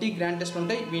 20 గ్రాండ్ టెస్ట్లు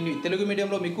ఉంటాయి. వీటిని తెలుగు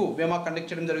మీడియంలో మీకు వ్యోమా కండక్ట్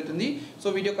చేయడం జరుగుతుంది. సో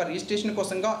వీటి యొక్క రిజిస్ట్రేషన్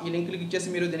కోసంగా ఈ లింక్ క్లిక్ చేసి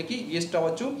మీరు దీనికి రిజిస్టర్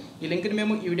అవ్వచ్చు. ఈ లింక్ని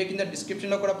మేము ఈ వీడియో కింద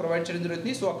డిస్క్రిప్షన్లో కూడా ప్రొవైడ్ చేయడం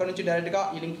జరుగుతుంది. సో అక్కడ నుంచి డైరెక్ట్గా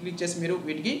ఈ లింక్ క్లిక్ చేసి మీరు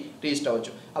వీటికి రిజిస్టర్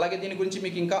అవ్వచ్చు. అలాగే దీని గురించి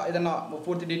మీకు ఇంకా ఏదైనా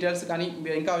పూర్తి డీటెయిల్స్ కానీ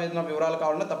ఇంకా ఏదైనా వివరాలు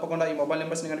కావాలన్నా తప్పకుండా ఈ మొబైల్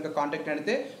నెంబర్స్ని కనుక కాంటాక్ట్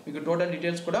అయితే మీకు టోటల్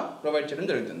డీటెయిల్స్ కూడా ప్రొవైడ్ చేయడం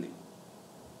జరుగుతుంది.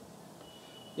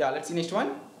 Let's see next one.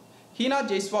 Hina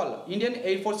Jaiswal Indian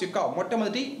air force యొక్క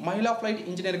మొట్టమొదటి మహిళా ఫ్లైట్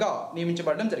ఇంజనీర్గా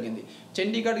నియమించబడడం జరిగింది.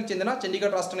 చండీగఢ్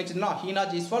రాష్ట్రానికి చెందిన Hina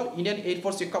Jaiswal Indian air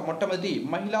force యొక్క మొట్టమొదటి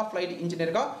మహిళా ఫ్లైట్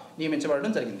ఇంజనీర్గా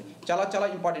నియమించబడడం జరిగింది. చాలా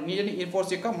ఇంపార్టెంట్. ఇండియన్ ఎయిర్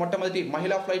ఫోర్స్ యొక్క మొట్టమొదటి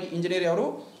మహిళా ఫ్లైట్ ఇంజనీర్ ఎవరు?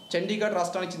 చండీగఢ్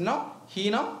రాష్ట్రానికి చెందిన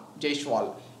Hina Jaiswal.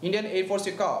 Indian air force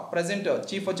యొక్క ప్రెజెంట్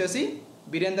చీఫ్ వచ్చేసి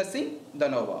బీరేందర్ సింగ్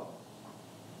ధనోవా.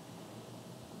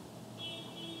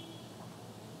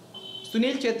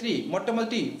 సునీల్ ఛేత్రి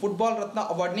మొట్టమొదటి ఫుట్బాల్ రత్న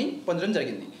అవార్డుని పొందడం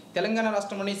జరిగింది. తెలంగాణ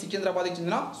రాష్ట్రంలోని సికింద్రాబాద్కి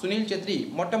చెందిన సునీల్ ఛేత్రి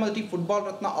మొట్టమొదటి ఫుట్బాల్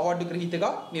రత్న అవార్డు గ్రహీతగా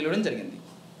నిలవడం జరిగింది.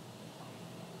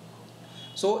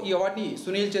 సో ఈ అవార్డుని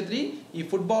సునీల్ ఛేత్రి ఈ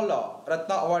ఫుట్బాల్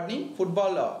రత్న అవార్డుని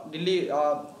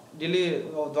ఢిల్లీ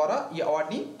ద్వారా ఈ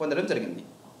అవార్డుని పొందడం జరిగింది.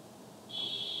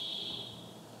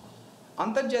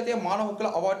 అంతర్జాతీయ మానవ హక్కుల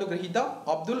అవార్డు గ్రహీత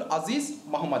అబ్దుల్ అజీజ్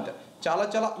మహమ్మద్.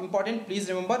 చాలా important. Please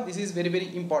remember, this is very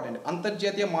important.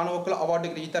 అంతర్జాతీయ మానవ హక్కుల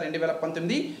అవార్డు గ్రహీత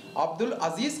 2019 అబ్దుల్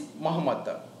అజీజ్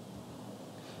మహమ్మద్.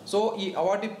 సో ఈ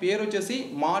అవార్డు పేరు వచ్చేసి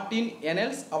మార్టిన్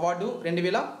ఎనెల్స్ అవార్డు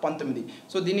 2019.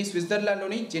 సో దీన్ని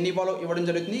స్విట్జర్లాండ్లోని జెనీవాలో ఇవ్వడం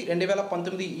జరుగుతుంది.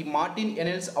 2019 ఈ మార్టిన్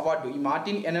ఎనెల్స్ అవార్డు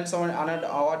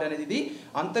అనేది ఇది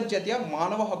అంతర్జాతీయ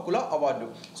మానవ హక్కుల అవార్డు.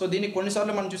 సో దీన్ని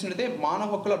కొన్నిసార్లు మనం చూసినట్లయితే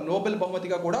మానవ హక్కుల నోబెల్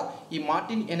బహుమతిగా కూడా ఈ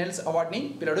మార్టిన్ ఎనెల్స్ అవార్డుని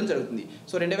పిలవడం జరుగుతుంది.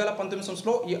 సో 2019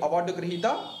 సంవత్సరంలో ఈ అవార్డు గ్రహీత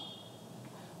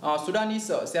సుడానీస్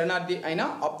శరణార్థి అయిన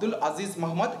అబ్దుల్ అజీజ్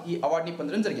మహమ్మద్ ఈ అవార్డుని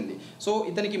పొందడం జరిగింది. సో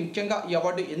ఇతనికి ముఖ్యంగా ఈ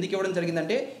అవార్డు ఎందుకు ఇవ్వడం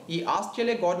జరిగిందంటే ఈ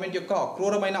ఆస్ట్రేలియా గవర్నమెంట్ యొక్క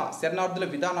క్రూరమైన శరణార్థుల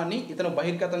విధానాన్ని ఇతను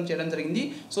బహిర్గతం చేయడం జరిగింది.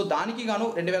 సో దానికి గాను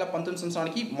 2019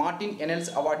 సంవత్సరానికి మార్టిన్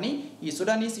ఎనెల్స్ అవార్డుని ఈ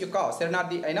సుడానీస్ యొక్క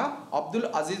శరణార్థి అయిన అబ్దుల్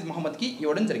అజీజ్ మహమ్మద్కి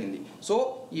ఇవ్వడం జరిగింది. సో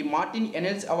ఈ మార్టిన్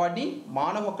ఎనెల్స్ అవార్డుని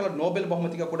మానవ హక్కుల నోబెల్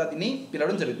బహుమతిగా కూడా దీన్ని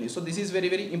పిలవడం జరుగుతుంది. So this is very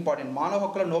very important. మానవ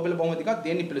హక్కుల నోబెల్ బహుమతిగా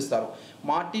దేన్ని పిలుస్తారు?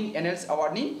 మార్టిన్ ఎనెల్స్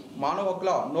అవార్డుని మానవ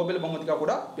హక్కుల నోబెల్ బహుమతిగా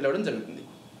కూడా పిలవడం జరుగుతుంది.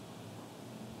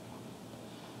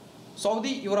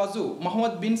 సౌదీ యువరాజు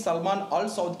మహమ్మద్ బిన్ సల్మాన్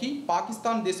అల్ సౌద్కి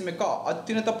పాకిస్తాన్ దేశం యొక్క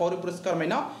అత్యున్నత పౌర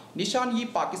పురస్కారమైన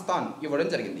నిషాన్-ఇ-పాకిస్తాన్ ఇవ్వడం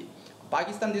జరిగింది.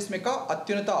 పాకిస్తాన్ దేశం యొక్క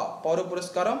అత్యున్నత పౌర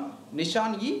పురస్కారం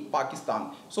నిషాన్-ఇ-పాకిస్తాన్.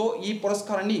 సో ఈ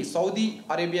పురస్కారాన్ని సౌదీ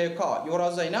అరేబియా యొక్క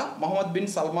యువరాజు అయిన మహమ్మద్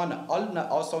బిన్ సల్మాన్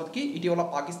అల్ సౌద్కి ఇటీవల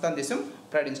పాకిస్తాన్ దేశం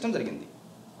ప్రకటించడం జరిగింది.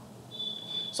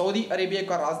 సౌదీ అరేబియా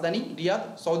యొక్క రాజధాని రియాద్.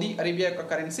 సౌదీ అరేబియా యొక్క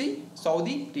currency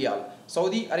Saudi riyal.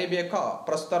 Saudi Arabia యొక్క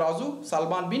ప్రస్తుత రాజు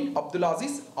సల్మాన్ బిన్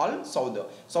అబ్దుల్-అజీజ్ అల్ సౌద్.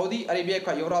 సౌదీ అరేబియా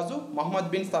యొక్క యువరాజు Mohammed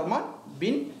bin Salman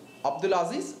bin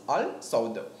అబ్దుల్-అజీజ్ Al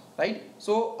Saud. Right?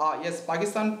 So yes,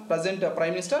 Pakistan present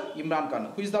Prime Minister Imran Khan.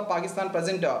 Who is the Pakistan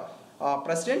present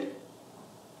president?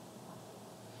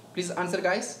 Please answer,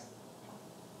 guys.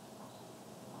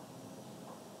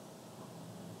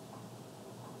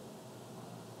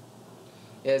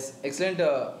 Yes, excellent.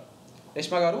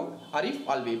 Reshma garu, Arif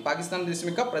Alvi. Pakistan దేశం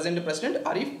యొక్క present president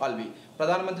Arif Alvi.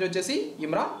 Pradhan Mantri వచ్చేసి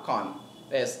Imran Khan.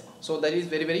 Yes, so that is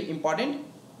very very important.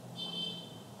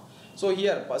 So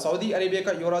here Saudi Arabia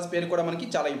యొక్క యువరాజు పేరు కూడా మనకి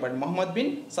చాలా important. Mohammed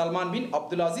bin Salman bin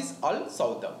అబ్దుల్-అజీజ్ Al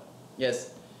Saud. Yes,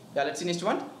 let's see next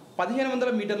one.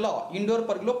 1500 మీటర్ల ఇండోర్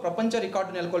పరుగులో ప్రపంచ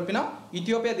రికార్డు నెలకొల్పిన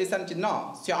ఇథియోపియా దేశానికి చెందిన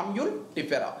శామ్యూల్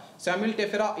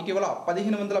టెఫెరా ఇటీవల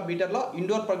 1500 మీటర్ల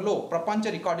ఇండోర్ పరుగులో ప్రపంచ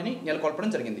రికార్డుని నెలకొల్పడం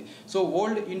జరిగింది. సో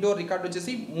వరల్డ్ ఇండోర్ రికార్డు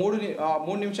వచ్చేసి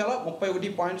 3 నిమిషాల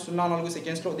 31.04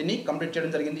 సెకండ్స్లో దీన్ని కంప్లీట్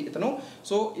చేయడం జరిగింది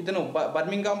ఇతను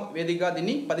బర్మింగ్హామ్ వేదికగా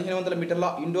దీన్ని 1500 మీటర్ల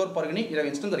ఇండోర్ పరుగుని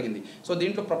నిర్వహించడం జరిగింది. సో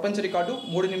దీంట్లో ప్రపంచ రికార్డు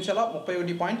 3 నిమిషాల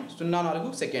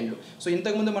 31.04 సెకండ్లు. సో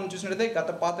ఇంతకుముందు మనం చూసినట్లయితే గత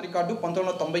పాత రికార్డు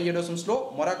 1997 సంవత్సరంలో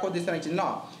మొరాకో దేశానికి చెందిన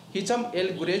హిచమ్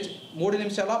ఎల్ గురేజ్ 3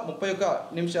 నిమిషాల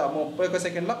 31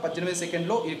 సెకండ్ల 18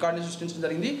 సెకండ్లో ఈ రికార్డుని సృష్టించడం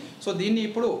జరిగింది. సో దీన్ని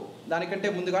ఇప్పుడు దానికంటే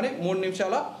ముందుగానే 3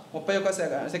 నిమిషాల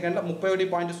 31 సెకండ్ల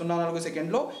 31.04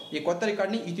 సెకండ్లో ఈ కొత్త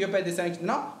రికార్డుని ఇథియోపియా దేశానికి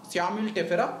చెందిన శామ్యూల్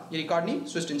టెఫెరా ఈ రికార్డుని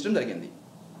సృష్టించడం జరిగింది.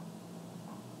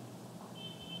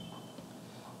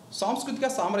 సాంస్కృతిక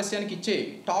సామరస్యానికి ఇచ్చే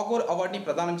టాగోర్ అవార్డుని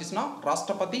ప్రదానం చేసిన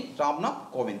రాష్ట్రపతి రామ్నాథ్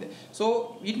కోవింద్. సో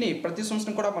వీటిని ప్రతి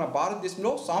సంవత్సరం కూడా మన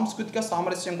భారతదేశంలో సాంస్కృతిక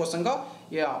సామరస్యం కోసంగా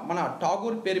మన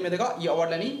ఠాగూర్ పేరు మీదుగా ఈ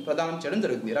అవార్డులని ప్రదానం చేయడం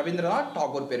జరుగుతుంది. రవీంద్రనాథ్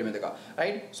ఠాగూర్ పేరు మీదుగా.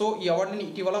 రైట్. సో ఈ అవార్డుని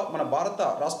ఇటీవల మన భారత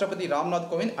రాష్ట్రపతి రామ్నాథ్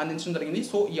కోవింద్ అందించడం జరిగింది.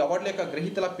 సో ఈ అవార్డుల యొక్క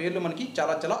గ్రహీతల పేర్లు మనకి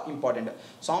చాలా చాలా ఇంపార్టెంట్.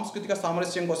 సాంస్కృతిక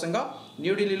సామరస్యం కోసంగా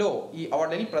న్యూఢిల్లీలో ఈ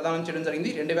అవార్డుని ప్రదానం చేయడం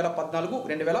జరిగింది. 2014,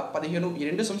 2015 ఈ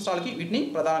 2 సంవత్సరాలకి వీటిని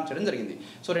ప్రదానం చేయడం జరిగింది.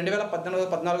 సో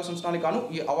 2014 సంవత్సరానికి గాను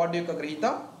ఈ అవార్డు యొక్క గ్రహీత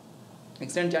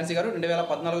ఎక్సలెంట్ ఝాన్సీ గారు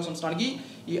 2014 సంవత్సరానికి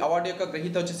ఈ అవార్డు యొక్క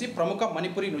గ్రహీత వచ్చేసి ప్రముఖ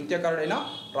మణిపురి నృత్యకారుడైన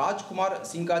రాజ్ కుమార్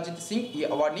సింగాజిత్ సింగ్ ఈ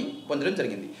అవార్డుని పొందడం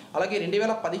జరిగింది. అలాగే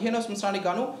 2015 సంవత్సరానికి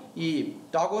గాను ఈ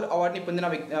టాగోర్ అవార్డుని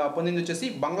పొందింది వచ్చేసి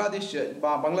బంగ్లాదేశ్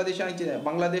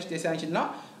దేశానికి చెందిన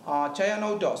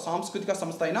చయానౌట్ సాంస్కృతిక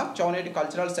సంస్థ అయిన చౌనైట్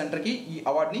కల్చరల్ సెంటర్కి ఈ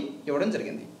అవార్డుని ఇవ్వడం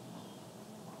జరిగింది.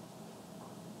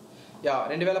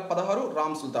 2016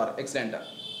 Ram సుల్తార్. Excellent.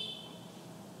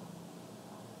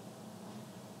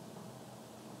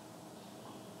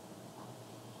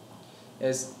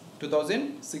 Yes,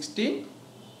 2016.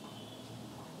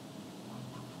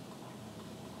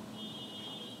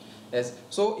 Yes.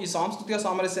 So ఈ సాంస్కృతిక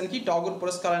సామరస్యానికి ఠాగూర్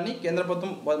పురస్కారాన్ని కేంద్ర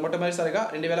ప్రభుత్వం మొట్టమొదటిసారిగా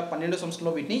 2012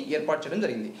 సంవత్సరంలో వీటిని ఏర్పాటు చేయడం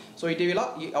జరిగింది. సో ఇటీవల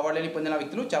ఈ అవార్డుని పొందిన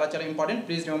వ్యక్తులు చాలా చాలా important.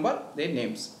 Please remember their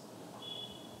names.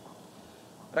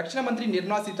 రక్షణ మంత్రి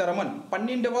నిర్మలా సీతారామన్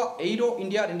 12వ ఎయిరో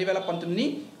ఇండియా 2019ని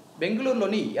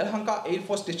బెంగళూరులోని యలహంక ఎయిర్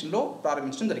ఫోర్స్ స్టేషన్లో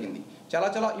ప్రారంభించడం జరిగింది. చాలా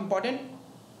చాలా ఇంపార్టెంట్.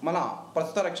 మన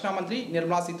ప్రస్తుత రక్షణ మంత్రి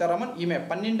నిర్మలా సీతారామన్ ఈమె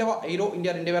 12వ ఎయిరో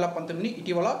ఇండియా 2019ని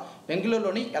ఇటీవల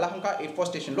బెంగళూరులోని యలహంక ఎయిర్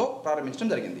ఫోర్స్ స్టేషన్లో ప్రారంభించడం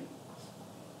జరిగింది.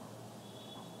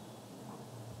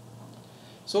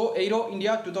 సో ఎయిరో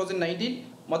ఇండియా 2019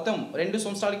 మొత్తం 2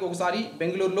 సంవత్సరాలకి ఒకసారి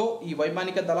బెంగళూరులో ఈ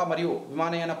వైమానిక దళ మరియు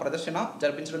విమానయాన ప్రదర్శన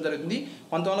జరిపించడం జరుగుతుంది.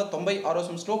 1996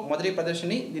 సంవత్సరంలో మొదటి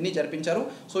ప్రదర్శనని దీన్ని జరిపించారు.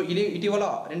 సో ఇటీవల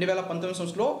 2019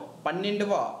 సంవత్సరంలో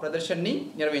 12వ ప్రదర్శనని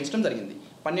నిర్వహించడం జరిగింది.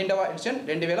 12వ ఎడిషన్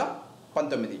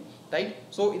 2019. రైట్.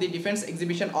 సో ఇది defence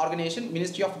exhibition organisation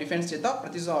ministry of defence చేత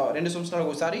ప్రతి 2 సంవత్సరాలకు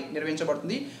ఒకసారి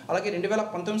నిర్వహించబడుతుంది. అలాగే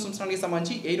 2019 సంవత్సరానికి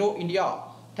సంబంధించి ఎయిరో ఇండియా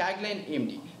ట్యాగ్ లైన్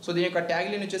ఏమిటి? సో దీని యొక్క ట్యాగ్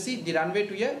లైన్ వచ్చేసి the runway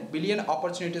to A billion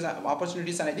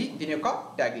opportunities అనేది దీని యొక్క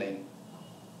ట్యాగ్ లైన్.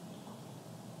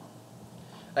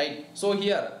 రైట్. సో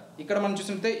ఇక్కడ మనం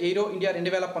చూసినట్లయితే ఎయిరో ఇండియా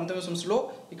 2019 సంవత్సరంలో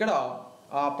ఇక్కడ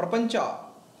ప్రపంచ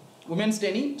ఉమెన్స్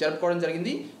డేని జరుపుకోవడం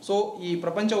జరిగింది. సో ఈ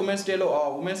ప్రపంచ ఉమెన్స్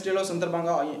డేలో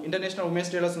సందర్భంగా ఇంటర్నేషనల్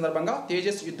ఉమెన్స్ డేలో సందర్భంగా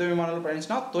తేజస్ యుద్ధ విమానంలో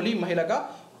ప్రయాణించిన తొలి మహిళగా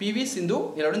పివి సింధు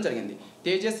నిలవడం జరిగింది.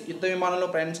 తేజస్ యుద్ధ విమానంలో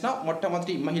ప్రయాణించిన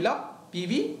మొట్టమొదటి మహిళ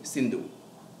పివి సింధు.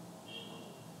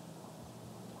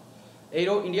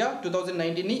 ఎయిరో ఇండియా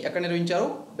 2019ని ఎక్కడ నిర్వహించారు?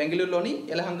 బెంగళూరులోని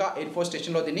యలహంక ఎయిర్ ఫోర్స్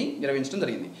స్టేషన్లో దీన్ని నిర్వహించడం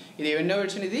జరిగింది. ఇది ఎన్నో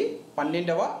ఎడిషన్? ఇది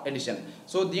 12వ ఎడిషన్.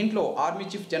 సో దీంట్లో army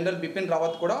chief general Bipin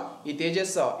Rawat కూడా ఈ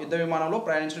తేజస్ యుద్ధ విమానంలో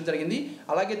ప్రయాణించడం జరిగింది.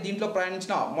 అలాగే దీంట్లో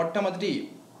ప్రయాణించిన మొట్టమొదటి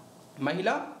మహిళ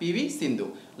PV Sindhu.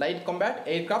 Light combat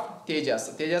air craft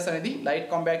Tejas అనేది light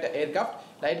combat air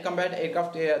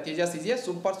craft Tejas is a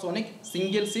super sonic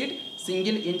single seat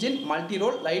single engine multi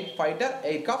role light fighter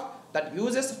air craft that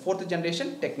uses 4th generation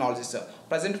technologies.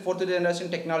 Present 4th generation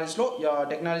technologies లో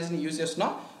టెక్నాలజీని use చేస్తున్న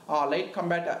light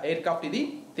combat air craft ఇది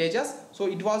Tejas. So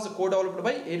it was co-developed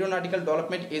by aeronautical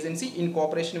development agency in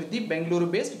cooperation with the Bengaluru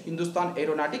based Hindustan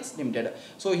aeronautics limited.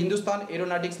 So Hindustan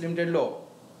aeronautics లిమిటెడ్లో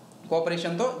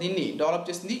కోఆపరేషన్తో దీన్ని develop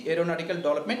చేసింది aeronautical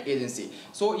development agency.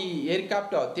 So ఈ air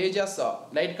craft Tejas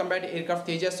light combat air craft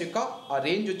Tejas యొక్క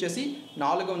range వచ్చేసి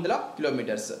 400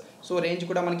 kilometres. So range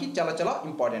కూడా మనకి చాలా చాలా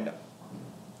important.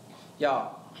 Yeah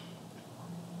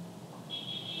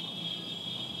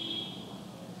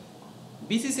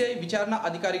BCCI విచారణ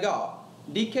అధికారిగా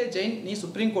డీకే జైన్ని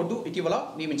సుప్రీంకోర్టు ఇటీవల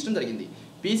నియమించడం జరిగింది.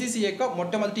 బీసీసీఐ యొక్క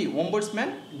మొట్టమొదటి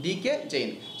ఓంబుడ్స్మెన్ డీకే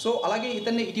జైన్. సో అలాగే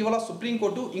ఇతన్ని ఇటీవల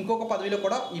సుప్రీంకోర్టు ఇంకొక పదవిలో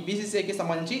కూడా ఈ బీసీసీఐకి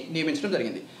సంబంధించి నియమించడం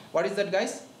జరిగింది. What is that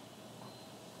guys?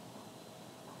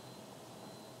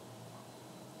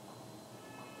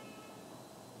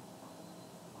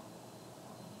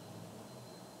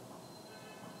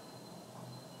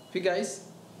 guys,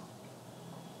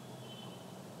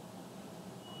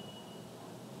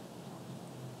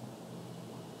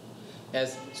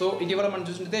 yes. So ఇటీవల మనం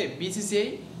చూసినట్లయితే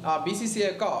బీసీసీఐ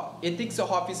యొక్క ఎథిక్స్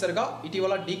ఆఫీసర్గా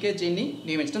ఇటీవల డీకే జైన్ని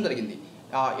నియమించడం జరిగింది.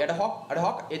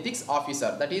 Ad hoc ethics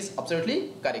officer, that is absolutely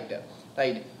correct,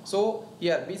 right. So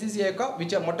here BCCI యొక్క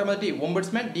మొట్టమొదటి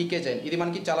ఓంబుడ్స్మెన్ డీకే జైన్, ఇది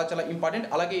మనకి చాలా చాలా ఇంపార్టెంట్.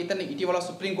 అలాగే ఇతన్ని ఇటీవల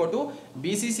సుప్రీంకోర్టు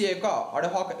బీసీసీఐ యొక్క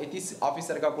అడ్హాక్ ఎథిక్స్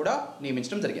ఆఫీసర్గా కూడా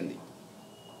నియమించడం జరిగింది.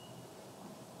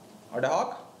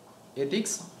 Ad hoc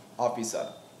ethics officer.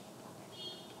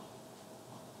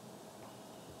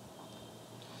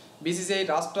 బీసీసీఐ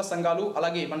రాష్ట్ర సంఘాలు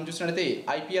అలాగే మనం చూసినట్లయితే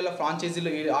ఐపీఎల్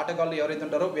ఫ్రాంచైజీలు ఆటగాళ్ళు ఎవరైతే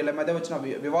ఉంటారో వీళ్ళ మధ్య వచ్చిన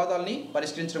వివాదాలని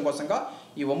పరిష్కరించడం కోసంగా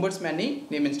ఈ ఓంబుడ్స్మెన్ని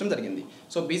నియమించడం జరిగింది.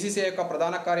 సో బీసీసీఐ యొక్క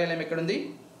ప్రధాన కార్యాలయం ఎక్కడుంది?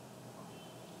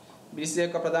 బీసీసీఐ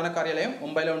యొక్క ప్రధాన కార్యాలయం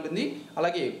ముంబైలో ఉంటుంది.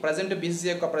 అలాగే ప్రజెంట్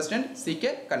బీసీసీఐ యొక్క ప్రెసిడెంట్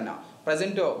సికే ఖన్నా.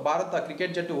 ప్రజెంట్ భారత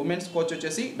క్రికెట్ జట్టు ఉమెన్స్ కోచ్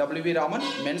వచ్చేసి WV Raman,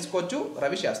 men's coach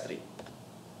Ravi Sastry.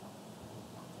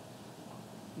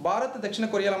 Bharat దక్షిణ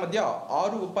కొరియాల మధ్య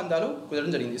 6 ఒప్పందాలు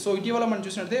కుదరడం జరిగింది. సో ఇటీవల మనం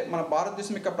చూసినట్లయితే మన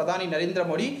భారతదేశం యొక్క ప్రధాని నరేంద్ర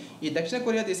మోడీ ఈ దక్షిణ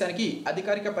కొరియా దేశానికి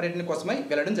అధికారిక పర్యటన కోసమై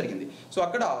వెళ్ళడం జరిగింది. సో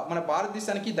అక్కడ మన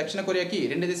భారతదేశానికి దక్షిణ కొరియాకి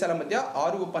 2 దేశాల మధ్య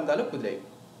 6 ఒప్పందాలు కుదిరాయి.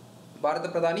 భారత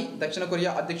ప్రధాని దక్షిణ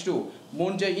కొరియా అధ్యక్షుడు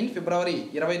మూన్ జే ఇన్ ఫిబ్రవరి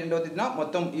 22వ తేదీన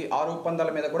మొత్తం ఈ 6 ఒప్పందాల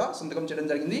మీద కూడా సంతకం చేయడం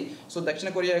జరిగింది. సో దక్షిణ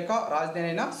కొరియా యొక్క రాజధాని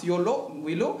అయిన సియోల్లో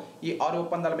వీళ్ళు ఈ 6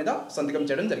 ఒప్పందాల మీద సంతకం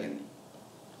చేయడం జరిగింది.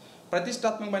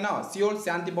 ప్రతిష్టాత్మకమైన సియోల్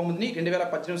శాంతి బహుమతిని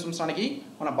 2018 సంవత్సరానికి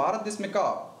మన భారతదేశం యొక్క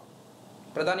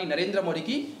ప్రధాని నరేంద్ర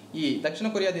మోడీకి ఈ దక్షిణ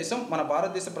కొరియా దేశం మన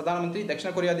భారతదేశ ప్రధానమంత్రి దక్షిణ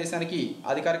కొరియా దేశానికి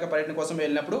అధికారిక పర్యటన కోసం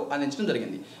వెళ్ళినప్పుడు అందించడం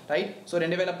జరిగింది, రైట్. సో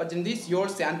 2018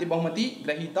 సియోల్ శాంతి బహుమతి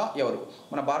గ్రహీత ఎవరు?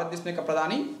 మన భారతదేశం యొక్క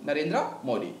ప్రధాని నరేంద్ర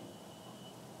మోడీ.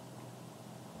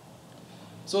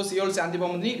 సో సియోల్ శాంతి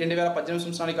బహుమతిని 2018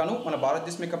 సంవత్సరానికి గాను మన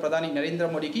భారతదేశం యొక్క ప్రధాని నరేంద్ర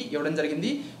మోడీకి ఇవ్వడం జరిగింది.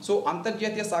 సో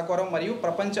అంతర్జాతీయ సహకారం మరియు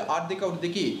ప్రపంచ ఆర్థిక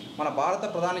వృద్ధికి మన భారత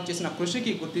ప్రధాని చేసిన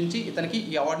కృషికి గుర్తించి ఇతనికి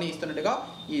ఈ అవార్డుని ఇస్తున్నట్టుగా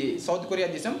ఈ సౌత్ కొరియా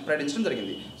దేశం ప్రకటించడం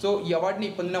జరిగింది. సో ఈ అవార్డుని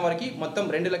పొందిన వారికి మొత్తం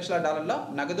 $2 లక్షల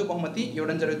నగదు బహుమతి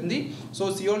ఇవ్వడం జరుగుతుంది. సో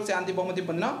సియోల్ శాంతి బహుమతి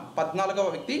పొందిన 14వ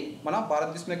వ్యక్తి మన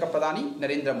భారతదేశం యొక్క ప్రధాని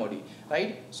నరేంద్ర మోడీ,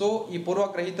 రైట్. సో ఈ పూర్వ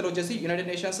గ్రహీతలు వచ్చేసి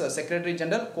United nations secretary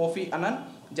general Kofi Annan,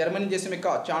 Germany దేశం యొక్క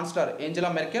ఛాన్సలర్ ఏంజెలా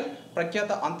మెర్కెల్,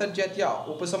 ప్రఖ్యాత అంతర్జాతీయ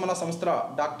ఉపశమన సంస్థల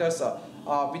డాక్టర్స్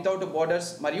వితౌట్ బోర్డర్స్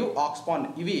మరియు ఆక్స్ఫామ్,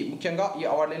 ఇవి ముఖ్యంగా ఈ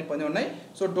అవార్డులని పొంది ఉన్నాయి.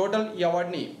 సో టోటల్ ఈ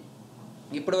అవార్డుని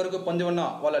ఇప్పటివరకు పొంది ఉన్న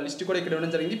వాళ్ళ లిస్ట్ కూడా ఇక్కడ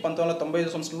ఇవ్వడం జరిగింది.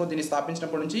 1995 సంవత్సరంలో దీన్ని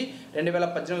స్థాపించినప్పటి నుంచి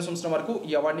 2018 సంవత్సరం వరకు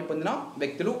ఈ అవార్డుని పొందిన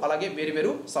వ్యక్తులు అలాగే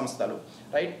వేరు సంస్థలు,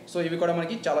 రైట్. సో ఇవి కూడా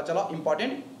మనకి చాలా చాలా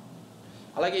ఇంపార్టెంట్.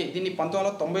 అలాగే దీన్ని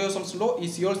 1990 సంవత్సరంలో ఈ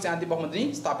సియోల్ శాంతి బహుమతిని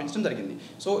స్థాపించడం జరిగింది.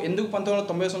 సో ఎందుకు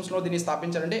 1990 సంవత్సరంలో దీన్ని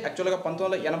స్థాపించారంటే యాక్చువల్గా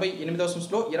 1988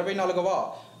 సంవత్సరంలో 24వ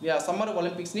సమ్మర్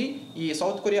ఒలింపిక్స్ని ఈ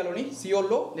సౌత్ కొరియాలోని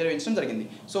సియోల్లో నిర్వహించడం జరిగింది.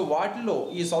 సో వాటిలో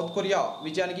ఈ సౌత్ కొరియా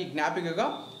విజయానికి జ్ఞాపికగా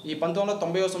ఈ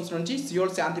 1990 సంవత్సరం నుంచి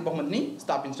సియోల్ శాంతి బహుమతిని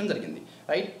స్థాపించడం జరిగింది,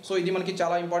 రైట్. సో ఇది మనకి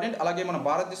చాలా ఇంపార్టెంట్. అలాగే మన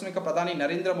భారతదేశం యొక్క ప్రధాని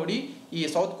నరేంద్ర మోడీ ఈ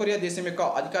సౌత్ కొరియా దేశం యొక్క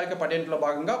అధికారిక పర్యటనలో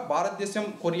భాగంగా భారతదేశం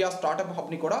కొరియా స్టార్టప్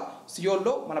హబ్ని కూడా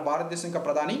సియోల్లో మన భారతదేశం యొక్క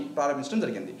ప్రధాని ప్రారంభించడం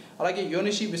జరిగింది. అలాగే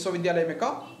యోనిషి విశ్వవిద్యాలయం యొక్క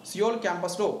సియోల్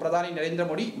క్యాంపస్లో ప్రధాని నరేంద్ర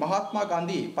మోడీ మహాత్మా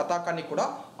గాంధీ పతాకాన్ని కూడా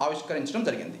ఆవిష్కరించడం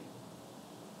జరిగింది.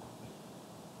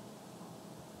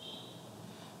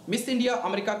 మిస్ ఇండియా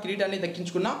అమెరికా కిరీటాన్ని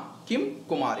దక్కించుకున్న కిమ్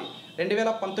కుమారి,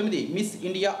 2019 మిస్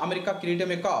ఇండియా అమెరికా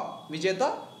కిరీటం యొక్క విజేత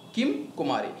కిమ్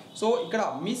కుమారి. సో ఇక్కడ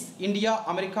మిస్ ఇండియా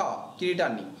అమెరికా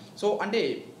కిరీటాన్ని సో అంటే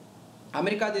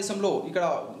అమెరికా దేశంలో ఇక్కడ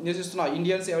నివసిస్తున్న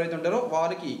ఇండియన్స్ ఎవరైతే ఉంటారో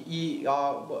వారికి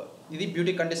ఇది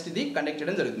బ్యూటీ కంటెస్ట్ ఇది కండక్ట్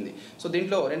చేయడం జరుగుతుంది. సో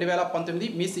దీంట్లో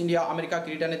 2019 మిస్ ఇండియా అమెరికా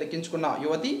కిరీటాన్ని దక్కించుకున్న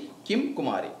యువతి కిమ్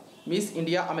కుమారి. మిస్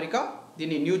ఇండియా అమెరికా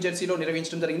దీన్ని న్యూ జెర్సీలో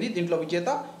నిర్వహించడం జరిగింది. దీంట్లో విజేత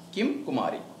కిమ్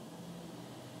కుమారి.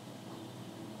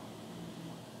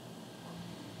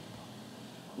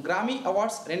 గ్రామీ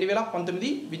అవార్డ్స్ 2019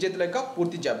 విజేతల యొక్క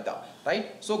పూర్తి జాబితా. రైట్.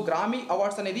 సో గ్రామీ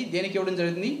అవార్డ్స్ అనేది దేనికి ఇవ్వడం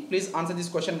జరుగుతుంది? Please answer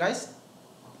this question guys.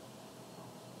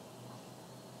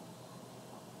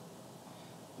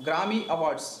 Grammy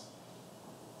awards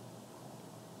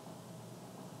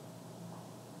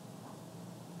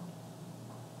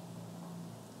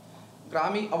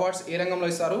ఏ రంగంలో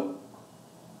ఇస్తారు?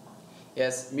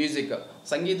 ఎస్, మ్యూజిక్,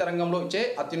 సంగీత రంగంలో ఇచ్చే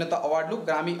అత్యున్నత అవార్డులు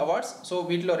గ్రామీ అవార్డ్స్. సో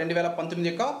వీటిలో 2019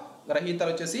 యొక్క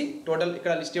గ్రహీతలు వచ్చేసి టోటల్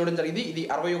ఇక్కడ లిస్ట్ ఇవ్వడం జరిగింది. ఇది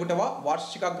 61వ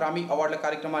వార్షిక గ్రామీ అవార్డుల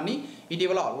కార్యక్రమాన్ని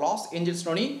ఇటీవల లాస్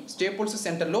ఏంజల్స్లోని స్టేపుల్స్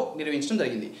సెంటర్లో నిర్వహించడం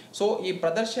జరిగింది. సో ఈ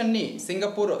ప్రదర్శనని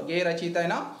సింగపూర్ గేయ రచయిత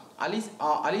అయిన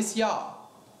అలిసియా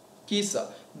కీస్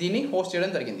దీన్ని హోస్ట్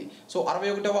చేయడం జరిగింది. సో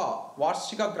 61వ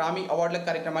వార్షిక గ్రామీ అవార్డుల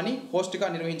కార్యక్రమాన్ని హోస్ట్గా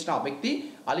నిర్వహించిన వ్యక్తి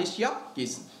అలిసియా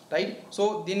కీస్. రైట్. సో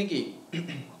దీనికి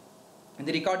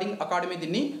ఇది రికార్డింగ్ అకాడమీ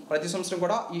దీన్ని ప్రతి సంవత్సరం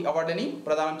కూడా ఈ అవార్డుని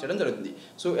ప్రదానం చేయడం జరుగుతుంది.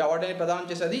 సో ఈ అవార్డుని ప్రదానం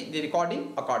చేసేది ది రికార్డింగ్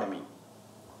అకాడమీ.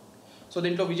 సో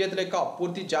దీంట్లో విజేతల యొక్క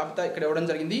పూర్తి జాబితా ఇక్కడ ఇవ్వడం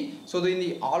జరిగింది. సో దీన్ని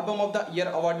ఆల్బమ్ ఆఫ్ ద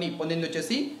ఇయర్ అవార్డుని పొందింది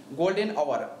వచ్చేసి గోల్డెన్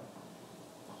అవర్.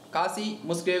 కాశీ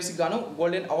ముస్గ్రేవ్స్కి గాను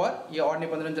గోల్డెన్ అవర్ ఈ అవార్డుని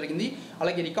పొందడం జరిగింది.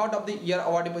 అలాగే రికార్డ్ ఆఫ్ ది ఇయర్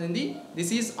అవార్డుని పొందింది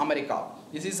this is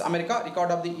America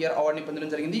record of the year అవార్డుని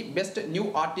పొందడం జరిగింది. బెస్ట్ న్యూ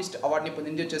ఆర్టిస్ట్ అవార్డుని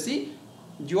పొందింది వచ్చేసి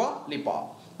డ్యువా లిపా.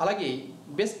 అలాగే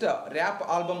బెస్ట్ ర్యాప్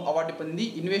ఆల్బమ్ అవార్డుని పొందింది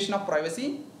invasion of privacy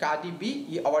Cardy B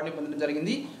ఈ అవార్డుని పొందడం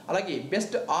జరిగింది. అలాగే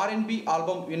బెస్ట్ R&B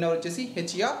ఆల్బమ్ విన్నర్ వచ్చేసి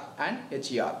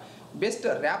హెచ్ఈఆర్. బెస్ట్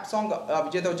ర్యాప్ సాంగ్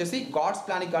విజేత వచ్చేసి గాడ్స్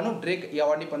ప్లాన్కి గాను డ్రేక్ ఈ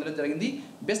అవార్డుని పొందడం జరిగింది.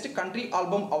 బెస్ట్ కంట్రీ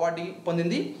ఆల్బమ్ అవార్డుని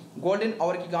పొందింది గోల్డెన్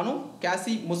అవర్కి గాను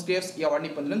క్యాసీ ముస్గ్రేవ్స్ ఈ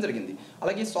అవార్డుని పొందడం జరిగింది.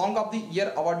 అలాగే సాంగ్ ఆఫ్ ది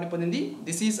ఇయర్ అవార్డుని పొందింది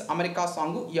దిస్ ఈజ్ అమెరికా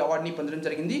సాంగ్ ఈ అవార్డుని పొందడం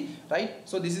జరిగింది. Right.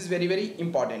 So this is very very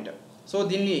important. So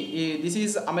దీన్ని దిస్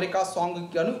ఈజ్ అమెరికా సాంగ్కి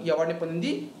గాను ఈ అవార్డుని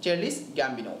పొందింది చైల్డిష్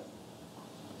గ్యాంబినో.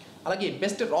 అలాగే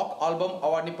బెస్ట్ రాక్ ఆల్బమ్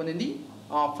అవార్డుని పొందింది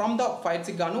ఫ్రమ్ ద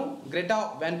ఫైర్స్కి గాను గ్రెటా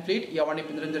వ్యాన్ ఫ్లీట్ ఈ అవార్డుని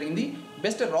పొందడం జరిగింది.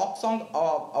 బెస్ట్ రాక్ సాంగ్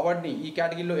అవార్డుని ఈ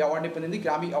కేటగిరీలో అవార్డుని పొందింది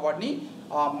గ్రామీ అవార్డుని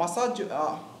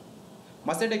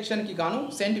మసెడెక్షన్కి గాను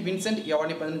సెయింట్ విన్సెంట్ ఈ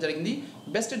అవార్డుని పొందడం జరిగింది.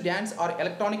 Best dance are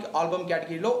electronic album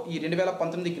కేటగిరీలో ఈ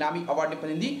 2019 గ్రామీ అవార్డుని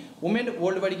పొందింది ఉమెన్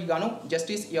వరల్డ్ వైడ్కి గాను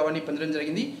జస్టిస్ ఈ అవార్డుని పొందడం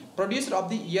జరిగింది. Producer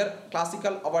of the year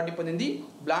classical అవార్డుని పొందింది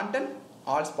బ్లాంటన్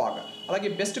ఆల్స్పాగ్. అలాగే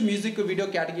బెస్ట్ మ్యూజిక్ వీడియో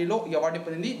కేటగిరీలో ఈ అవార్డుని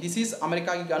పొందింది దిస్ ఈజ్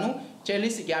అమెరికాకి గాను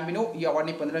చైల్డిష్ గ్యాంబినో ఈ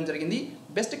అవార్డుని పొందడం జరిగింది.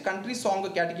 బెస్ట్ కంట్రీ సాంగ్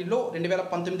కేటగిరీలో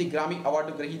 2019 గ్రామీ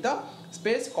అవార్డు గ్రహీత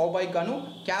స్పేస్ కౌబాయ్ గాను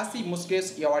క్యాసీ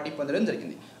ముస్గ్రేవ్స్ ఈ అవార్డుని పొందడం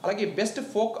జరిగింది. అలాగే బెస్ట్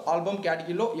ఫోక్ ఆల్బమ్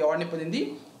కేటగిరీలో ఈ అవార్డుని పొందింది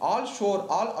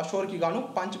ఆల్ అషోర్కి గాను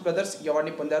పంచ్ బ్రదర్స్ ఈ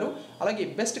అవార్డుని పొందారు. అలాగే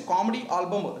బెస్ట్ కామెడీ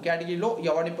ఆల్బమ్ కేటగిరీలో ఈ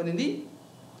అవార్డుని పొందింది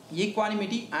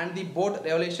ఈక్వానిమిటీ అండ్ ది బోర్డ్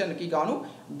రెవల్యూషన్కి గాను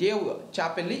డేవ్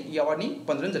చాపెల్లీ ఈ అవార్డుని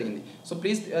పొందడం జరిగింది. So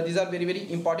please these are very very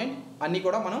important. అన్నీ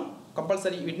కూడా మనం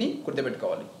కంపల్సరీ వీటిని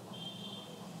గుర్తుపెట్టుకోవాలి.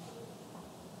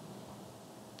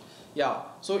 Yeah,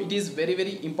 so it is very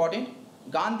very important.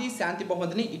 Gandhi శాంతి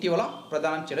బహుమతిని ఇటీవల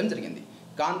ప్రదానం చేయడం జరిగింది.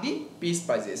 Gandhi piece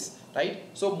prices. Right.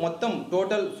 So మొత్తం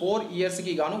టోటల్ 4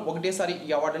 ఇయర్స్కి గాను ఒకటేసారి ఈ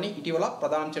అవార్డుని ఇటీవల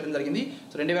ప్రదానం చేయడం జరిగింది.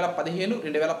 సో 2015,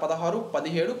 2016,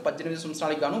 17, 18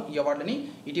 సంవత్సరాలకు గాను ఈ అవార్డుని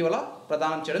ఇటీవల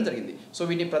ప్రదానం చేయడం జరిగింది. సో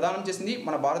వీటిని ప్రదానం చేసింది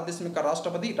మన భారతదేశం యొక్క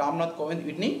రాష్ట్రపతి రామ్నాథ్ కోవింద్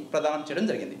వీటిని ప్రదానం చేయడం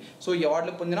జరిగింది. సో ఈ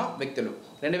అవార్డులు పొందిన వ్యక్తులు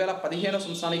 2015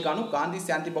 సంవత్సరానికి గాను గాంధీ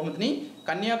శాంతి బహుమతిని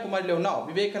కన్యాకుమారిలో ఉన్న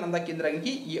వివేకానంద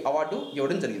కేంద్రానికి ఈ అవార్డు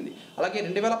ఇవ్వడం జరిగింది. అలాగే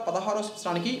 2016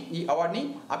 సంవత్సరానికి ఈ అవార్డుని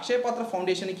అక్షయపాత్ర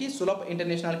ఫౌండేషన్కి సులభ్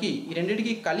ఇంటర్నేషనల్కి ఈ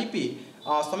రెండింటికి కలిపి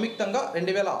సంయుక్తంగా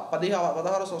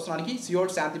 2016 సంవత్సరానికి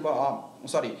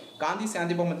గాంధీ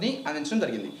శాంతి బహుమతిని అందించడం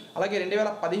జరిగింది. అలాగే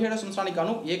 2017 సంవత్సరానికి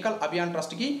గాను ఏకల్ అభియాన్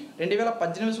ట్రస్ట్కి,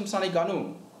 2018 సంవత్సరానికి గాను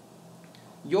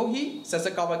యోహి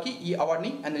సెసకావాకి ఈ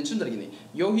అవార్డుని అందించడం జరిగింది.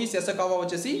 యోహి సెసకావా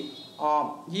వచ్చేసి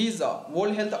is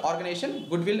world health organisation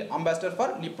good will ambassador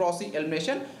for లిప్రాసీ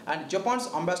elimination and Japan's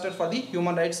ambassador for the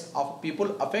human rights of people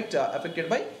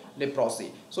affected by లిప్రాసీ.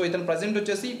 So ఇతను ప్రజెంట్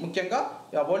వచ్చేసి ముఖ్యంగా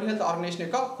వరల్డ్ హెల్త్ ఆర్గనైజేషన్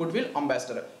యొక్క గుడ్ విల్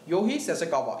అంబాసిడర్ యోహి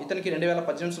సెసకావా. ఇతనికి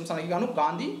 2018 సంవత్సరానికి గాను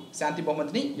గాంధీ శాంతి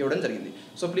బహుమతిని ఇవ్వడం జరిగింది.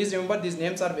 So please remember these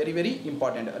names are very very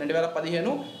important.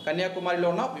 2015 కన్యాకుమారిలో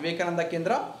ఉన్న వివేకానంద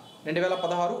కేంద్ర,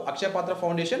 2016 అక్షయపాత్ర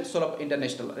foundation Sulabh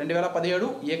international, 2017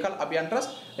 ఏకల్ Abhiyan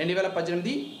trust,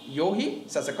 2018 యోహి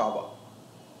సెసకావా.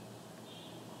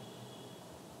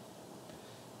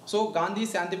 So Gandhi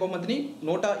శాంతి బహుమతిని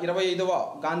 125వ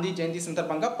గాంధీ జయంతి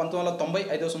సందర్భంగా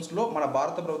 1995వ సంవత్సరంలో మన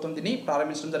భారత ప్రభుత్వం దీన్ని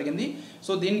ప్రారంభించడం జరిగింది.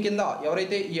 సో దీని కింద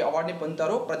ఎవరైతే ఈ అవార్డుని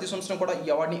పొందుతారో ప్రతి సంవత్సరం కూడా ఈ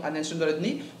అవార్డుని అందించడం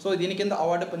జరుగుతుంది. సో దీని కింద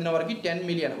అవార్డు పొందిన వారికి 10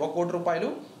 మిలియన్ 1 కోటి రూపాయలు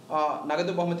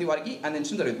నగదు బహుమతి వారికి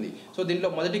అందించడం జరుగుతుంది. సో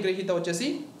దీనిలో మొదటి గ్రహీత వచ్చేసి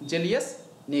జూలియస్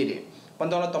నీరే.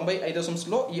 1995వ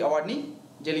సంవత్సరంలో ఈ అవార్డుని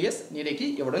జూలియస్ నీరేకి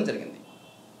ఇవ్వడం జరిగింది.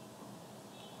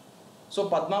 సో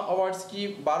పద్మ అవార్డ్స్కి,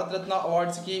 భారతరత్న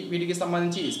అవార్డ్స్కి వీటికి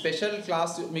సంబంధించి స్పెషల్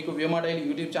క్లాస్ మీకు వ్యోమా డైలీ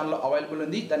యూట్యూబ్ ఛానల్లో అవైలబుల్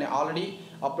ఉంది. దాన్ని ఆల్రెడీ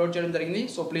అప్లోడ్ చేయడం జరిగింది.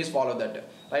 So please follow that,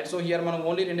 right. So here మనం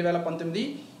ఓన్లీ 2019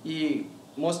 ఈ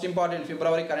మోస్ట్ ఇంపార్టెంట్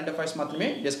ఫిబ్రవరి కరెంట్ అఫైర్స్ మాత్రమే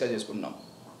డిస్కస్ చేసుకుంటున్నాం.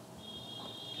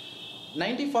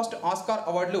 91st ఆస్కార్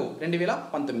అవార్డులు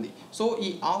 2019. సో ఈ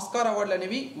ఆస్కార్ అవార్డులు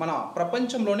అనేవి మన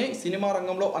ప్రపంచంలోనే సినిమా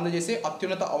రంగంలో అందజేసే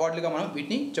అత్యున్నత అవార్డులుగా మనం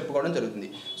వీటిని చెప్పుకోవడం జరుగుతుంది.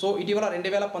 సో ఇటీవల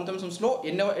 2019 సంవత్సరంలో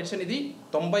ఎన్నవ ఎడిషన్ ఇది?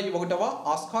 91వ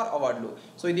ఆస్కార్ అవార్డులు.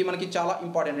 సో ఇది మనకి చాలా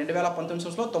ఇంపార్టెంట్. 2019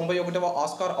 సంవత్సరంలో 91వ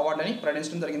ఆస్కార్ అవార్డులని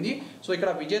ప్రకటించడం జరిగింది. సో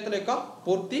ఇక్కడ విజేతల యొక్క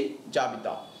పూర్తి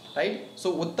జాబితా, రైట్. సో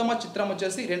ఉత్తమ చిత్రం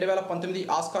వచ్చేసి 2019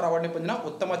 ఆస్కార్ అవార్డుని పొందిన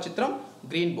ఉత్తమ చిత్రం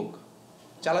గ్రీన్ బుక్,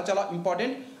 చాలా చాలా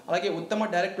ఇంపార్టెంట్. అలాగే ఉత్తమ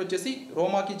డైరెక్టర్ వచ్చేసి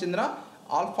రోమాకి చెందిన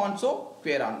ఆల్ఫాన్సో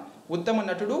క్వేరాన్. ఉత్తమ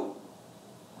నటుడు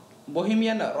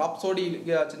బొహీమియన్ రాప్సోడీకి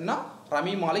చెందిన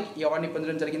రమీ మాలిక్ ఈ అవార్డుని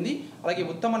పొందడం జరిగింది. అలాగే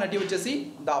ఉత్తమ నటి వచ్చేసి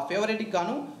ద ఫేవరెట్కి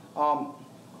గాను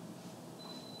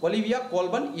ఒలివియా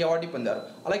కోల్బన్ ఈ అవార్డుని పొందారు.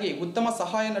 అలాగే ఉత్తమ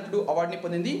సహాయ నటుడు అవార్డుని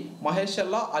పొందింది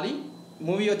మహేషల్లా అలీ,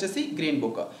 మూవీ వచ్చేసి గ్రీన్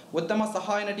బుక్. ఉత్తమ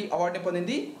సహాయ నటి అవార్డుని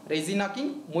పొందింది రెజీనా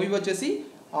కింగ్, మూవీ వచ్చేసి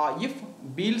if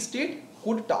Beale street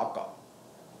could talk.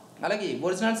 అలాగే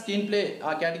ఒరిజినల్ స్క్రీన్ ప్లే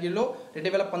కేటగిరీలో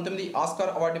 2019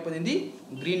 ఆస్కార్ అవార్డుని పొందింది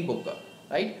గ్రీన్ బుక్,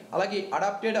 రైట్. అలాగే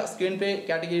అడాప్టెడ్ స్క్రీన్ ప్లే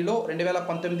కేటగిరీలో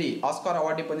 2019 ఆస్కార్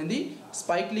అవార్డుని పొందింది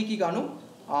స్పైక్ లీకి గాను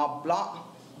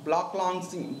బ్లాక్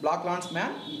లాన్స్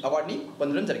మ్యాన్ ఈ అవార్డుని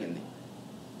పొందడం జరిగింది.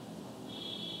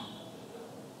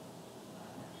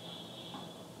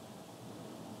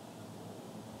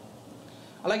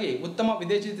 అలాగే ఉత్తమ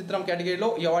విదేశీ చిత్రం కేటగిరీలో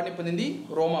ఈ అవార్డుని పొందింది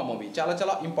రోమా మూవీ, చాలా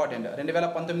చాలా ఇంపార్టెంట్.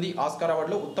 2019 ఆస్కార్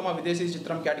అవార్డులో ఉత్తమ విదేశీ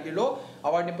చిత్రం కేటగిరీలో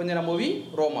అవార్డుని పొందిన మూవీ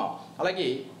రోమా. అలాగే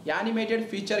యానిమేటెడ్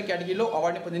ఫీచర్ కేటగిరీలో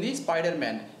అవార్డుని పొందింది spider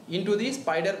man into the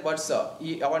spider verse ఈ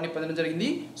అవార్డుని పొందడం జరిగింది.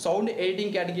 సౌండ్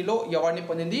ఎడిటింగ్ కేటగిరీలో ఈ అవార్డుని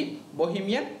పొందింది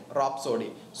బొహీమియన్ రాప్సోడీ,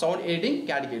 సౌండ్ ఎడిటింగ్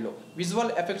కేటగిరీలో.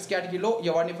 విజువల్ ఎఫెక్ట్స్ కేటగిరీలో ఈ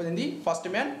అవార్డుని పొందింది ఫస్ట్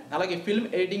మ్యాన్. అలాగే ఫిల్మ్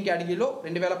ఎడిటింగ్ కేటగిరీలో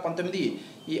 2019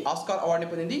 ఈ ఆస్కార్ అవార్డుని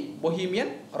పొందింది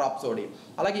బొహీమియన్ రాప్సోడీ.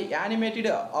 అలాగే యానిమేటెడ్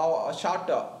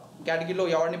షార్ట్ కేటగిరీలో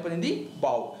ఈ అవార్డుని పొందింది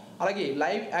బావ్. అలాగే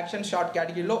లైవ్ యాక్షన్ షార్ట్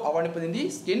కేటగిరీలో అవార్డుని పొందింది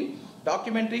స్కిన్.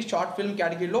 డాక్యుమెంటరీ షార్ట్ ఫిల్మ్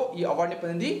కేటగిరీలో ఈ అవార్డుని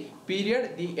పొందింది period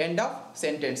the end of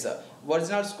sentence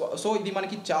original. So ఇది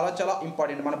మనకి చాలా చాలా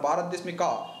ఇంపార్టెంట్. మన భారతదేశం యొక్క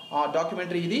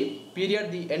డాక్యుమెంటరీ ఇది period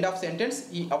the end of sentence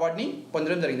ఈ అవార్డుని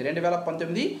పొందడం జరిగింది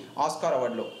 2019 ఆస్కార్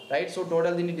అవార్డులో, రైట్. సో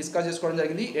టోటల్ దీన్ని డిస్కస్ చేసుకోవడం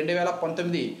జరిగింది.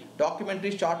 2019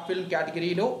 డాక్యుమెంటరీ షార్ట్ ఫిల్మ్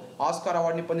కేటగిరీలో ఆస్కార్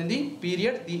అవార్డుని పొందింది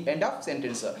period the end of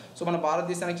sentence. So మన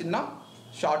భారతదేశానికి చెందిన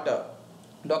షార్ట్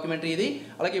డాక్యుమెంటరీ ఇది.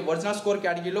 అలాగే ఒరిజినల్ స్కోర్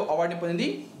కేటగిరీలో అవార్డుని పొందింది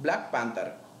బ్లాక్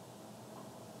ప్యాంథర్.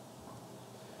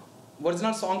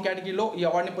 ఒరిజినల్ సాంగ్ కేటగిరీలో ఈ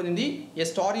అవార్డుని పొందింది ఏ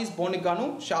స్టార్ ఈస్ బోర్న్కి గాను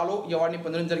షాలో ఈ అవార్డుని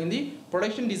పొందడం జరిగింది.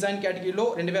 ప్రొడక్షన్ డిజైన్ కేటగిరీలో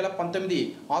 2019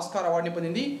 ఆస్కార్ అవార్డుని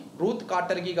పొందింది రూత్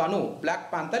కార్టర్కి గాను బ్లాక్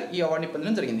ప్యాంథర్ ఈ అవార్డుని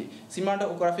పొందడం జరిగింది.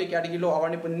 సినిమాటోగ్రఫీ కేటగిరీలో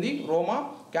అవార్డుని పొందింది రోమా.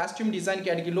 కాస్ట్యూమ్ డిజైన్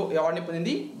కేటగిరీలో ఈ అవార్డుని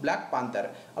పొందింది బ్లాక్ ప్యాంథర్.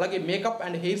 అలాగే మేకప్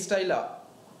అండ్ హెయిర్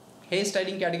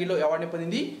స్టైలింగ్ కేటగిరీలో ఈ అవార్డుని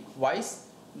పొందింది వాయిస్.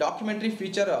 డాక్యుమెంటరీ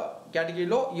ఫీచర్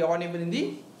కేటగిరీలో ఈ అవార్డుని పొందింది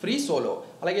ఫ్రీ సోలో.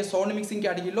 అలాగే సౌండ్ మిక్సింగ్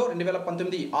కేటగిరీలో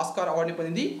 2019 ఆస్కార్ అవార్డుని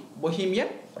పొందింది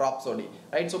బొహీమియన్ Rhapsody,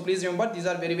 right. So please remember these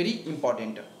are very very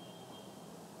important.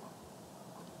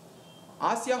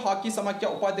 Asia hockey సమాఖ్య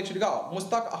ఉపాధ్యక్షుడిగా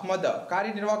ముస్తాక్ అహ్మద్,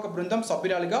 కార్యనిర్వాహక బృందం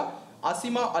సభ్యురాలుగా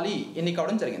అసిమా అలీ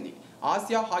ఎన్నికవడం జరిగింది.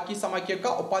 ఆసియా హాకీ సమాఖ్య యొక్క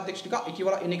ఉపాధ్యక్షుడిగా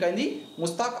ఇటీవల ఎన్నికైంది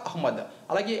ముస్తాక్ అహ్మద్.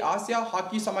 అలాగే ఆసియా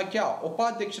హాకీ సమాఖ్య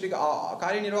ఉపాధ్యక్షుడిగా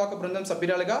కార్యనిర్వాహక బృందం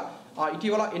సభ్యురాలుగా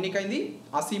ఇటీవల ఎన్నికైంది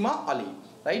అసిమా అలీ,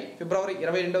 రైట్. ఫిబ్రవరి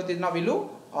 22వ తేదీన వీళ్ళు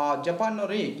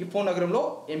జపాన్లోని గిఫో నగరంలో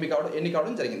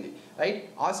ఎన్నికవడం జరిగింది, రైట్.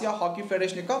 ఆసియా హాకీ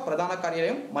ఫెడరేషన్ యొక్క ప్రధాన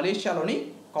కార్యాలయం మలేషియాలోని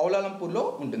కౌలాలంపూర్లో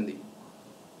ఉంటుంది.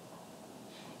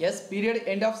 Yes period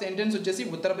end of sentence వచ్చేసి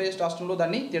ఉత్తరప్రదేశ్ రాష్ట్రంలో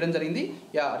దాన్ని తీయడం జరిగింది.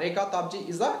 రేఖా తాబ్జీ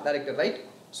is the director, right.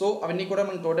 So అవన్నీ కూడా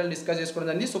మనం టోటల్ డిస్కస్ చేసుకోవడం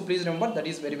జరిగింది. So please remember that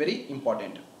is very very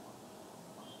important.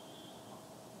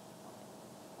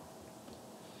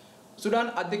 Sudan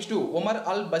అధ్యక్షుడు ఒమర్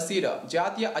అల్ బషీర్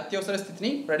జాతీయ అత్యవసర స్థితిని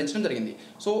ప్రకటించడం జరిగింది.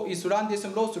 సో ఈ సుడాన్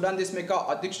దేశం యొక్క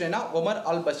అధ్యక్షుడైన ఒమర్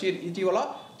అల్ బషీర్ ఇటీవల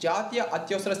జాతీయ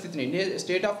అత్యవసర స్థితిని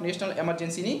స్టేట్ ఆఫ్ నేషనల్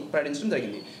ఎమర్జెన్సీని ప్రకటించడం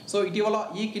జరిగింది. సో ఇటీవల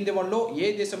ఈ కింది వన్లో ఏ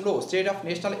దేశంలో స్టేట్ ఆఫ్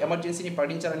నేషనల్ ఎమర్జెన్సీని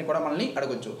ప్రకటించాలని కూడా మనల్ని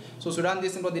అడగొచ్చు. సో సుడాన్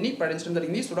దేశంలో దీన్ని ప్రకటించడం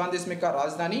జరిగింది. సుడాన్ దేశం యొక్క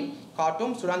రాజధాని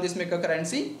ఖార్టూమ్, సుడాన్ దేశం యొక్క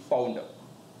కరెన్సీ పౌండ్.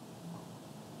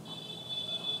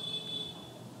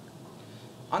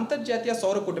 అంతర్జాతీయ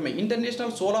సౌర కూటమి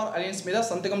ఇంటర్నేషనల్ సోలార్ అలయన్స్ మీద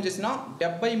సంతకం చేసిన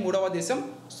 73వ దేశం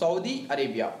సౌదీ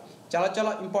అరేబియా. చాలా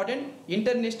చాలా ఇంపార్టెంట్.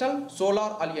 ఇంటర్నేషనల్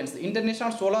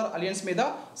సోలార్ అలయన్స్ మీద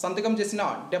సంతకం చేసిన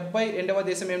 72వ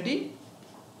దేశం ఏమిటి?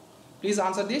 Please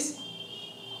answer this.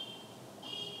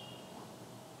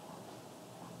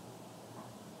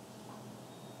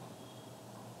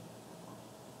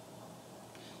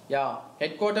 Yeah,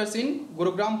 headquarters in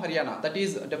Gurugram, Haryana. That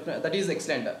is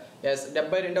excellent. Yes,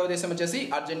 72వ దేశం వచ్చేసి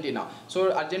అర్జెంటీనా. సో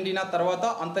అర్జెంటీనా తర్వాత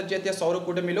అంతర్జాతీయ సౌర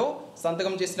కూటమిలో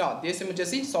సంతకం చేసిన దేశం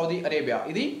వచ్చేసి సౌదీ అరేబియా.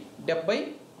 ఇది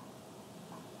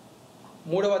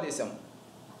 73వ దేశం,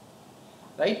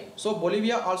 right. So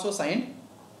Bolivia also sign.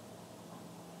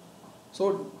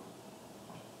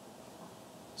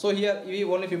 So here ఇవి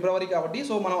ఓన్లీ ఫిబ్రవరి కాబట్టి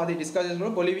సో మనం అది డిస్కస్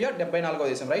చేసుకున్నాం. బొలివియా 74వ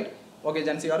దేశం, రైట్. ఓకే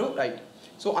జన్సీ గారు, రైట్.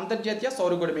 సో అంతర్జాతీయ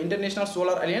సౌర కూటమి ఇంటర్నేషనల్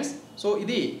సోలార్ అలయన్స్. సో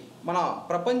ఇది మన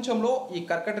ప్రపంచంలో ఈ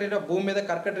కర్కట రేఖ, భూమి మీద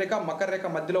కర్కట రేఖ మకర రేఖ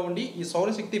మధ్యలో ఉండి ఈ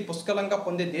సౌరశక్తి పుష్కలంగా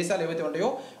పొందే దేశాలు ఏవైతే ఉంటాయో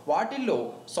వాటిల్లో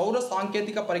సౌర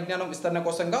సాంకేతిక పరిజ్ఞానం విస్తరణ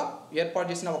కోసంగా ఏర్పాటు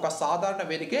చేసిన ఒక సాధారణ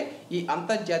వేదికే ఈ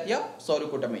అంతర్జాతీయ సౌర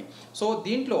కూటమి. సో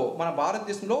దీంట్లో మన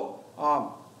భారతదేశంలో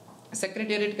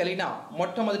సెక్రటేరియట్ కలిగిన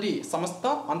మొట్టమొదటి సంస్థ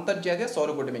అంతర్జాతీయ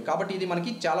సౌర కూటమి. కాబట్టి ఇది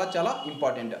మనకి చాలా చాలా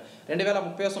ఇంపార్టెంట్.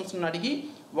 2030 సంవత్సరం నాటికి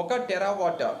 1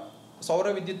 టెరావాట్ సౌర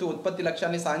విద్యుత్ ఉత్పత్తి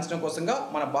లక్ష్యాన్ని సాధించడం కోసంగా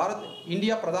మన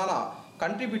ఇండియా ప్రధాన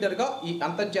కంట్రిబ్యూటర్గా ఈ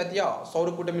అంతర్జాతీయ సౌర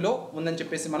కూటమిలో ఉందని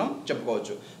చెప్పేసి మనం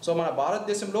చెప్పుకోవచ్చు. సో మన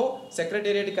భారతదేశంలో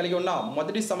సెక్రటేరియట్ కలిగి ఉన్న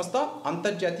మొదటి సంస్థ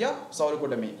అంతర్జాతీయ సౌర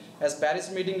కూటమి. యాజ్ ప్యారిస్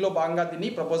మీటింగ్లో భాగంగా దీన్ని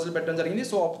ప్రపోజల్ పెట్టడం జరిగింది.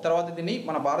 సో తర్వాత దీన్ని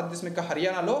మన భారతదేశం యొక్క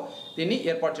హర్యానాలో దీన్ని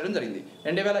ఏర్పాటు చేయడం జరిగింది.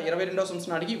 2022వ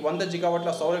సంవత్సరం నాటికి 100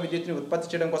 జిగావాట్ల సౌర విద్యుత్ని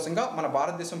ఉత్పత్తి చేయడం కోసంగా మన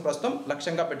భారతదేశం ప్రస్తుతం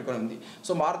లక్ష్యంగా పెట్టుకుని ఉంది.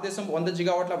 సో భారతదేశం 100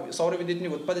 జిగావాట్ల సౌర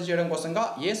విద్యుత్ని ఉత్పత్తి చేయడం కోసంగా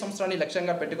ఏ సంవత్సరాన్ని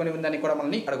లక్ష్యంగా పెట్టుకుని ఉందని కూడా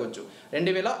మనల్ని అడగొచ్చు.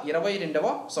 2022వ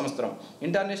సంవత్సరం.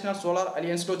 ఇంటర్నేషనల్ సోలార్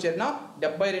అలయన్స్లో చేరిన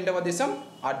 72వ దేశం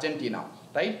అర్జెంటీనా,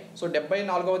 రైట్. సో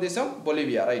 74వ దేశం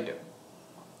Bolivia, right.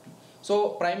 So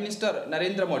prime minister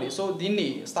Narendra Modi, so దీన్ని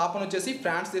స్థాపన వచ్చేసి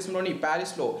ఫ్రాన్స్ దేశంలోని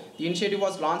ప్యారిస్లో. The initiative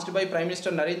was launched by prime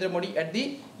minister Narendra Modi at the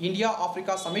India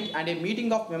Africa summit and A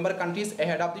meeting of member countries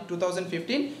ahead of the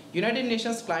 2015 United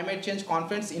nations climate change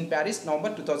conference in Paris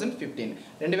November 2015.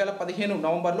 2015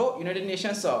 నవంబర్లో United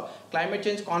nations climate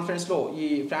change కాన్ఫరెన్స్లో ఈ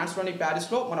ఫ్రాన్స్లోని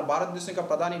ప్యారిస్లో మన భారతదేశం యొక్క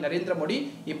ప్రధాని నరేంద్ర మోడీ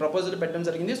ఈ proposal పెట్టడం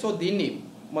జరిగింది. సో దీన్ని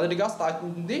మొదటిగా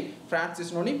స్థాపించింది ఫ్రాన్స్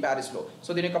దేశంలోని ప్యారిస్లో. సో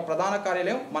దీని యొక్క ప్రధాన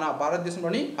కార్యాలయం మన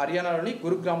భారతదేశంలోని హర్యానాలోని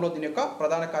గురుగ్రామ్లో దీని యొక్క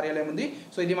ప్రధాన కార్యాలయం ఉంది.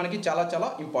 సో ఇది మనకి చాలా చాలా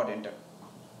ఇంపార్టెంట్.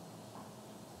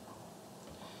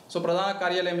 సో ప్రధాన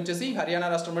కార్యాలయం వచ్చేసి హర్యానా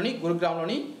రాష్ట్రంలోని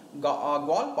గురుగ్రామ్లోని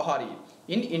Gual Pahari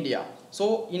in India. So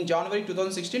in January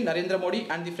 2016 Narendra Modi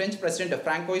and the French president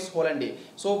François హోలండే,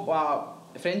 so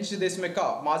French దేశం యొక్క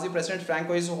మాజీ ప్రెసిడెంట్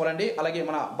ఫ్రాంకోయిస్ హోలండే అలాగే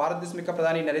మన భారతదేశం యొక్క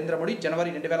ప్రధాని నరేంద్ర మోడీ జనవరి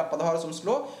 2016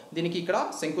 సంవత్సరంలో దీనికి ఇక్కడ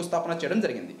శంకుస్థాపన చేయడం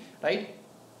జరిగింది, రైట్.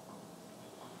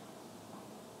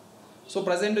 సో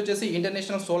ప్రజెంట్ వచ్చేసి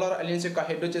ఇంటర్నేషనల్ సోలార్ అలయన్స్ యొక్క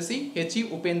హెడ్ వచ్చేసి హెచ్ఈ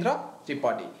Upendra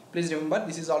Tripathi. Please remember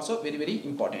this is also very very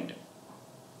important.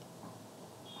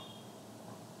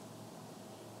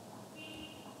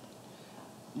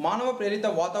 మానవ ప్రేరిత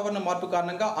వాతావరణ మార్పు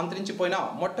కారణంగా అంతరించిపోయిన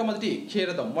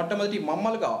మొట్టమొదటి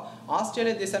మమ్మల్గా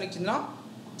ఆస్ట్రేలియా దేశానికి చెందిన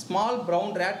స్మాల్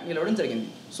బ్రౌన్ ర్యాట్ నిలవడం జరిగింది.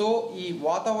 సో ఈ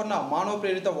మానవ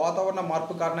ప్రేరిత వాతావరణ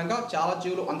మార్పు కారణంగా చాలా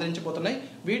జీవులు అంతరించిపోతున్నాయి.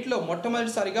 వీటిలో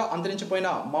మొట్టమొదటిసారిగా అంతరించిపోయిన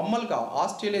మమ్మల్గా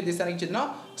ఆస్ట్రేలియా దేశానికి చెందిన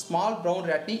స్మాల్ బ్రౌన్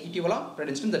ర్యాట్ని ఇటీవల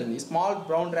ప్రకటించడం జరిగింది. స్మాల్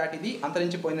బ్రౌన్ ర్యాట్ ఇది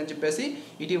అంతరించిపోయిందని చెప్పేసి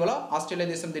ఇటీవల ఆస్ట్రేలియా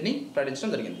దేశం దీన్ని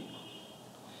ప్రకటించడం జరిగింది.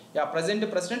 Present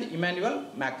president Emmanuel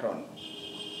Macron.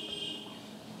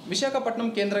 Visakhapatnam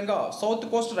కేంద్రంగా సౌత్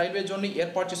కోస్ట్ రైల్వే జోన్ని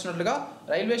ఏర్పాటు చేస్తున్నట్లుగా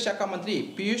రైల్వే శాఖ మంత్రి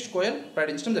పీయూష్ గోయల్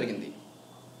ప్రకటించడం జరిగింది.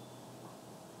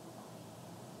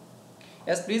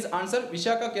 Yes please answer.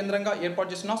 విశాఖ కేంద్రంగా ఏర్పాటు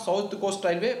చేసిన సౌత్ కోస్ట్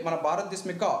రైల్వే మన భారతదేశం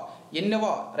యొక్క ఎన్నవ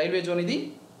రైల్వే జోన్ ఇది?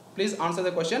 Please answer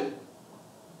the question.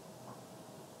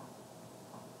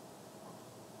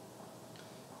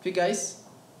 Guys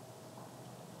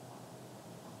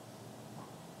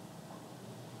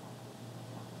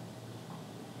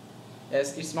yes,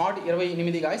 it's not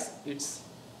 28 guys, it's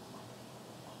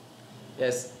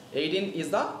 18 is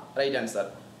the right answer,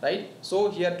 right. So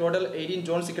here total 18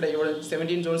 zones ఇక్కడ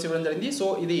 17 zones ఇవ్వడం జరిగింది. సో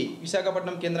ఇది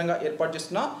విశాఖపట్నం కేంద్రంగా ఏర్పాటు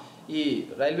చేస్తున్న ఈ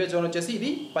రైల్వే జోన్ వచ్చేసి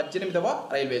ఇది 18వ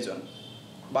రైల్వే జోన్.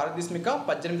 భారతదేశం యొక్క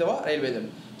 18వ railway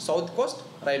zone south Coast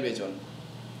railway zone.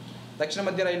 దక్షిణ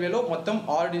మధ్య రైల్వేలో మొత్తం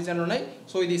 6 డివిజన్లు ఉన్నాయి.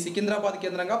 సో ఇది సికింద్రాబాద్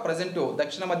కేంద్రంగా ప్రజెంట్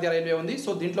దక్షిణ మధ్య రైల్వే ఉంది. సో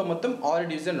దీంట్లో మొత్తం 6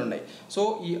 డివిజన్లు ఉన్నాయి. సో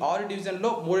ఈ 6 డివిజన్లో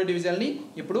 3 డివిజన్ని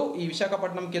ఇప్పుడు ఈ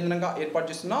విశాఖపట్నం కేంద్రంగా ఏర్పాటు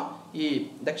చేస్తున్న ఈ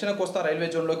దక్షిణ కోస్తా రైల్వే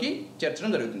జోన్లోకి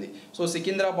చేర్చడం జరుగుతుంది. సో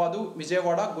సికింద్రాబాదు,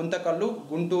 విజయవాడ, గుంతకల్లు,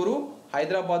 గుంటూరు,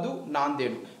 హైదరాబాదు,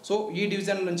 నాందేడు. సో ఈ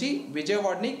డివిజన్ నుంచి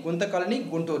విజయవాడని, గుంతకల్ని,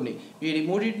 గుంటూరుని ఈ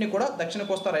మూడింటిని కూడా దక్షిణ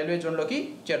కోస్తా రైల్వే జోన్లోకి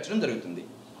చేర్చడం జరుగుతుంది.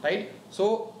 రైట్. సో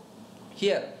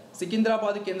హియర్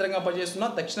సికింద్రాబాద్ కేంద్రంగా పనిచేస్తున్న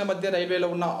దక్షిణ మధ్య రైల్వేలో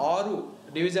ఉన్న 6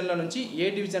 డివిజన్ల నుంచి ఏ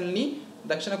డివిజన్ని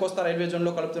దక్షిణ కోస్తా రైల్వే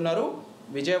జోన్లో కలుపుతున్నారు?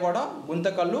 Vijayawada,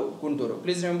 Guntakal, Guntur.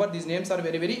 Please remember these names are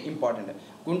very very important.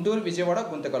 Guntur, Vijayawada,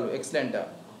 Guntakal. Excellent.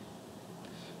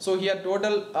 So here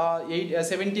total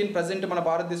 17 present మన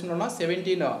భారతదేశంలో ఉన్న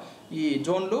 17 ఈ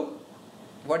జోన్లు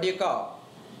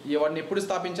వాటిని ఎప్పుడు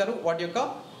స్థాపించారు, వాటి యొక్క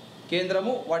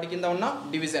కేంద్రము, వాటి కింద ఉన్న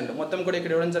డివిజన్లు మొత్తం కూడా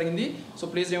ఇక్కడ ఇవ్వడం జరిగింది. So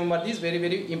please remember these very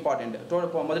very important.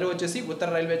 మొదటి వచ్చేసి ఉత్తర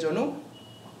రైల్వే జోను,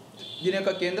 దీని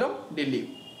యొక్క కేంద్రం ఢిల్లీ.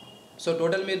 సో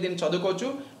టోటల్ మీరు దీన్ని చదువుకోవచ్చు.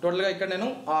 టోటల్గా ఇక్కడ నేను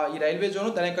ఈ రైల్వే జోను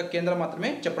దాని యొక్క కేంద్రం మాత్రమే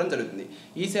చెప్పడం జరుగుతుంది.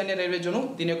 ఈశాన్య రైల్వే జోను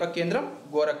దీని యొక్క కేంద్రం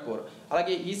గోరఖ్పూర్.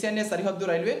 అలాగే ఈశాన్య సరిహద్దు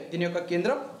రైల్వే దీని యొక్క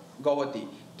కేంద్రం గౌహతి.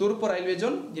 తూర్పు రైల్వే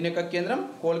జోన్ దీని యొక్క కేంద్రం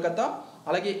కోల్కతా.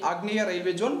 అలాగే ఆగ్నేయ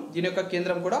రైల్వే జోన్ దీని యొక్క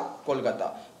కేంద్రం కూడా కోల్కతా.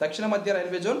 దక్షిణ మధ్య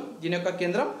రైల్వే జోన్ దీని యొక్క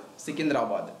కేంద్రం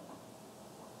సికింద్రాబాద్.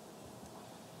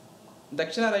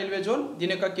 దక్షిణ రైల్వే జోన్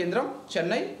దీని యొక్క కేంద్రం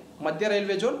చెన్నై. మధ్య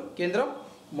రైల్వే జోన్ కేంద్రం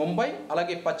ముంబై.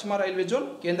 అలాగే పశ్చిమ రైల్వే జోన్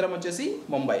కేంద్రం వచ్చేసి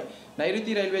ముంబై.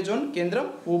 నైరుతి రైల్వే జోన్ కేంద్రం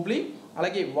హూబ్లీ.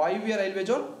 అలాగే వాయువ్య రైల్వే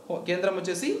జోన్ కేంద్రం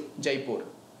వచ్చేసి జైపూర్.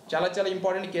 చాలా చాలా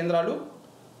ఇంపార్టెంట్ కేంద్రాలు.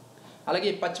 అలాగే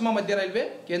పశ్చిమ మధ్య రైల్వే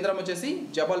కేంద్రం వచ్చేసి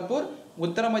జబల్పూర్.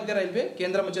 ఉత్తర మధ్య రైల్వే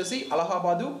కేంద్రం వచ్చేసి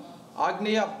అలహాబాదు.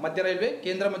 ఆగ్నేయ మధ్య రైల్వే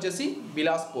కేంద్రం వచ్చేసి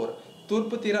బిలాస్పూర్.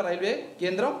 తూర్పు తీర రైల్వే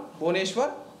కేంద్రం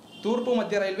భువనేశ్వర్. తూర్పు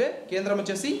మధ్య రైల్వే కేంద్రం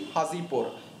వచ్చేసి హాజీపూర్.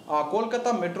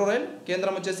 కోల్కతా మెట్రో రైల్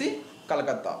కేంద్రం వచ్చేసి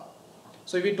కలకత్తా.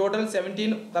 సో ఇవి టోటల్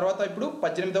 17. తర్వాత ఇప్పుడు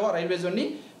 18వ రైల్వే జోన్ని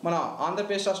మన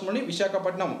ఆంధ్రప్రదేశ్ రాష్ట్రంలోని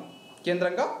విశాఖపట్నం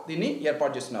కేంద్రంగా దీన్ని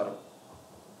ఏర్పాటు చేస్తున్నారు.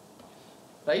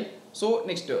 రైట్. సో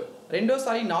నెక్స్ట్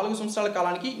రెండోసారి 4 సంవత్సరాల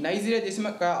కాలానికి నైజీరియా దేశం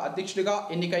యొక్క అధ్యక్షుడిగా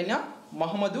ఎన్నికైన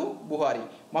మహమ్మదు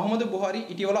బుహారీ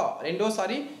ఇటీవల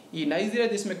రెండోసారి ఈ నైజీరియా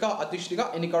దేశం యొక్క అధ్యక్షుడిగా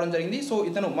ఎన్నికవడం జరిగింది. సో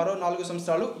ఇతను మరో 4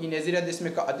 సంవత్సరాలు ఈ నైజీరియా దేశం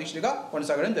యొక్క అధ్యక్షుడిగా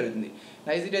కొనసాగడం జరుగుతుంది.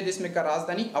 నైజీరియా దేశం యొక్క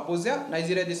రాజధాని అబూజా.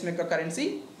 నైజీరియా దేశం యొక్క కరెన్సీ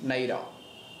నైరా.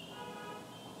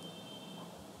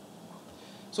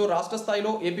 సో రాష్ట్ర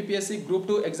స్థాయిలో ఏపీఎస్సీ గ్రూప్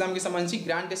 2 ఎగ్జామ్కి సంబంధించి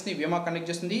గ్రాండ్ టెస్ట్ని వేమా కండక్ట్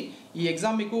చేస్తుంది. ఈ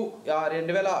ఎగ్జామ్ మీకు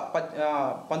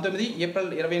 2019 ఏప్రిల్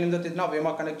 28వ తేదీన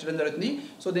వేమా కండక్ట్ చేయడం జరుగుతుంది.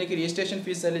 సో దీనికి రిజిస్ట్రేషన్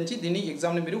ఫీజు చెల్లించి దీన్ని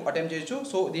ఎగ్జామ్ని మీరు అటెంప్ట్ చేయొచ్చు.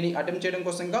 సో దీన్ని అటెంప్ట్ చేయడం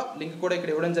కోసంగా లింక్ కూడా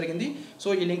ఇక్కడ ఇవ్వడం జరిగింది. సో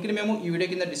ఈ లింక్ని మేము ఈ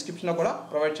వీడియో కింద డిస్క్రిప్షన్లో కూడా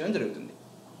ప్రొవైడ్ చేయడం జరుగుతుంది.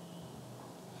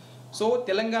 సో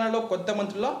తెలంగాణలో కొత్త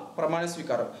మంత్రుల ప్రమాణ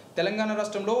స్వీకారం. తెలంగాణ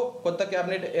రాష్ట్రంలో కొత్త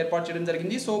క్యాబినెట్ ఏర్పాటు చేయడం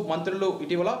జరిగింది. సో మంత్రులు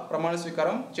ఇటీవల ప్రమాణ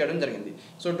స్వీకారం చేయడం జరిగింది.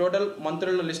 సో టోటల్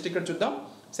మంత్రుల లిస్ట్ ఇక్కడ చూద్దాం.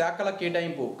 శాఖల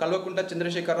కేటాయింపు కల్వకుంట్ల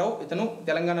చంద్రశేఖరరావు ఇతను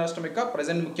తెలంగాణ రాష్ట్రం యొక్క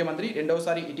ప్రజెంట్ ముఖ్యమంత్రి.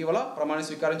 రెండవసారి ఇటీవల ప్రమాణ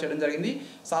స్వీకారం చేయడం జరిగింది.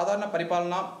 సాధారణ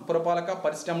పరిపాలన, పురపాలక,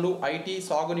 పరిశ్రమలు, ఐటీ,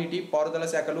 సాగునీటి, పారుదల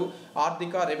శాఖలు,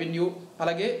 ఆర్థిక, రెవెన్యూ,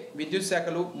 అలాగే విద్యుత్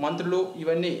శాఖలు మంత్రులు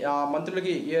ఇవన్నీ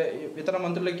మంత్రులకి ఇతర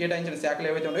మంత్రులకి కేటాయించిన శాఖలు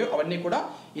ఏవైతే ఉన్నాయో అవన్నీ కూడా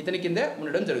ఇతని కిందే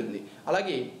ఉండడం జరుగుతుంది.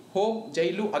 అలాగే హోం,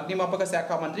 జైలు, అగ్నిమాపక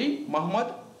శాఖ మంత్రి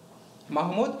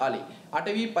మహమూద్ అలీ.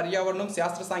 అటవీ, పర్యావరణం,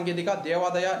 శాస్త్ర సాంకేతిక,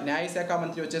 దేవాదాయ, న్యాయశాఖ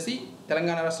మంత్రి వచ్చేసి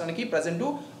తెలంగాణ రాష్ట్రానికి ప్రజెంటు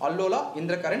అల్లోల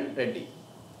ఇంద్రకరణ్ రెడ్డి.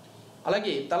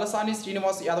 అలాగే తలసాని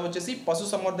శ్రీనివాస్ యాదవ్ వచ్చేసి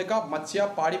పశుసంవర్ధక, మత్స్య,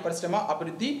 పాడి పరిశ్రమ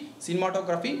అభివృద్ధి,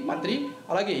 సినిమాటోగ్రఫీ మంత్రి.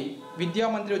 అలాగే విద్యా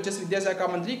మంత్రి వచ్చేసి విద్యాశాఖ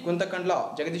మంత్రి గుంతకండ్ల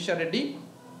జగదీశ్వర్ రెడ్డి.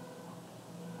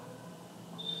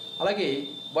 అలాగే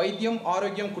వైద్యం,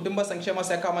 ఆరోగ్యం, కుటుంబ సంక్షేమ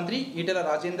శాఖ మంత్రి ఈటెల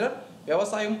రాజేందర్.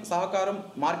 వ్యవసాయం, సహకారం,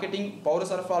 మార్కెటింగ్, పౌర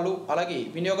సరఫరాలు, అలాగే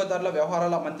వినియోగదారుల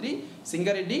వ్యవహారాల మంత్రి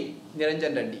సింగిరెడ్డి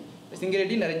నరేంజన్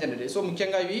రెడ్డి. సో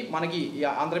ముఖ్యంగా ఇవి మనకి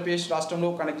ఆంధ్రప్రదేశ్ రాష్ట్రంలో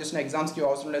కండక్ట్ చేసిన ఎగ్జామ్స్కి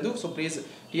అవసరం లేదు. సో ప్లీజ్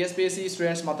TSPSC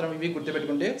స్టూడెంట్స్ మాత్రం ఇవి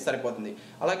గుర్తుపెట్టుకుంటే సరిపోతుంది.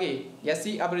 అలాగే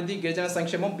ఎస్సీ అభివృద్ధి, గిరిజన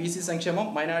సంక్షేమం, బీసీ సంక్షేమం,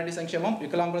 మైనారిటీ సంక్షేమం,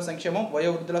 వికలాంగుల సంక్షేమం,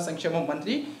 వయోవృద్ధుల సంక్షేమం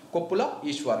మంత్రి కొప్పుల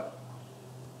ఈశ్వర్.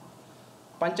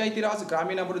 పంచాయతీరాజ్,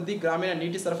 గ్రామీణాభివృద్ధి, గ్రామీణ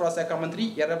నీటి సరఫరా శాఖ మంత్రి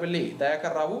ఎర్రబెల్లి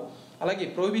దయాకర్ రావు. అలాగే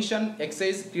ప్రొహిబిషన్,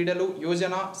 ఎక్సైజ్, క్రీడలు,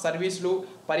 యోజన, సర్వీసులు,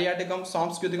 పర్యాటకం,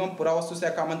 సాంస్కృతికం, పురావస్తు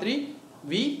శాఖ మంత్రి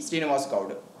వి శ్రీనివాస్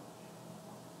గౌడ్.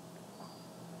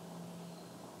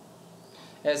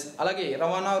 అలాగే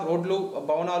రవాణా, రోడ్లు,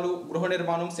 భవనాలు, గృహ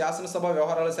నిర్మాణం, శాసనసభ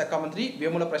వ్యవహారాల శాఖ మంత్రి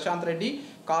వేముల ప్రశాంత్ రెడ్డి.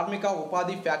 కార్మిక,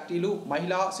 ఉపాధి, ఫ్యాక్టరీలు,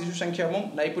 మహిళా శిశు సంక్షేమం,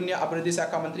 నైపుణ్య అభివృద్ధి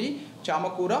శాఖ మంత్రి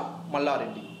చామకూర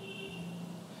మల్లారెడ్డి.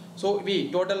 సో ఇవి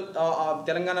టోటల్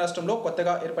తెలంగాణ రాష్ట్రంలో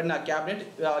కొత్తగా ఏర్పడిన క్యాబినెట్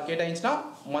కేటాయించిన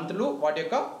మంత్రులు, వాటి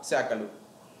యొక్క శాఖలు.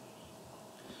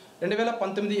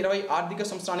 2019-20 ఆర్థిక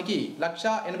సంవత్సరానికి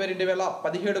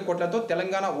 1,82,017 కోట్లతో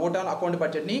తెలంగాణ ఓట్ ఆన్ అకౌంట్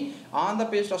బడ్జెట్ని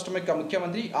ఆంధ్రప్రదేశ్ రాష్ట్రం యొక్క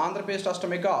ముఖ్యమంత్రి, ఆంధ్రప్రదేశ్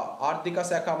రాష్ట్రం యొక్క ఆర్థిక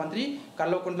శాఖ మంత్రి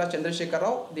కల్వకుంట్ల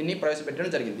చంద్రశేఖరరావు దీన్ని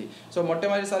ప్రవేశపెట్టడం జరిగింది. సో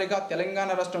మొట్టమొదటిసారిగా తెలంగాణ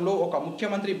రాష్ట్రంలో ఒక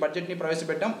ముఖ్యమంత్రి బడ్జెట్ని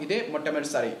ప్రవేశపెట్టడం ఇదే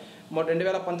మొట్టమొదటిసారి.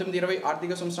 2019-20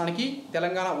 ఆర్థిక సంవత్సరానికి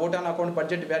Telangana vote on account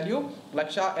budget value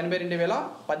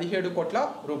 1,82,017 కోట్ల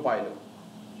రూపాయలు.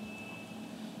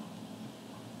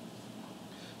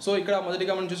 సో ఇక్కడ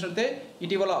మొదటిగా మనం చూసినట్లయితే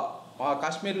ఇటీవల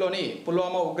కాశ్మీర్లోని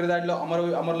పుల్వామా ఉగ్రదాడిలో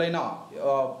అమరులైన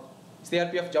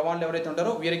సిఆర్పిఎఫ్ జవాన్లు ఎవరైతే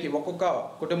ఉంటారో వీరికి ఒక్కొక్క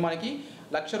కుటుంబానికి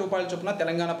 ₹1,00,000 చొప్పున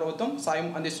తెలంగాణ ప్రభుత్వం సాయం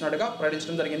అందిస్తున్నట్టుగా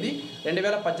ప్రకటించడం జరిగింది.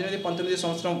 2018-19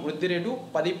 సంవత్సరం వృద్ధి రేటు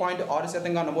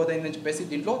 10.6% నమోదైందని చెప్పేసి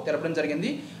దీంట్లో తెలపడం జరిగింది.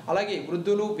 అలాగే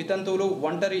వృద్ధులు, వితంతువులు,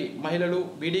 ఒంటరి మహిళలు,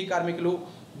 బీడీ కార్మికులు,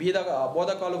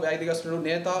 బోధకాలు వ్యాధిగ్రస్తులు,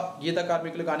 నేత గీత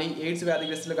కార్మికులు కానీ, ఎయిడ్స్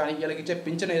వ్యాధిగ్రస్తులు కానీ వీళ్ళకి ఇచ్చే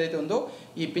పింఛన్ ఏదైతే ఉందో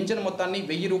ఈ పింఛన్ మొత్తాన్ని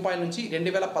 ₹1,000 నుంచి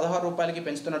 ₹2,016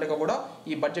 పెంచుతున్నట్టుగా కూడా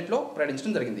ఈ బడ్జెట్లో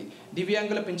ప్రకటించడం జరిగింది.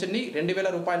 దివ్యాంగుల పింఛన్ని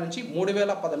 ₹2,000 నుంచి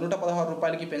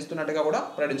 ₹3,116 పెంచుతున్నట్టుగా కూడా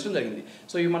ప్రకటించడం జరిగింది.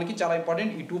 సో ఇవి మనకి చాలా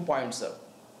ఇంపార్టెంట్ ఈ 2 పాయింట్స్,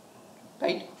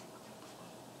 రైట్.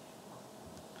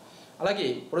 అలాగే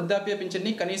వృద్ధాప్య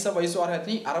పింఛన్ని కనీస వయసు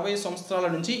అర్హతని 60 సంవత్సరాల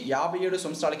నుంచి 57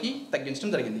 సంవత్సరాలకి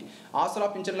తగ్గించడం జరిగింది. ఆసరా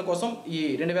పింఛన్ల కోసం ఈ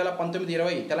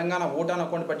 2019-20 తెలంగాణ ఓట్ ఆన్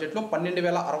అకౌంట్ బడ్జెట్లో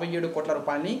 12,067 కోట్ల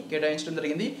రూపాయలని కేటాయించడం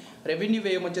జరిగింది. రెవెన్యూ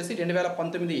వ్యయం వచ్చేసి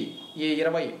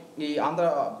 2019-20 ఈ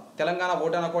తెలంగాణ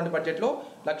ఓట్ ఆన్ అకౌంట్ బడ్జెట్లో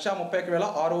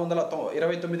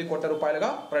 1,31,629 కోట్ల రూపాయలుగా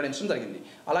ప్రకటించడం జరిగింది.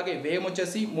 అలాగే వ్యయం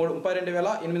వచ్చేసి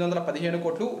 32,815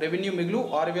 కోట్లు, రెవెన్యూ మిగులు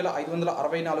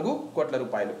 6,564 కోట్ల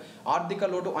రూపాయలు. ఆర్థిక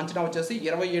లోటు అంచనా వచ్చేసి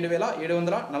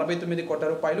 27,749 కోట్ల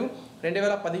రూపాయలు.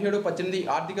 2017-18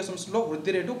 ఆర్థిక సంవత్సరంలో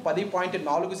వృద్ధి రేటు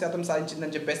 10.4%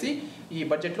 సాధించిందని చెప్పేసి ఈ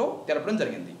బడ్జెట్లో తెలపడం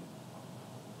జరిగింది.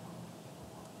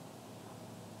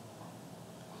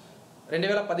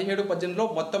 2017-18లో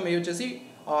మొత్తం వ్యయం వచ్చేసి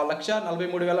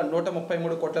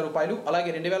 1,43,133 కోట్ల రూపాయలు. అలాగే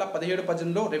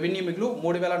 2017-18లో రెవెన్యూ మిగులు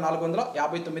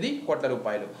 3,459 కోట్ల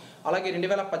రూపాయలు. అలాగే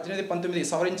 2018-19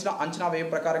 సవరించిన అంచనా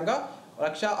వ్యయం ప్రకారంగా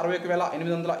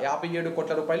 1,61,857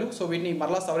 కోట్ల రూపాయలు. సో వీటిని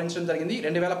మరలా సవరించడం జరిగింది.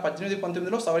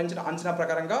 2018-19లో సవరించిన అంచనా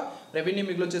ప్రకారంగా రెవెన్యూ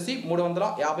మిగులు వచ్చేసి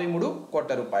 353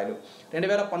 కోట్ల రూపాయలు.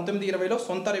 2019-20లో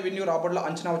సొంత రెవెన్యూ రాబడుల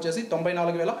అంచనా వచ్చేసి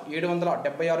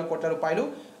 94,776 కోట్ల రూపాయలు.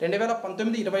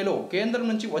 2019-20లో కేంద్రం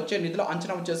నుంచి వచ్చే నిధుల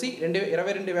అంచనా వచ్చేసి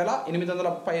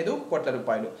 22,835 కోట్ల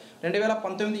రూపాయలు.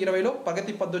 2019-20లో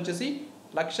ప్రగతి పద్దు వచ్చేసి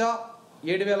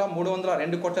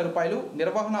 1,07,302 కోట్ల రూపాయలు.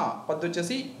 నిర్వహణ పద్దు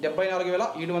వచ్చేసి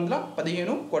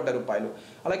 74,715 కోట్ల రూపాయలు.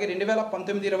 అలాగే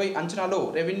 2019-20 అంచనాలో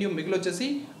రెవెన్యూ మిగులు వచ్చేసి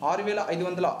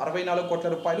 6,564 కోట్ల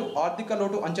రూపాయలు. ఆర్థిక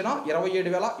లోటు అంచనా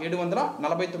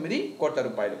 27,749 కోట్ల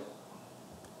రూపాయలు.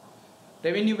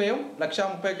 రెవెన్యూ వ్యయం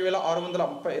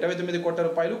 1,30,629 కోట్ల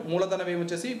రూపాయలు. మూలధన వ్యయం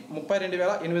వచ్చేసి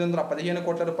 32,815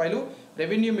 కోట్ల రూపాయలు.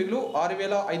 రెవెన్యూ మిగులు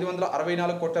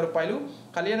 6,564 కోట్ల రూపాయలు.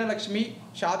 కళ్యాణ లక్ష్మి,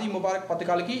 షాదీ ముబారక్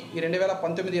పథకాలకి ఈ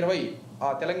 2019-20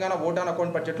 తెలంగాణ ఓట్ ఆన్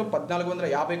అకౌంట్ బడ్జెట్లో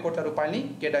 1,450 కోట్ల రూపాయలని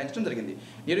కేటాయించడం జరిగింది.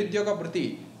 నిరుద్యోగ భృతి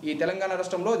ఈ తెలంగాణ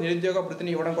రాష్ట్రంలో నిరుద్యోగ భృతిని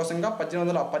ఇవ్వడం కోసంగా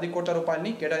 1,810 కోట్ల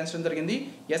రూపాయలని కేటాయించడం జరిగింది.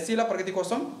 ఎస్సీల ప్రగతి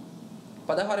కోసం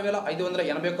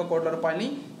 16,581 కోట్ల రూపాయలని,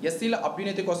 ఎస్సీల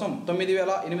అభ్యున్నతి కోసం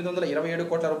 9,827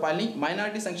 కోట్ల రూపాయలని,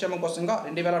 మైనారిటీ సంక్షేమం కోసంగా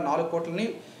 2,004 కోట్లని,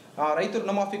 రైతు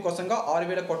రుణమాఫీ కోసంగా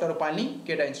 6,000 కోట్ల రూపాయలని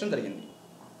కేటాయించడం జరిగింది.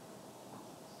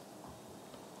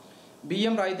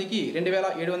 బియ్యం రాయితీకి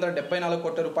 2,774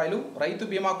 కోట్ల రూపాయలు, రైతు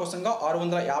బీమా కోసంగా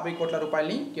 650 కోట్ల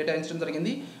రూపాయలని కేటాయించడం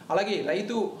జరిగింది. అలాగే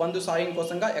రైతు బంధు సాయం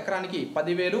కోసంగా ఎకరానికి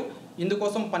 10,000,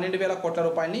 ఇందుకోసం 12,000 కోట్ల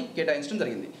రూపాయలని కేటాయించడం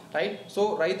జరిగింది, రైట్. సో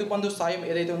రైతు బంధు సాయం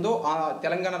ఏదైతే ఉందో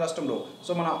తెలంగాణ రాష్ట్రంలో,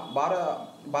 సో మన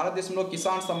భారతదేశంలో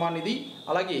కిసాన్ సమ్మాన్ నిధి,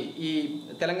 అలాగే ఈ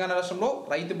తెలంగాణ రాష్ట్రంలో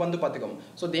రైతు బంధు పథకం,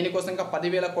 సో దీనికోసంగా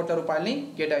 10,000 కోట్ల రూపాయలని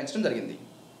కేటాయించడం జరిగింది.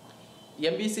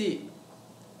 ఎంబీసీ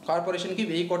కార్పొరేషన్కి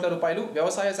 1,000 కోట్ల రూపాయలు,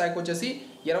 వ్యవసాయ శాఖకు వచ్చేసి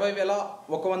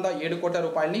 20,107 కోట్ల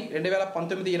రూపాయలని,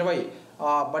 2019-20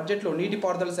 బడ్జెట్లో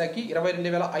నీటిపారుదల శాఖకి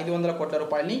 22,500 కోట్ల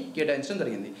రూపాయలని కేటాయించడం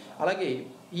జరిగింది. అలాగే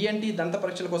ఈఎన్టీ దంత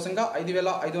పరీక్షల కోసంగా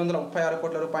 5,536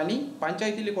 కోట్ల రూపాయలని,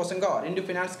 పంచాయతీల కోసంగా 2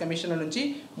 ఫైనాన్స్ కమిషన్ల నుంచి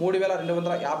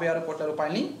 3,256 కోట్ల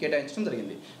రూపాయలని కేటాయించడం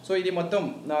జరిగింది. సో ఇది మొత్తం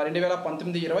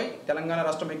 2019-20 తెలంగాణ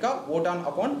రాష్ట్రం యొక్క vote on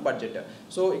account budget.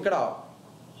 So ఇక్కడ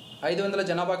 500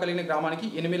 జనాభా కలిగిన గ్రామానికి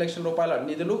 8 లక్షల రూపాయల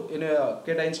నిధులు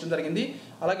కేటాయించడం జరిగింది.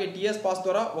 అలాగే TSPSC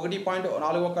ద్వారా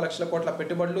 1.41 లక్షల కోట్ల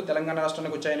పెట్టుబడులు తెలంగాణ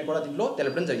రాష్ట్రానికి వచ్చాయని కూడా దీనిలో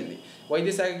తెలపడం జరిగింది.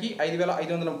 వైద్య శాఖకి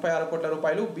 5,536 కోట్ల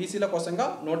రూపాయలు, బీసీల కోసంగా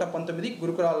 119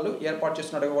 గురుకులాలు ఏర్పాటు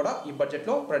చేస్తున్నట్టుగా కూడా ఈ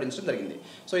బడ్జెట్లో ప్రకటించడం జరిగింది.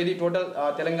 సో ఇది total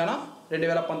Telangana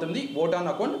 2019 vote on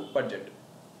account budget.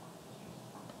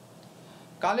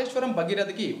 Kaleshwaram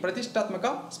భగీరథకి ప్రతిష్టాత్మక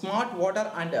smart water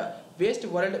and waste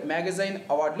world magazine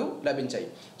అవార్డులు లభించాయి.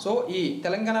 సో ఈ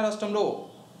తెలంగాణ రాష్ట్రంలో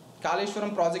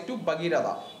కాళేశ్వరం ప్రాజెక్టు, భగీరథ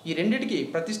ఈ రెండింటికి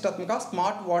ప్రతిష్టాత్మక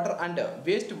smart water and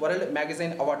waste world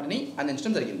magazine అవార్డుని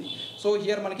అందించడం జరిగింది. సో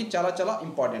హియర్ మనకి చాలా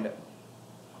ఇంపార్టెంట్.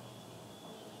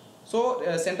 సో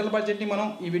సెంట్రల్ బడ్జెట్ని మనం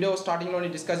ఈ వీడియో స్టార్టింగ్లోని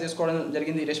డిస్కస్ చేసుకోవడం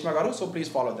జరిగింది రేష్మా గారు. So please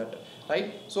follow that, right.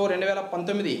 So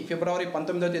 2019 ఫిబ్రవరి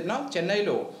 19వ తేదీన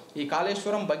చెన్నైలో ఈ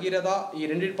కాళేశ్వరం, భగీరథ ఈ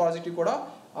రెండింటి ప్రాజెక్టు కూడా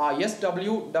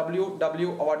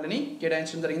SWWW అవార్డులని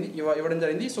కేటాయించడం జరిగింది, ఇవ్వడం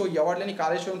జరిగింది. సో ఈ అవార్డులని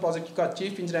కాళేశ్వరం ప్రాజెక్టు యొక్క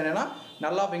చీఫ్ ఇంజనీర్ అయిన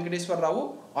నల్లా వెంకటేశ్వరరావు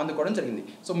అందుకోవడం జరిగింది.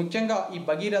 సో ముఖ్యంగా ఈ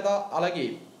భగీరథ అలాగే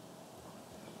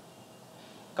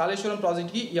కాళేశ్వరం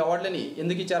ప్రాజెక్టుకి ఈ అవార్డులని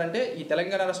ఎందుకు ఇచ్చారంటే ఈ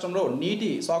తెలంగాణ రాష్ట్రంలో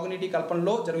సాగునీటి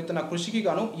కల్పనలో జరుగుతున్న కృషికి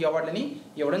గాను ఈ అవార్డులని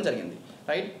ఇవ్వడం జరిగింది,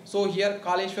 right. So here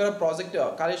Kaleshwaram project,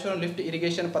 Kaleshwaram lift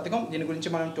irrigation పథకం, దీని గురించి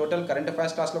మనం టోటల్ కరెంట్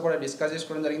అఫైర్స్ క్లాస్లో కూడా డిస్కస్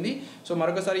చేసుకోవడం జరిగింది. సో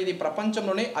మరొకసారి ఇది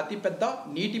ప్రపంచంలోనే అతిపెద్ద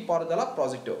నీటిపారుదల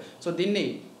ప్రాజెక్టు. సో దీన్ని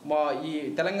ఈ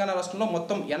తెలంగాణ రాష్ట్రంలో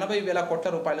మొత్తం 80,000 కోట్ల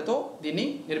రూపాయలతో దీన్ని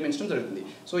నిర్మించడం జరుగుతుంది.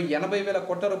 సో 80,000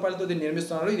 కోట్ల రూపాయలతో దీన్ని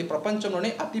నిర్మిస్తున్నారు. ఇది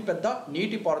ప్రపంచంలోనే అతిపెద్ద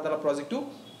నీటిపారుదల project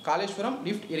Kaleshwaram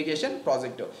lift irrigation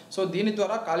project. So దీని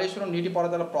ద్వారా కాళేశ్వరం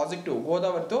నీటిపారుదల ప్రాజెక్టు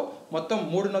గోదావరితో మొత్తం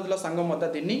 3 నదుల సంగమం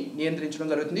వద్ద దీన్ని నియంత్రించడం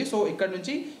జరుగుతుంది. సో ఇక్కడ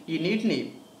నుంచి ఈ నీటిని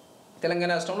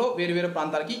తెలంగాణ రాష్ట్రంలో వేరు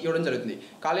ప్రాంతాలకి ఇవ్వడం జరుగుతుంది.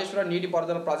 కాళేశ్వరం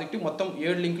నీటిపారుదల ప్రాజెక్టు మొత్తం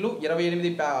 7 లింకులు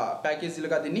 28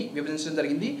 ప్యాకేజీలుగా దీన్ని విభజించడం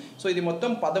జరిగింది. సో ఇది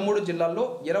మొత్తం 13 జిల్లాల్లో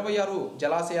 26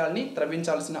 జలాశయాల్ని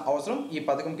త్రవ్వించాల్సిన అవసరం ఈ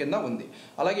పథకం కింద ఉంది.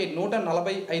 అలాగే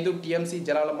 145 TMC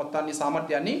జలాల మొత్తాన్ని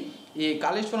సామర్థ్యాన్ని ఈ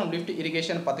కాళేశ్వరం లిఫ్ట్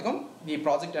ఇరిగేషన్ పథకం ఈ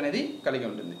ప్రాజెక్ట్ అనేది కలిగి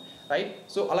ఉంటుంది, రైట్.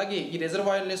 సో అలాగే ఈ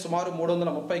రిజర్వాయర్ని సుమారు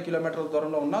 330 కిలోమీటర్ల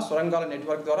దూరంలో ఉన్న సొరంగాల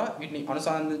నెట్వర్క్ ద్వారా వీటిని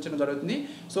అనుసంధానించడం జరుగుతుంది.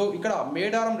 సో ఇక్కడ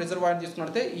మేడారం రిజర్వాయర్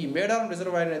తీసుకున్నట్లయితే ఈ మేడారం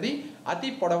రిజర్వాయర్ అనేది అతి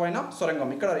పొడవైన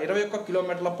సొరంగం. ఇక్కడ 21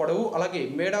 కిలోమీటర్ల పొడవు. అలాగే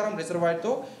మేడారం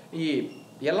రిజర్వాయర్తో ఈ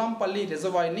ఎల్లంపల్లి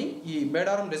రిజర్వాయర్ని ఈ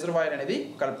మేడారం రిజర్వాయర్ అనేది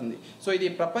కలుపుతుంది. సో ఇది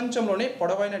ప్రపంచంలోనే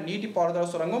పొడవైన నీటిపారుదల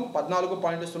సొరంగం.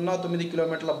 14.09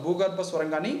 కిలోమీటర్ల భూగర్భ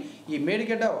సొరంగాన్ని ఈ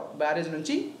మేడిగడ్డ బ్యారేజ్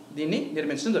నుంచి దీన్ని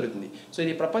నిర్మించడం జరుగుతుంది. సో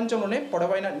ఇది ప్రపంచంలోనే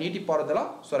పొడవైన నీటిపారుదల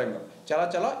సొరంగం,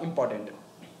 చాలా ఇంపార్టెంట్.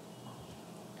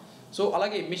 సో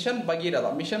అలాగే మిషన్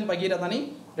భగీరథని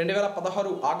 2016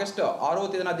 ఆగస్టు 6వ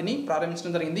తేదీన దీన్ని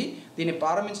ప్రారంభించడం జరిగింది. దీన్ని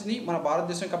ప్రారంభించింది మన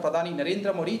భారతదేశం యొక్క ప్రధాని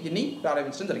నరేంద్ర మోడీ దీన్ని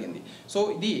ప్రారంభించడం జరిగింది. సో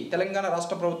ఇది తెలంగాణ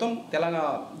రాష్ట్ర ప్రభుత్వం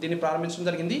దీన్ని ప్రారంభించడం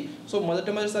జరిగింది. సో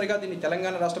మొదటిసారిగా దీన్ని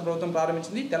తెలంగాణ రాష్ట్ర ప్రభుత్వం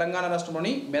ప్రారంభించింది. తెలంగాణ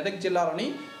రాష్ట్రంలోని మెదక్ జిల్లాలోని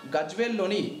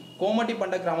గజ్వేల్లోని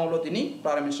కోమటిబండ గ్రామంలో దీన్ని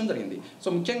ప్రారంభించడం జరిగింది. సో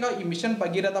ముఖ్యంగా ఈ మిషన్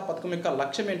భగీరథ పథకం యొక్క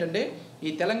లక్ష్యం ఏంటంటే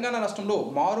ఈ తెలంగాణ రాష్ట్రంలో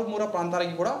మారుమూల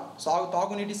ప్రాంతాలకి కూడా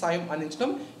తాగునీటి సాయం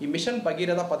అందించడం ఈ మిషన్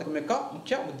భగీరథ పథకం యొక్క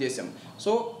ముఖ్య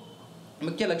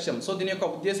లక్ష్యం. సో దీని యొక్క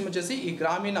ఉద్దేశం వచ్చేసి ఈ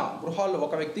గ్రామీణ గృహాల్లో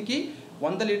ఒక వ్యక్తికి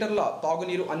 100 లీటర్ల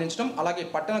తాగునీరు అందించడం, అలాగే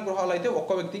పట్టణ గృహాలు అయితే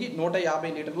ఒక్క వ్యక్తికి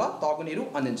 150 లీటర్ల తాగునీరు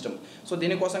అందించడం. సో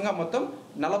దీనికోసంగా మొత్తం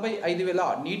 45,000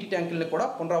 నీటి ట్యాంకులను కూడా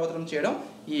పునరావృతం చేయడం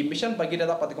ఈ మిషన్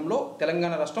భగీరథ పథకంలో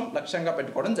తెలంగాణ రాష్ట్రం లక్ష్యంగా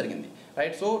పెట్టుకోవడం జరిగింది,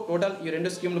 రైట్. సో టోటల్ ఈ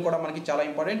 2 స్కీములు కూడా మనకి చాలా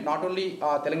important. Not only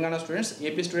Telangana students,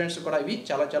 AP students కూడా ఇవి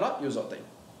చాలా యూజ్ అవుతాయి,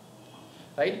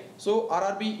 రైట్. సో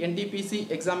ఆర్ఆర్బీ ఎన్టీపీసీ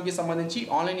ఎగ్జామ్కి సంబంధించి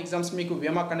ఆన్లైన్ ఎగ్జామ్స్ మీకు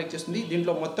వ్యోమా కండక్ట్ చేస్తుంది.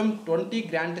 దీంట్లో మొత్తం 20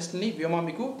 గ్రాండ్ టెస్ట్ని వ్యోమా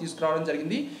మీకు తీసుకురావడం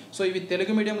జరిగింది. సో ఇవి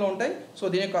తెలుగు మీడియంలో ఉంటాయి. సో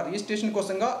దీని యొక్క రిజిస్ట్రేషన్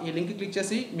కోసంగా ఈ లింక్ క్లిక్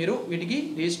చేసి మీరు వీటికి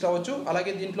రిజిస్టర్ అవ్వచ్చు.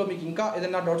 అలాగే దీంట్లో మీకు ఇంకా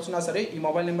ఏదైనా డౌట్స్ ఉన్నా సరే ఈ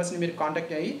మొబైల్ నెంబర్స్ని మీరు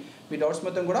కాంటాక్ట్ అయ్యి మీ డౌట్స్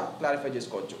మొత్తం కూడా క్లారిఫై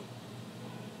చేసుకోవచ్చు,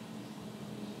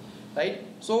 రైట్.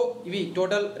 సో ఇవి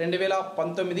total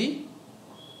 2019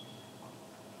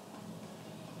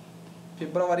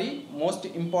 February most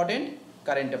important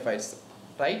current affairs,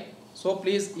 right. So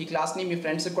please ఈ క్లాస్ని మీ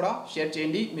ఫ్రెండ్స్కి కూడా షేర్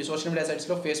చేయండి. మీ సోషల్ మీడియా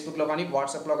సైట్స్లో ఫేస్బుక్లో కానీ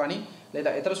వాట్సాప్లో కానీ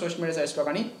లేదా ఇతర సోషల్ మీడియా సైట్స్లో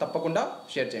కానీ తప్పకుండా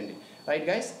షేర్ చేయండి, right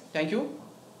guys. Thank you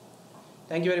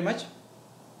very much.